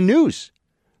in news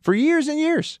for years and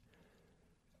years.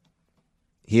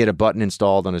 He had a button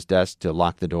installed on his desk to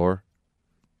lock the door.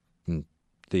 And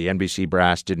the NBC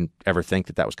brass didn't ever think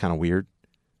that was kind of weird.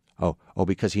 Oh,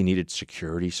 because he needed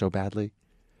security so badly.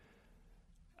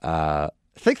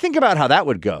 Think about how that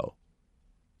would go.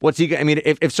 What's he?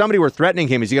 If somebody were threatening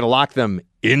him, is he going to lock them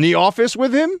in the office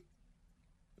with him?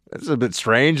 That's a bit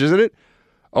strange, isn't it?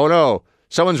 oh no,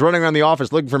 someone's running around the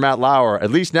office looking for Matt Lauer.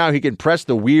 At least now he can press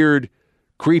the weird,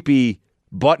 creepy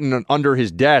button under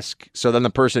his desk so then the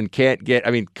person can't get.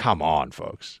 I mean, come on,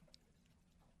 folks.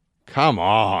 Come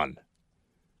on.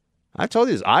 I told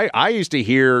you this. I used to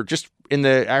hear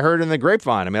I heard in the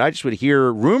grapevine. I mean, I just would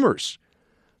hear rumors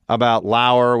about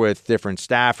Lauer with different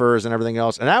staffers and everything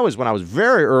else. And that was when I was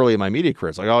very early in my media career.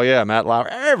 It's like, oh yeah, Matt Lauer.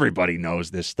 Everybody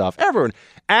knows this stuff. Everyone.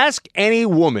 Ask any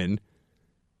woman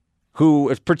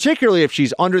who, particularly if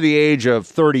she's under the age of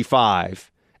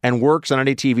 35 and works on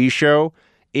any TV show,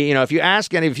 if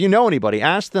you know anybody,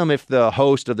 ask them if the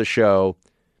host of the show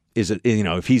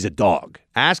if he's a dog.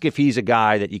 Ask if he's a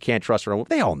guy that you can't trust around.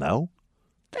 They all know.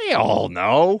 They all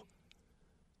know.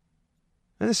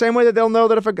 In the same way that they'll know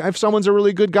that if someone's a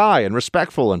really good guy and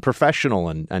respectful and professional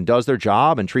and does their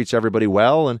job and treats everybody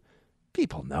well, and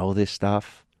people know this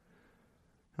stuff.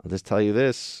 I'll just tell you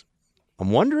this. I'm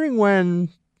wondering when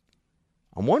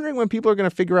people are going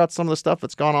to figure out some of the stuff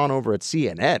that's gone on over at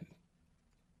CNN.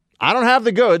 I don't have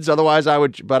the goods, otherwise I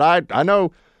would, but I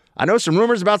know some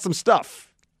rumors about some stuff.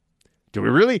 Do we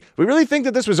really think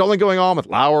that this was only going on with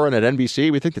Lauer and at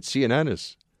NBC? We think that CNN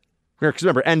is, because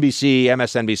remember, NBC,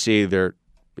 MSNBC, they're,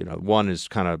 one is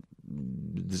kind of,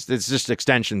 it's just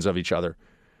extensions of each other.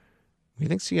 You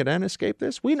think CNN escaped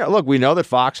this? We know that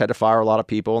Fox had to fire a lot of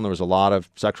people and there was a lot of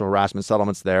sexual harassment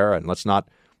settlements there. And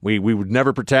we would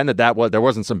never pretend that there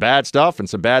wasn't some bad stuff and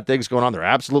some bad things going on. There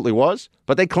absolutely was.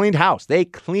 But they cleaned house. They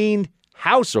cleaned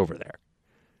house over there.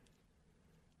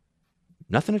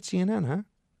 Nothing at CNN, huh?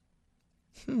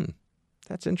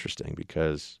 That's interesting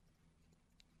because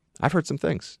I've heard some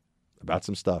things about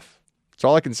some stuff. That's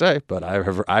all I can say, but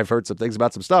I've heard some things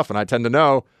about some stuff, and I tend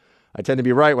to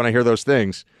be right when I hear those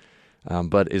things.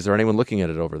 But is there anyone looking at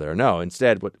it over there? No.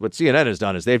 Instead, what CNN has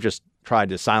done is they've just tried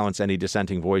to silence any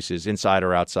dissenting voices inside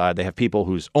or outside. They have people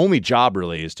whose only job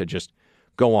really is to just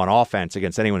go on offense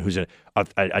against anyone who's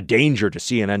a danger to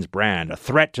CNN's brand, a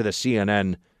threat to the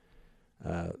CNN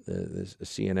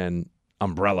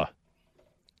umbrella.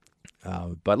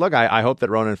 But look, I hope that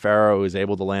Ronan Farrow is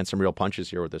able to land some real punches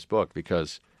here with this book,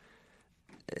 because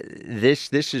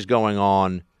this is going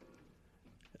on.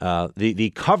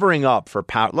 The covering up for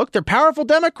power. Look, they're powerful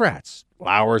Democrats.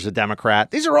 Lauer's a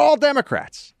Democrat. These are all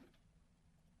Democrats.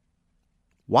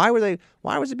 Why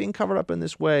was it being covered up in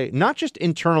this way? Not just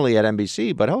internally at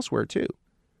NBC, but elsewhere too.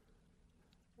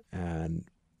 And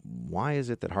why is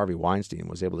it that Harvey Weinstein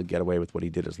was able to get away with what he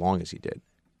did as long as he did?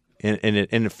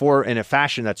 In a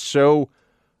fashion that's so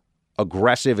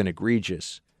aggressive and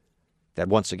egregious that,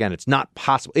 once again, it's not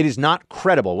possible. It is not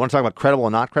credible. We want to talk about credible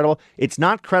and not credible. It's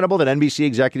not credible that NBC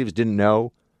executives didn't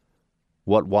know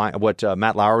what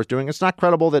Matt Lauer was doing. It's not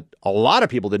credible that a lot of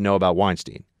people didn't know about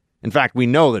Weinstein. In fact, we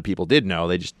know that people did know.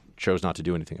 They just chose not to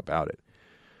do anything about it.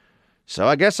 So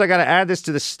I guess I got to add this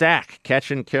to the stack.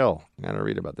 Catch and kill. I got to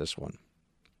read about this one.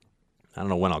 I don't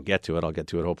know when I'll get to it. I'll get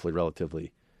to it hopefully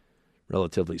relatively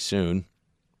soon.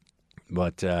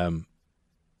 But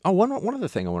one other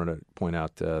thing I wanted to point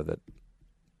out that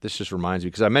this just reminds me,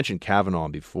 because I mentioned Kavanaugh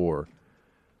before.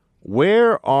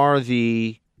 Where are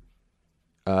the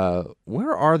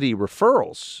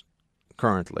referrals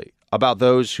currently about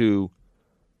those who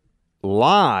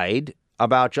lied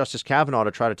about Justice Kavanaugh to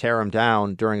try to tear him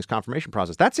down during his confirmation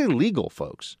process? That's illegal,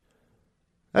 folks.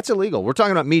 That's illegal. We're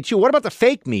talking about Me Too. What about the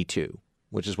fake Me Too,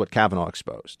 which is what Kavanaugh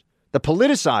exposed? The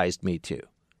politicized Me Too.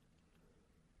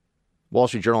 Wall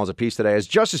Street Journal has a piece today. As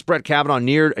Justice Brett Kavanaugh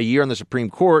neared a year on the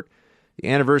Supreme Court, the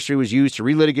anniversary was used to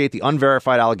relitigate the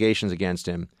unverified allegations against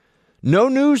him. No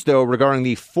news, though, regarding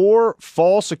the 4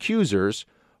 false accusers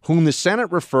whom the Senate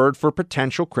referred for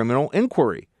potential criminal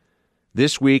inquiry.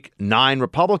 This week, 9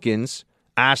 Republicans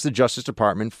asked the Justice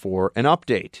Department for an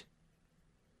update.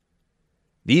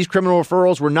 These criminal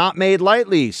referrals were not made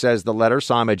lightly, says the letter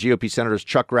signed by GOP Senators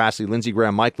Chuck Grassley, Lindsey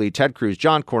Graham, Mike Lee, Ted Cruz,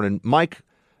 John Cornyn, Mike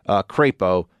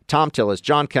Crapo, Tom Tillis,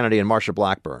 John Kennedy, and Marsha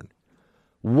Blackburn.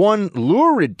 One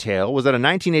lurid tale was that in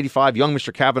 1985, young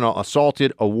Mr. Kavanaugh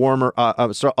assaulted a woman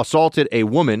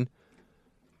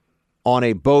on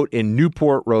a boat in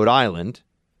Newport, Rhode Island.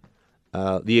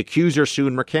 The accuser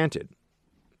soon recanted.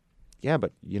 Yeah,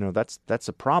 but that's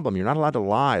a problem. You're not allowed to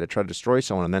lie to try to destroy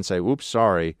someone and then say, "Oops,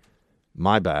 sorry,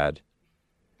 my bad."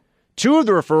 2 of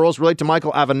the referrals relate to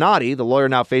Michael Avenatti, the lawyer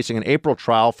now facing an April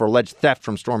trial for alleged theft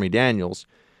from Stormy Daniels.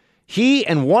 He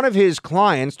and one of his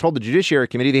clients told the Judiciary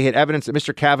Committee they had evidence that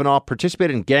Mr. Kavanaugh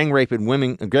participated in gang raping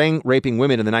women in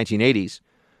the 1980s.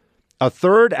 A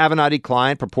third Avenatti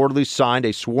client purportedly signed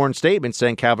a sworn statement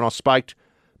saying Kavanaugh spiked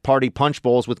party punch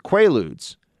bowls with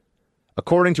Quaaludes.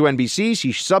 According to NBC,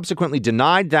 he subsequently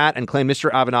denied that and claimed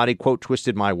Mr. Avenatti, quote,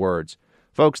 twisted my words.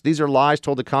 Folks, these are lies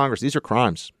told to Congress. These are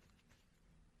crimes.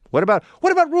 What about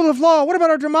rule of law? What about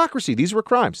our democracy? These were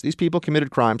crimes. These people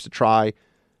committed crimes to try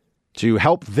to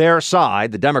help their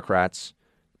side, the Democrats,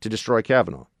 to destroy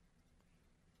Kavanaugh.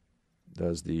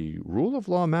 Does the rule of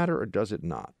law matter or does it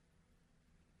not?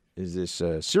 Is this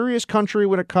a serious country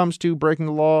when it comes to breaking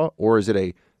the law, or is it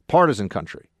a partisan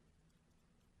country?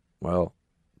 Well,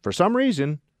 for some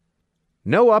reason,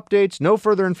 no updates, no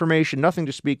further information, nothing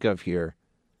to speak of here.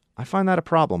 I find that a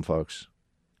problem, folks.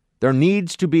 There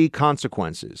needs to be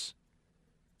consequences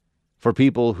for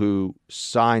people who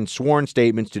sign sworn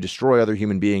statements to destroy other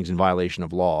human beings in violation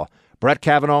of law. Brett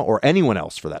Kavanaugh or anyone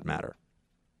else for that matter.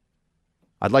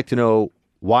 I'd like to know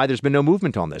why there's been no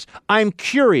movement on this. I'm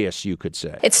curious, you could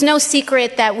say. It's no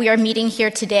secret that we are meeting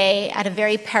here today at a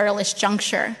very perilous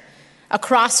juncture, a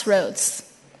crossroads,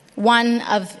 one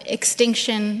of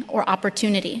extinction or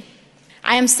opportunity.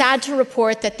 I am sad to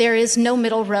report that there is no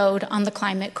middle road on the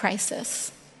climate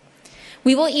crisis.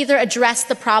 We will either address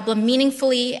the problem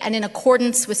meaningfully and in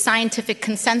accordance with scientific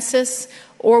consensus,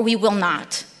 or we will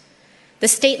not. The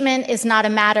statement is not a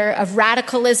matter of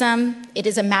radicalism, it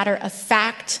is a matter of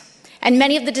fact. And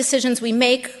many of the decisions we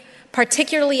make,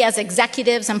 particularly as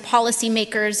executives and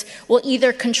policymakers, will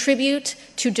either contribute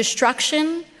to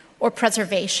destruction or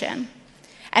preservation.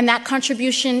 And that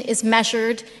contribution is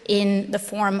measured in the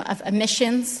form of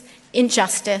emissions,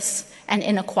 injustice, and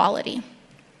inequality.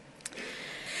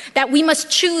 That we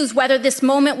must choose whether this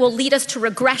moment will lead us to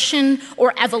regression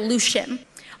or evolution.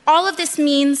 All of this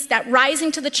means that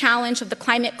rising to the challenge of the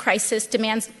climate crisis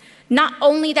demands not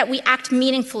only that we act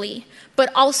meaningfully,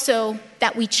 but also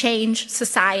that we change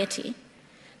society.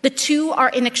 The two are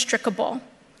inextricable.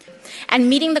 And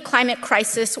meeting the climate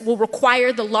crisis will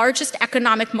require the largest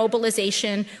economic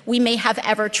mobilization we may have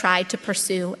ever tried to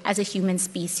pursue as a human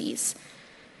species.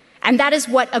 And that is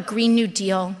what a Green New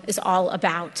Deal is all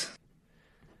about.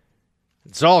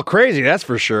 It's all crazy, that's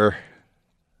for sure.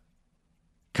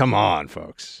 Come on,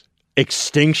 folks.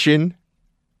 Extinction?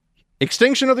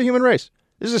 Extinction of the human race.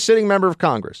 This is a sitting member of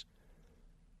Congress.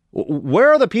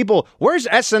 Where are the people? Where's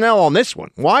SNL on this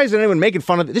one? Why isn't anyone making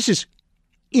fun of it? This is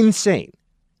insane.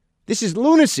 This is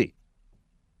lunacy.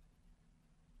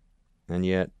 And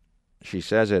yet, she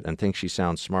says it and thinks she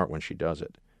sounds smart when she does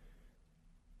it.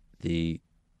 The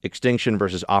extinction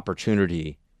versus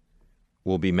opportunity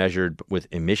will be measured with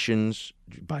emissions,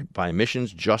 by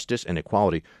emissions, justice, and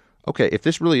equality. Okay, if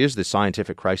this really is the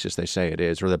scientific crisis they say it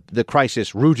is, or the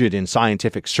crisis rooted in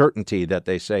scientific certainty that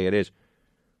they say it is,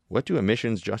 what do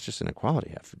emissions, justice, and equality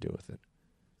have to do with it?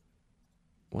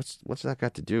 What's that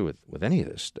got to do with any of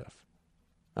this stuff?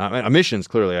 Emissions,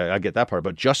 clearly, I get that part,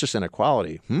 but justice and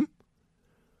equality,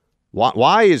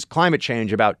 Why is climate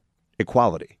change about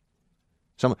equality?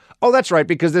 That's right,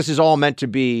 because this is all meant to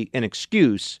be an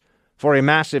excuse for a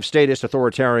massive statist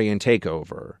authoritarian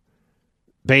takeover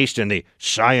based in the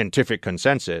scientific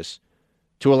consensus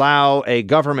to allow a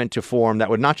government to form that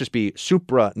would not just be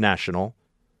supranational,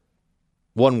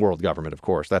 one world government, of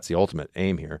course, that's the ultimate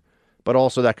aim here, but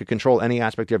also that could control any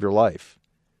aspect of your life.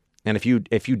 And if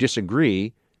you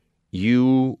disagree,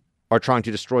 you are trying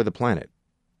to destroy the planet.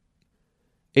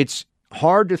 It's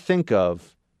hard to think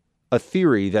of a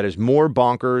theory that is more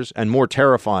bonkers and more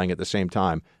terrifying at the same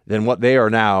time than what they are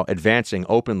now advancing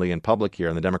openly in public here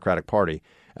in the Democratic Party.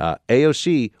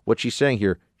 AOC, what she's saying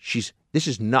here, this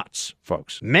is nuts,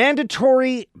 folks.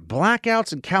 Mandatory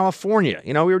blackouts in California.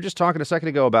 We were just talking a second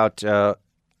ago about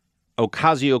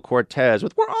Ocasio-Cortez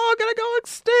with, we're all going to go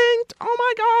extinct. Oh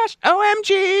my gosh.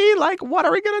 OMG. What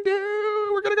are we going to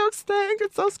do? We're going to go extinct.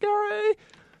 It's so scary.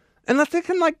 And that they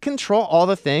can control all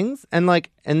the things and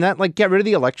get rid of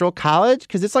the electoral college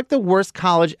because it's the worst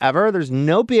college ever. There's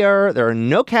no beer. There are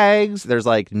no kegs. There's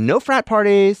no frat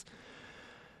parties.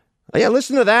 Yeah,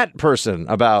 listen to that person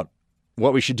about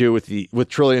what we should do with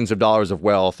trillions of dollars of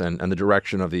wealth and the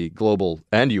direction of the global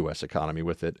and U.S. economy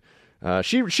with it.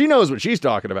 She knows what she's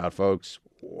talking about, folks.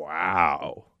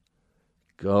 Wow.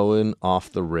 Going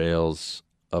off the rails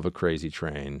of a crazy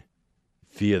train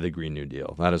via the Green New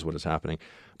Deal. That is what is happening.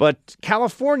 But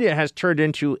California has turned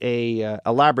into a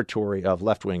laboratory of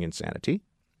left-wing insanity.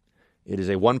 It is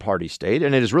a one-party state,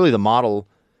 and it is really the model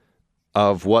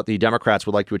of what the Democrats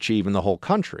would like to achieve in the whole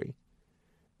country.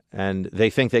 And they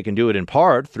think they can do it in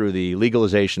part through the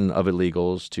legalization of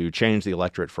illegals to change the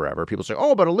electorate forever. People say,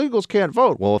 but illegals can't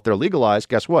vote. Well, if they're legalized,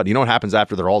 guess what? You know what happens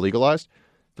after they're all legalized?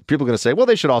 The people are going to say, well,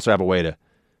 they should also have a way to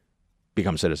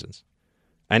become citizens.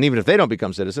 And even if they don't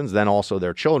become citizens, then also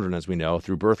their children, as we know,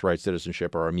 through birthright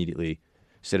citizenship are immediately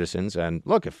citizens. And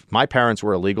look, if my parents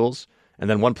were illegals and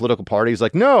then one political party is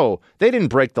like, no, they didn't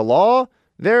break the law.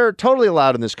 They're totally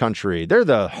allowed in this country. They're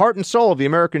the heart and soul of the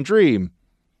American dream.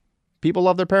 People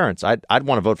love their parents. I'd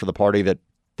want to vote for the party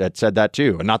that said that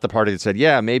too, and not the party that said,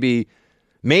 yeah, maybe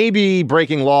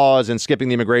breaking laws and skipping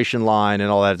the immigration line and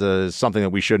all that is something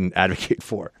that we shouldn't advocate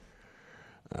for.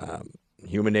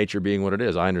 Human nature being what it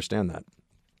is, I understand that.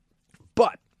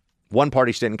 But one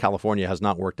party state in California has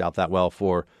not worked out that well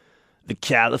for the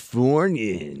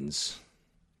Californians.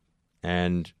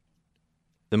 And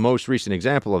the most recent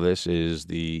example of this is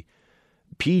the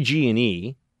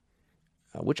PG&E,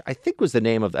 which I think was the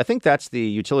name of, I think that's the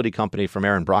utility company from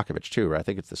Aaron Brockovich too, right? I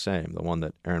think it's the same, the one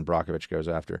that Aaron Brockovich goes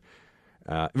after.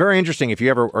 Very interesting. If you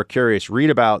ever are curious, read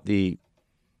about the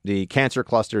cancer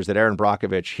clusters that Aaron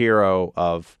Brockovich, hero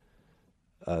of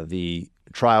the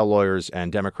trial lawyers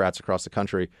and Democrats across the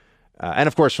country, and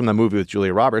of course from the movie with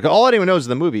Julia Roberts. All anyone knows is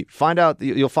the movie.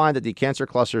 You'll find that the cancer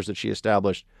clusters that she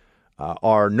established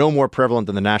are no more prevalent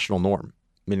than the national norm.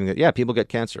 Meaning that, yeah, people get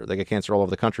cancer. They get cancer all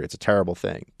over the country. It's a terrible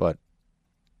thing. But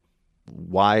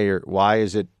why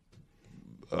is it?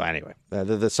 Anyway,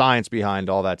 the science behind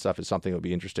all that stuff is something that would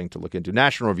be interesting to look into.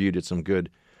 National Review did some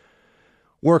good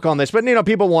work on this. But,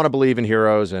 people want to believe in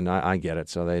heroes, and I get it.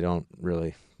 So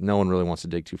no one really wants to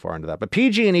dig too far into that. But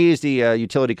PG&E is the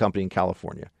utility company in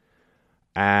California.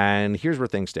 And here's where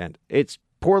things stand. It's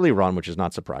poorly run, which is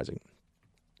not surprising.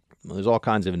 There's all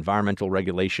kinds of environmental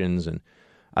regulations. And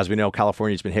as we know,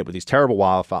 California's been hit with these terrible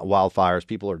wildfires.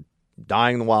 People are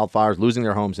dying in the wildfires, losing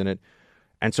their homes in it.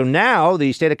 And so now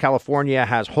the state of California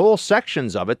has whole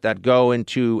sections of it that go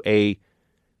into a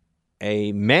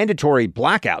mandatory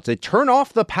blackout. They turn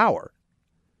off the power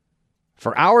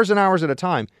for hours and hours at a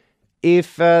time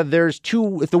if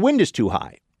the wind is too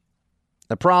high.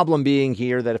 The problem being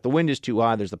here that if the wind is too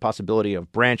high, there's the possibility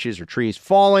of branches or trees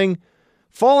falling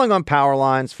on power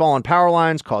lines. Fallen power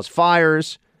lines cause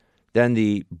fires. Then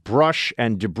the brush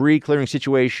and debris clearing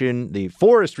situation, the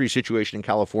forestry situation in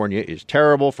California is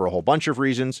terrible for a whole bunch of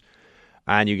reasons.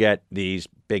 And you get these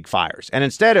big fires. And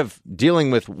instead of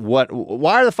dealing with why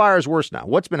are the fires worse now?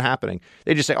 What's been happening?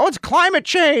 They just say, it's climate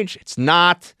change. It's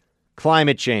not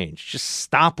climate change. Just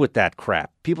stop with that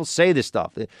crap. People say this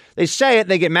stuff. They say it,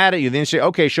 they get mad at you. Then you say,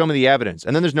 okay, show me the evidence.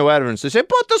 And then there's no evidence. They say,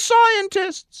 but the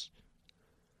scientists.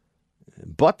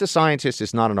 But the scientists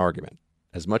is not an argument,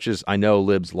 as much as I know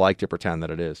libs like to pretend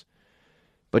that it is.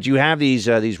 But you have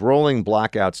these rolling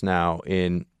blackouts now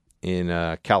in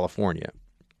California,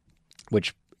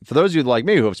 which for those of you like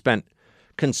me who have spent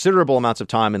considerable amounts of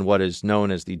time in what is known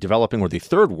as the developing or the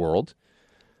third world,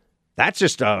 that's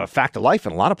just a fact of life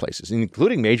in a lot of places,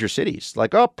 including major cities.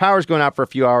 Like, power's going out for a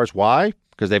few hours. Why?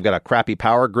 Because they've got a crappy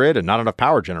power grid and not enough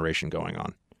power generation going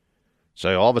on.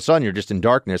 So all of a sudden you're just in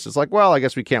darkness. It's like, well, I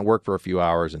guess we can't work for a few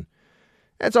hours. And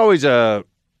it's always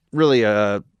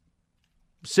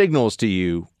signals to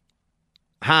you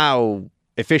how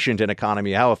efficient an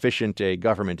economy, how efficient a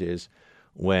government is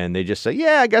when they just say,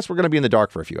 yeah, I guess we're going to be in the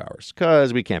dark for a few hours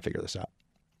because we can't figure this out.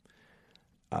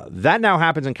 That now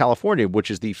happens in California, which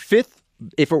is the fifth.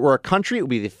 If it were a country, it would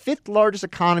be the fifth largest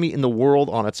economy in the world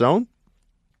on its own,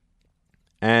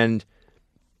 and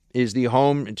is the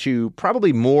home to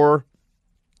probably more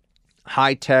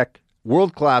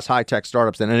world-class high-tech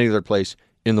startups than any other place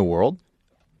in the world.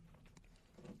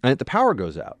 And the power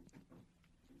goes out.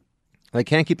 They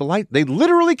can't keep the light. They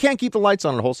literally can't keep the lights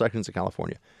on in whole sections of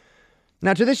California.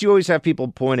 Now, to this, you always have people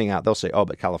pointing out. They'll say,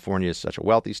 but California is such a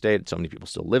wealthy state. So many people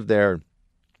still live there.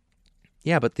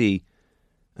 Yeah, but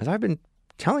as I've been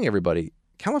telling everybody,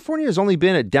 California has only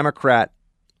been a Democrat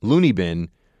loony bin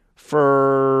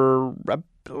for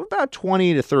about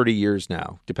 20 to 30 years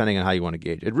now, depending on how you want to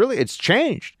gauge it. It's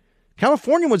changed.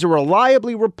 California was a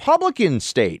reliably Republican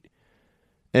state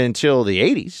until the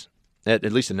 80s, at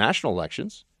least the national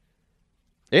elections.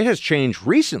 It has changed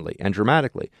recently and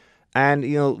dramatically. And,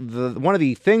 one of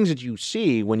the things that you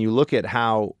see when you look at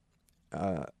how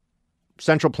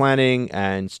central planning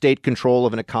and state control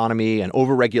of an economy and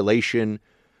overregulation,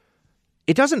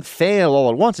 it doesn't fail all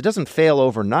at once. It doesn't fail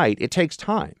overnight. It takes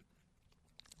time.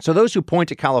 So those who point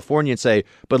to California and say,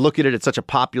 but look at it, it's such a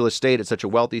populous state, it's such a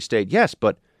wealthy state. Yes,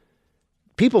 but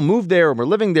people moved there and were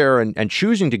living there and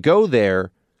choosing to go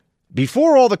there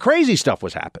before all the crazy stuff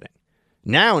was happening.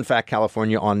 Now, in fact,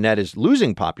 California on net is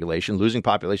losing population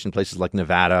in places like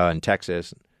Nevada and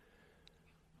Texas.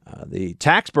 The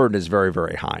tax burden is very,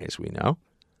 very high, as we know.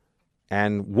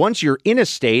 And once you're in a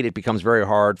state, it becomes very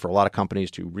hard for a lot of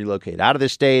companies to relocate out of the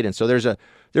state. And so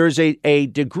there's a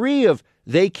degree of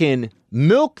they can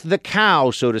milk the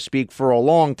cow, so to speak, for a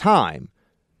long time.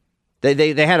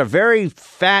 They had a very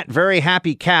fat, very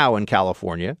happy cow in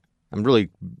California. I'm really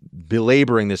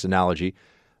belaboring this analogy.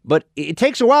 But it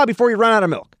takes a while before you run out of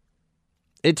milk.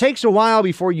 it takes a while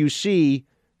before you see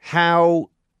how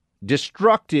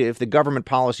destructive the government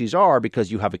policies are,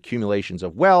 because you have accumulations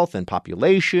of wealth and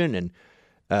population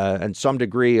and some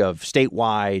degree of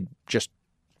statewide just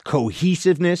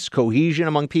cohesion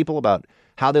among people about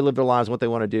how they live their lives, what they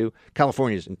want to do.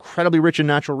 California is incredibly rich in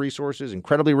natural resources,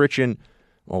 incredibly rich in,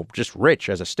 well, just rich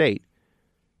as a state.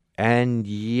 And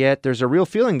yet there's a real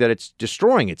feeling that it's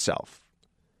destroying itself.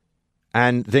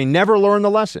 And they never learn the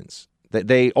lessons.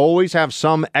 They always have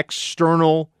some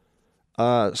external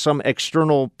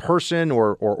person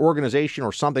or organization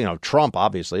or something, Trump,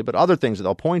 obviously, but other things that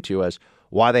they'll point to as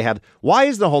why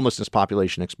is the homelessness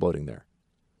population exploding there?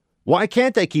 Why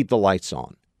can't they keep the lights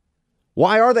on?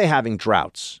 Why are they having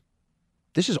droughts?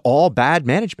 This is all bad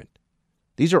management.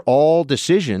 These are all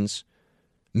decisions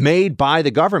made by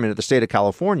the government at the state of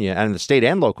California and the state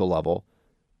and local level,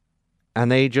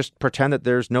 and they just pretend that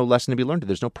there's no lesson to be learned.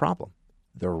 There's no problem.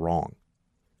 They're wrong.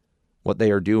 What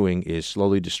they are doing is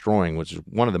slowly destroying, which is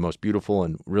one of the most beautiful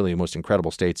and really most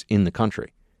incredible states in the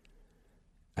country.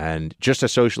 And just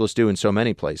as socialists do in so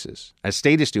many places, as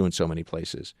statists do in so many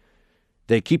places,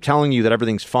 they keep telling you that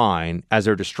everything's fine as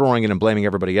they're destroying it and blaming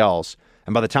everybody else.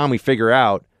 And by the time we figure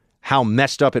out how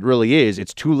messed up it really is,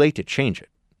 it's too late to change it.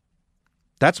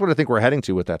 That's what I think we're heading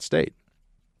to with that state.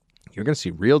 You're going to see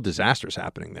real disasters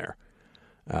happening there.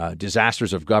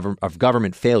 Disasters of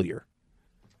government failure.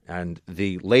 And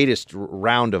the latest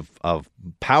round of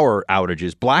power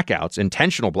outages, blackouts,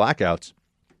 intentional blackouts,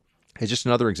 is just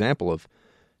another example of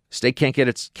state can't get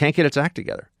its act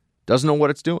together. Doesn't know what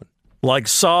it's doing. Like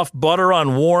soft butter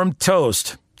on warm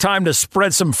toast. Time to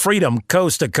spread some freedom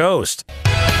coast to coast.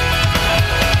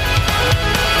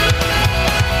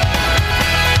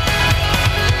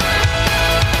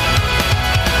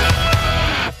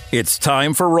 It's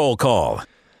time for roll call.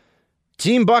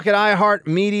 Team Buck at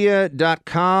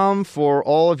iHeartMedia.com for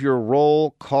all of your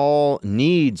roll call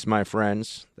needs, my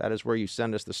friends. That is where you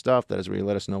send us the stuff. That is where you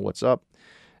let us know what's up.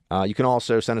 You can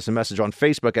also send us a message on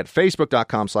Facebook at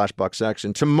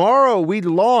facebook.com/BuckSection. Tomorrow we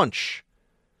launch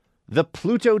the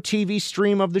Pluto TV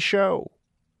stream of the show.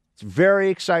 It's very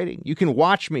exciting. You can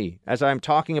watch me as I'm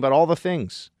talking about all the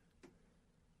things.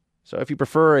 So if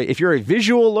you're a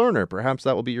visual learner, perhaps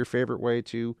that will be your favorite way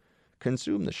to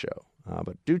consume the show.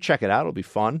 But do check it out. It'll be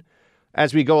fun.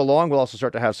 As we go along, we'll also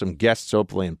start to have some guests,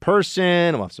 hopefully in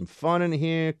person. We'll have some fun in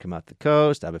here, come out the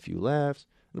coast, have a few laughs.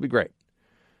 It'll be great.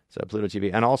 So Pluto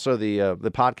TV. And also the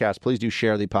podcast. Please do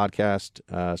share the podcast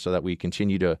so that we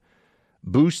continue to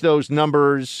boost those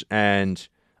numbers. And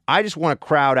I just want to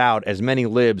crowd out as many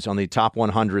libs on the top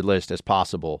 100 list as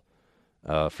possible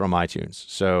from iTunes.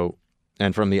 So,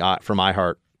 and from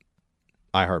iHeart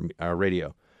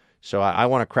Radio. So I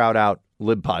want to crowd out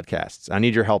lib podcasts. I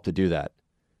need your help to do that.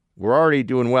 We're already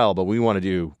doing well, but we want to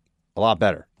do a lot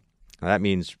better. And that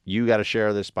means you got to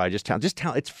share this by just tell.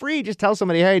 It's free. Just tell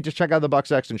somebody, hey, just check out the Buck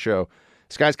Sexton Show.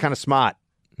 This guy's kind of smart.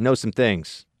 Knows some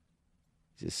things.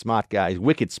 He's a smart guy. He's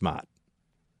wicked smart.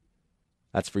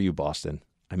 That's for you, Boston.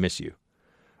 I miss you.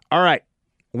 All right.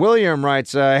 William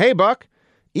writes, hey, Buck,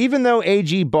 even though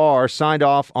AG Barr signed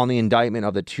off on the indictment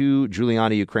of the two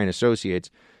Giuliani Ukraine associates,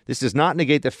 this does not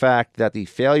negate the fact that the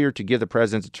failure to give the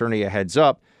president's attorney a heads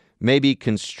up may be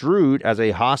construed as a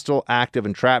hostile act of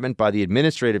entrapment by the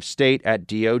administrative state at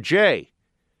DOJ.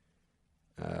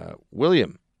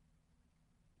 William.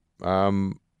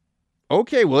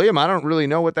 Okay, William, I don't really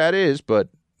know what that is, but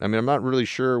I'm not really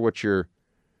sure what your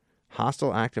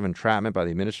hostile act of entrapment by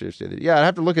the administrative state. Yeah, I'd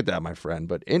have to look at that, my friend,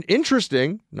 but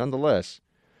interesting nonetheless.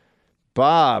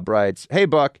 Bob writes, hey,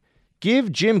 Buck,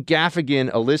 give Jim Gaffigan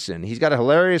a listen. He's got a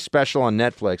hilarious special on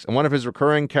Netflix, and one of his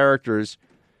recurring characters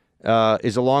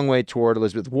is a long way toward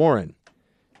Elizabeth Warren.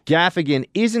 Gaffigan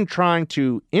isn't trying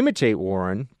to imitate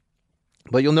Warren,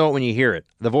 but you'll know it when you hear it.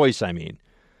 The voice, I mean.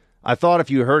 I thought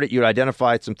if you heard it, you'd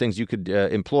identify some things you could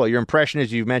employ. Your impression,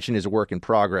 as you've mentioned, is a work in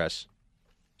progress.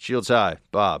 Shields high,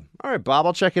 Bob. All right, Bob,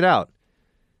 I'll check it out.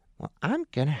 Well, I'm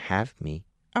going to have me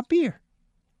a beer.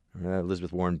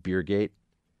 Elizabeth Warren Beergate.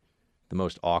 The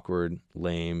most awkward,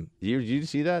 lame. Did you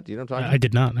see that? Do you know what I'm talking about? I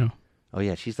did not, no. Oh,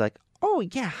 yeah. She's like, oh,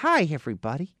 yeah. Hi,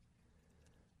 everybody.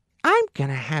 I'm going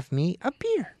to have me a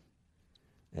beer.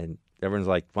 And everyone's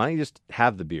like, why don't you just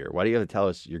have the beer? Why do you have to tell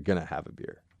us you're going to have a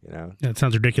beer? You know? That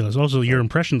sounds ridiculous. Also, your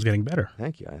impression's getting better.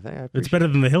 Thank you. I appreciate it's better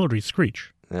than the Hillary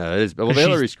screech. Yeah, it is. Well, the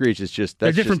Hillary screech is just...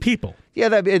 They're different people. Yeah,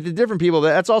 the different people.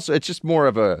 That's also... It's just more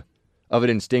of an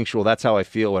instinctual... That's how I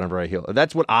feel whenever I hear...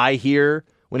 That's what I hear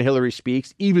when Hillary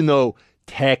speaks, even though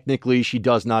technically she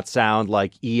does not sound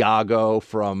like Iago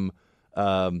from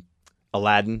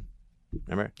Aladdin.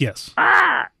 Remember? Yes.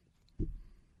 Ah!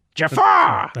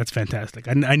 Jafar! That's fantastic.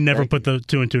 I never put the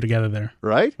two and two together there.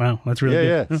 Right? Wow, that's really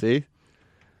good. Yeah, see?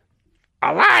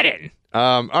 Aladdin!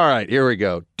 All right, here we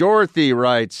go. Dorothy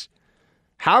writes,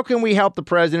 how can we help the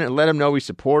president and let him know we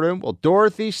support him? Well,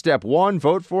 Dorothy, step 1,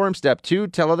 vote for him. Step 2,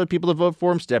 tell other people to vote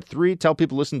for him. Step 3, tell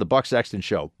people to listen to the Buck Sexton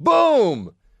Show.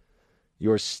 Boom!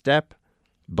 Your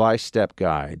step-by-step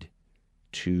guide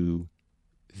to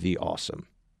the awesome.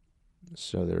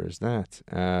 So there is that.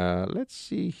 Let's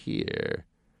see here.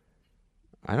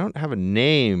 I don't have a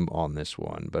name on this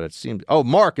one, but it seems... Oh,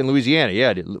 Mark in Louisiana.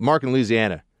 Yeah, Mark in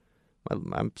Louisiana.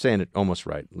 I'm saying it almost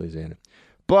right, Louisiana.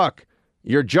 Buck,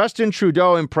 your Justin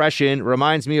Trudeau impression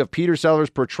reminds me of Peter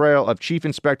Sellers' portrayal of Chief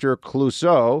Inspector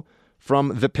Clouseau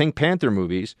from the Pink Panther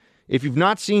movies. If you've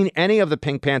not seen any of the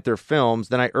Pink Panther films,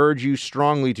 then I urge you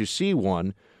strongly to see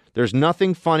one. There's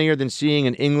nothing funnier than seeing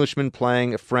an Englishman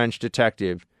playing a French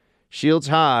detective. Shields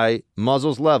high,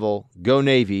 muzzles level, go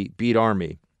Navy, beat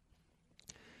Army.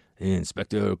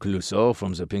 Inspector Clouseau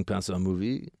from the Pink Panther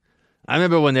movie. I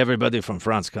remember when everybody from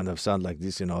France kind of sound like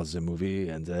this in all the movie,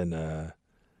 and then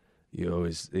he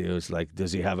was like,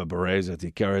 does he have a beret that he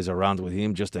carries around with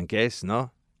him just in case? No?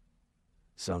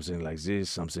 Something like this,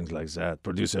 something like that.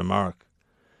 Producer Mark.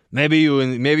 Maybe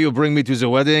you bring me to the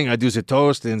wedding, I do the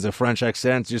toast in the French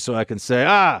accent just so I can say,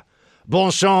 bon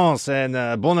chance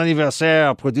and bon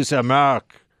anniversaire, Producer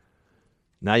Mark.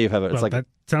 Now you have it. It's like that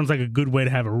sounds like a good way to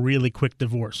have a really quick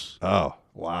divorce. Oh,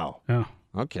 wow. Oh.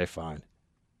 Okay, fine.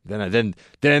 Then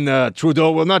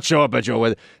Trudeau will not show up at your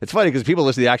wedding. It's funny because people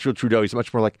listen to the actual Trudeau. He's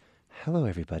much more like, hello,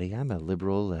 everybody. I'm a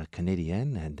liberal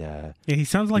Canadian. And yeah, he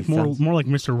sounds like more like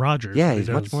Mr. Rogers. Yeah, he's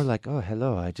much more like, oh,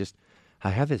 hello. I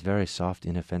have this very soft,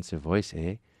 inoffensive voice,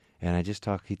 eh? And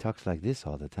he talks like this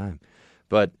all the time.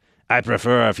 But I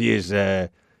prefer if he is,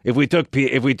 if we took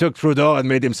Trudeau and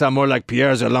made him sound more like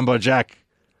Pierre the lumberjack,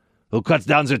 who cuts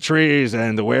down the trees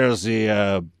and wears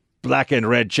the black and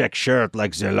red check shirt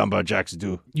like the lumberjacks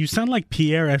do. You sound like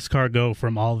Pierre Escargot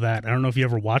from All That. I don't know if you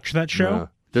ever watched that show. No.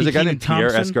 There's a guy named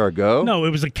Pierre Escargot? No, it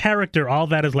was a character. All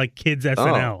That is like kids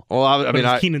SNL. Oh. Well, I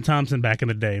mean, Kenan Thompson back in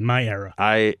the day, in my era.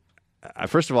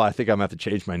 First of all, I think I'm going to have to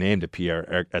change my name to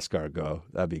Pierre Escargot.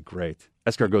 That'd be great.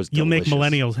 Escargot's delicious. You'll make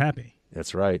millennials happy.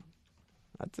 That's right.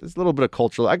 It's a little bit of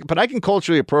cultural, but I can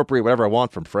culturally appropriate whatever I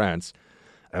want from France.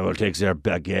 I will take their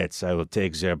baguettes. I will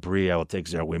take their brie. I will take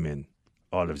their women.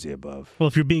 All of the above. Well,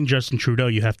 if you're being Justin Trudeau,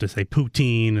 you have to say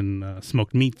poutine and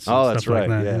smoked meats and that's stuff right.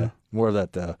 like that. Yeah. More of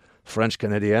that French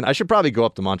Canadian. I should probably go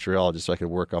up to Montreal just so I could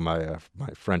work on my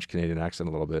French Canadian accent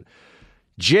a little bit.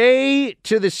 J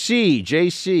to the C,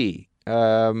 JC.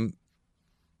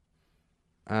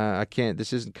 I can't.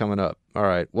 This isn't coming up. All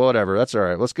right. Well, whatever. That's all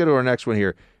right. Let's go to our next one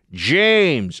here.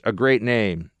 James, a great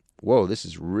name. Whoa, this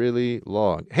is really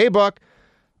long. Hey, Buck.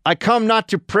 I come not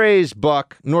to praise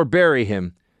Buck nor bury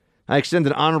him. I extend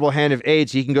an honorable hand of aid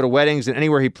so he can go to weddings and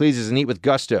anywhere he pleases and eat with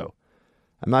gusto.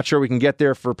 I'm not sure we can get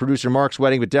there for Producer Mark's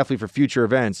wedding, but definitely for future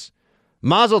events.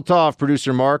 Mazel tov,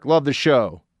 Producer Mark. Love the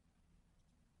show.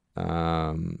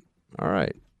 All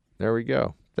right. There we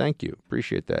go. Thank you.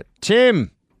 Appreciate that.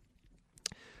 Tim.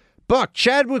 Buck,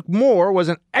 Chadwick Moore was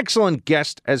an excellent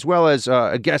guest, as well as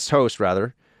a guest host,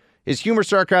 rather. His humor,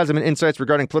 sarcasm, and insights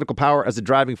regarding political power as the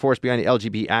driving force behind the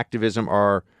LGBT activism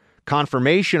are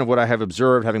confirmation of what I have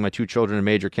observed having my two children in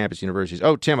major campus universities.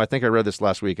 Oh, Tim, I think I read this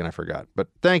last week and I forgot. But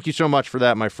thank you so much for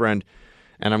that, my friend.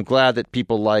 And I'm glad that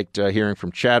people liked hearing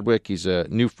from Chadwick. He's a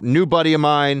new buddy of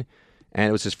mine, and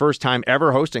it was his first time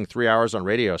ever hosting 3 hours on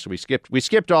radio. So we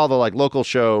skipped all the local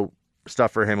show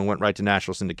stuff for him and went right to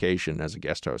national syndication as a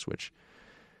guest host, which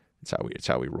it's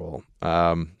how we roll.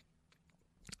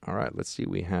 All right, let's see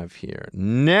what we have here.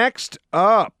 Next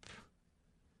up.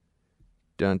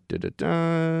 Dun, dun, dun,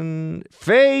 dun.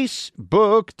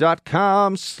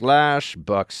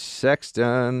 Facebook.com/Buck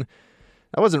Sexton.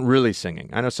 I wasn't really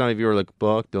singing. I know some of you are like,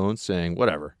 Buck, don't sing.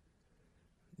 Whatever.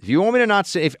 If you want me to not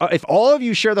sing, if all of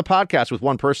you share the podcast with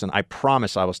one person, I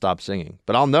promise I will stop singing.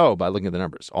 But I'll know by looking at the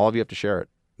numbers. All of you have to share it.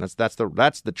 That's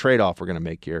the trade-off we're going to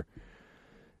make here.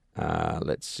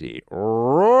 Let's see.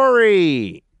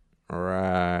 Rory. All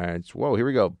right. Whoa, here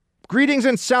we go. Greetings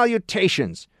and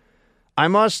salutations. I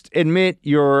must admit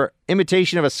your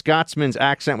imitation of a Scotsman's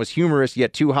accent was humorous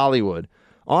yet too Hollywood.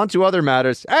 On to other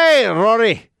matters. Hey,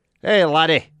 Rory. Hey,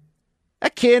 laddie. I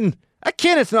ken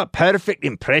it's not perfect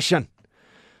impression.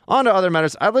 On to other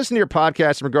matters. I've listened to your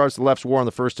podcast in regards to the left's war on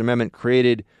the First Amendment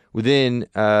created within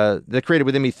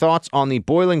me thoughts on the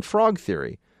boiling frog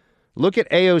theory. Look at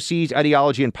AOC's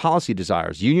ideology and policy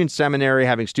desires. Union Seminary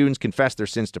having students confess their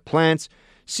sins to plants.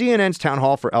 CNN's town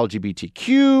hall for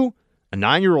LGBTQ. A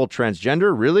 9-year-old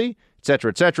transgender, really?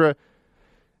 Etc., etc.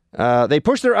 They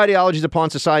push their ideologies upon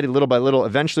society little by little.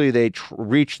 Eventually, they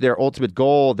reach their ultimate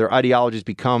goal. Their ideologies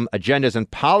become agendas and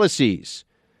policies.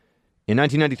 In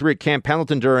 1993, at Camp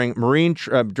Pendleton, during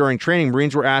training,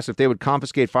 Marines were asked if they would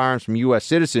confiscate firearms from U.S.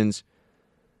 citizens.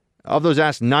 Of those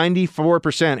asked,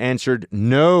 94% answered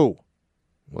no.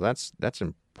 Well, that's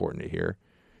important to hear.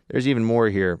 There's even more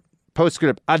here.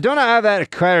 Postscript. I don't have that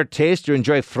acquired taste to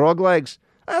enjoy frog legs.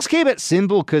 Let's keep it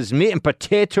simple, because meat and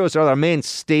potatoes are their main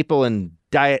staple in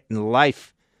diet and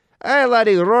life. Hey,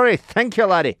 laddie, Rory. Thank you,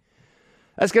 laddie.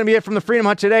 That's going to be it from the Freedom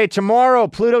Hut today. Tomorrow,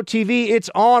 Pluto TV, it's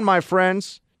on, my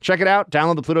friends. Check it out.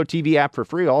 Download the Pluto TV app for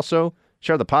free. Also,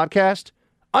 share the podcast.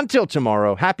 Until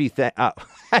tomorrow, happy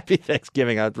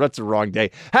Thanksgiving. That's the wrong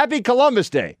day. Happy Columbus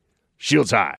Day. Shields high.